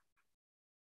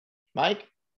 Mike?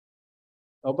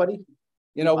 Nobody?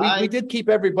 You know, we did keep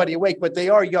everybody awake, but they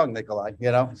are young, Nicolai,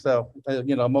 you know, so,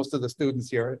 you know, most of the students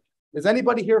here. Is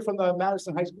anybody here from the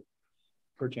Madison High School,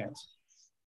 perchance?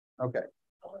 Okay.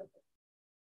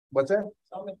 What's that?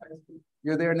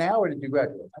 You're there now, or did you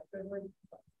graduate?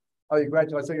 Oh, you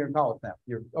graduated, so you're in college now.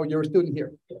 You're a student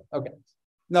here. Okay.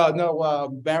 No,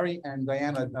 Barry and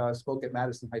Diana spoke at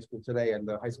Madison High School today, and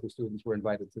the high school students were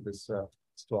invited to this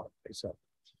talk.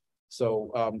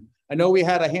 So I know we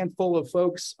had a handful of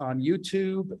folks on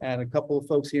YouTube and a couple of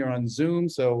folks here on Zoom.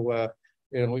 So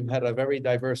you know, we've had a very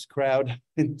diverse crowd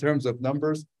in terms of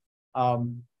numbers.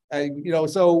 And you know,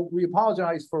 so we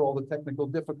apologize for all the technical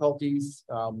difficulties.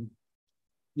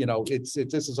 You know, this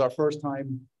is our first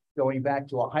time going back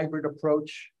to a hybrid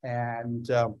approach, and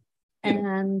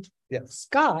yes.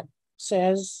 Scott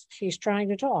says he's trying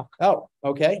to talk. Oh,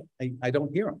 okay. I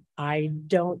don't hear him. I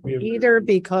don't either,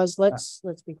 because let's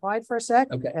be quiet for a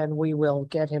sec, Okay. and we will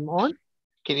get him on.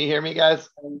 Can you hear me, guys?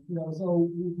 You know, so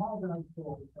we apologize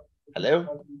for.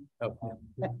 Hello? Oh.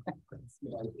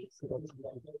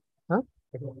 Huh?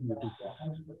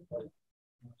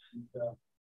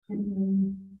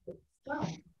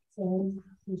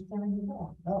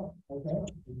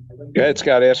 Go ahead,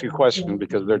 Scott, ask your question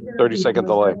because they're 30-second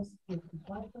delay.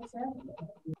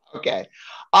 Okay.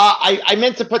 I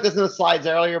meant to put this in the slides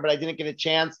earlier, but I didn't get a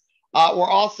chance. We're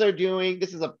also doing,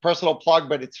 this is a personal plug,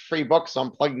 but it's a free book, so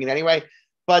I'm plugging it anyway.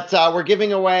 But we're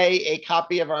giving away a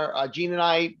copy of our, Gene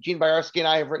Bajarski and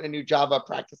I have written a new Java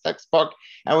practice textbook,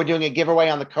 and we're doing a giveaway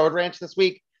on the Code Ranch this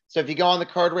week. So if you go on the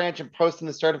Code Ranch and post in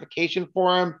the certification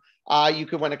forum, you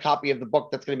could win a copy of the book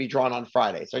that's going to be drawn on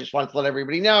Friday. So I just wanted to let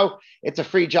everybody know it's a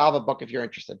free Java book if you're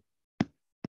interested.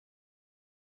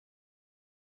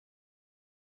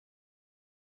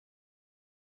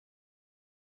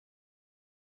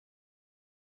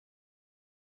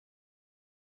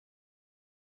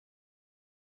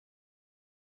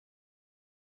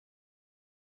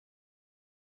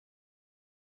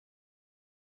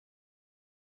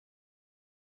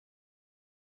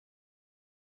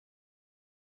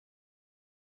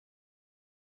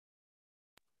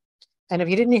 And if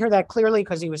you didn't hear that clearly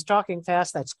because he was talking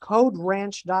fast, that's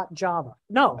coderanch.java.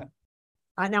 No,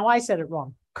 now I said it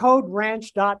wrong.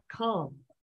 Coderanch.com.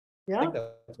 I Yeah, think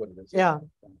that's what it is. yeah,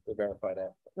 To verify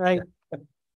that. right.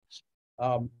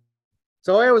 So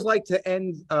I always like to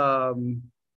end. All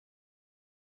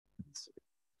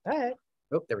right.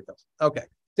 Oh, there it goes. Okay.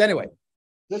 So anyway,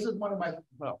 this is one of my,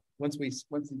 well, once we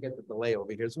get the delay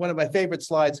over here, it's one of my favorite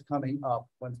slides coming up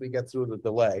once we get through the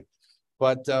delay.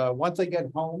 But once I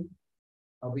get home,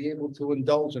 I'll be able to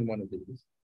indulge in one of these.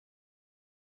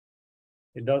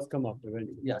 It does come up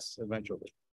eventually. Yes,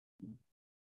 eventually.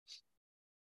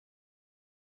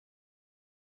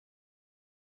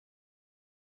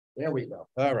 There we go.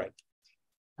 All right.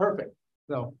 Perfect.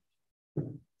 So,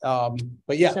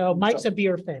 but yeah. So Mike's a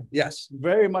beer fan. Yes,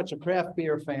 very much a craft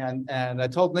beer fan. And I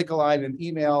told Nicolai in an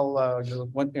email,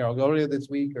 earlier this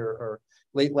week or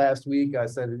late last week, I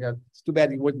said, it's too bad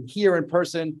he wasn't here in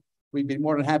person. We'd be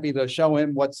more than happy to show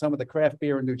him what some of the craft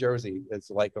beer in New Jersey is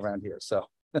like around here. So,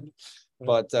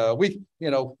 but we,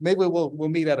 maybe we'll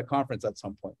meet at a conference at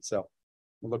some point. So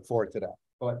we'll look forward to that.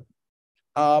 But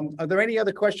are there any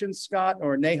other questions, Scott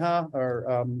or Neha,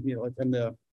 or in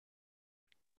the?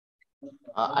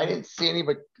 I didn't see any,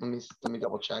 but let me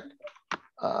double check.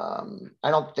 I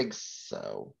don't think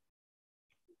so.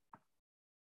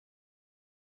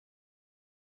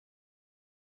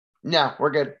 No,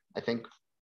 we're good, I think.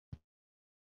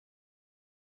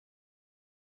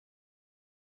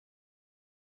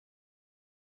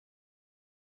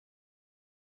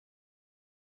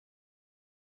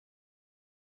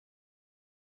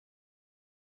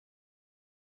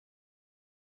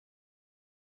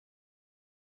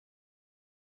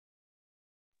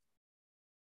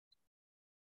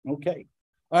 Okay.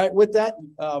 All right. With that,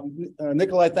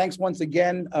 Nicolai, thanks once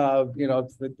again.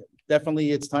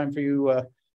 Definitely it's time for you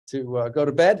to go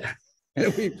to bed.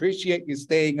 And we appreciate you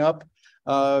staying up.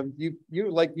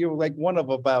 You're like one of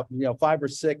about 5 or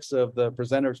 6 of the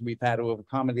presenters we've had who have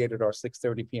accommodated our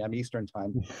 6:30 p.m. Eastern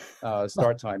time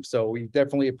start time. So we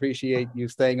definitely appreciate you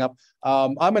staying up.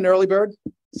 I'm an early bird,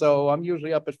 so I'm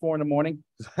usually up at 4 in the morning.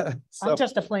 I'm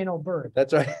just a plain old bird.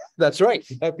 That's right. That's right.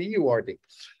 Happy you are, D.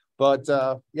 But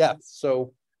yeah.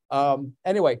 So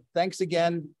anyway, thanks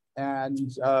again, and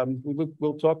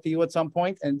we'll talk to you at some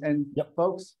point. And Yep.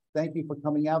 folks, thank you for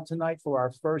coming out tonight for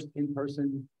our first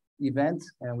in-person event,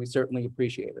 and we certainly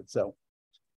appreciate it. So,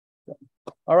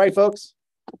 all right, folks.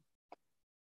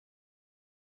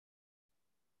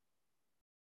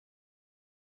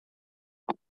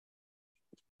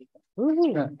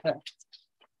 Woo-hoo.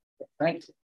 Thanks.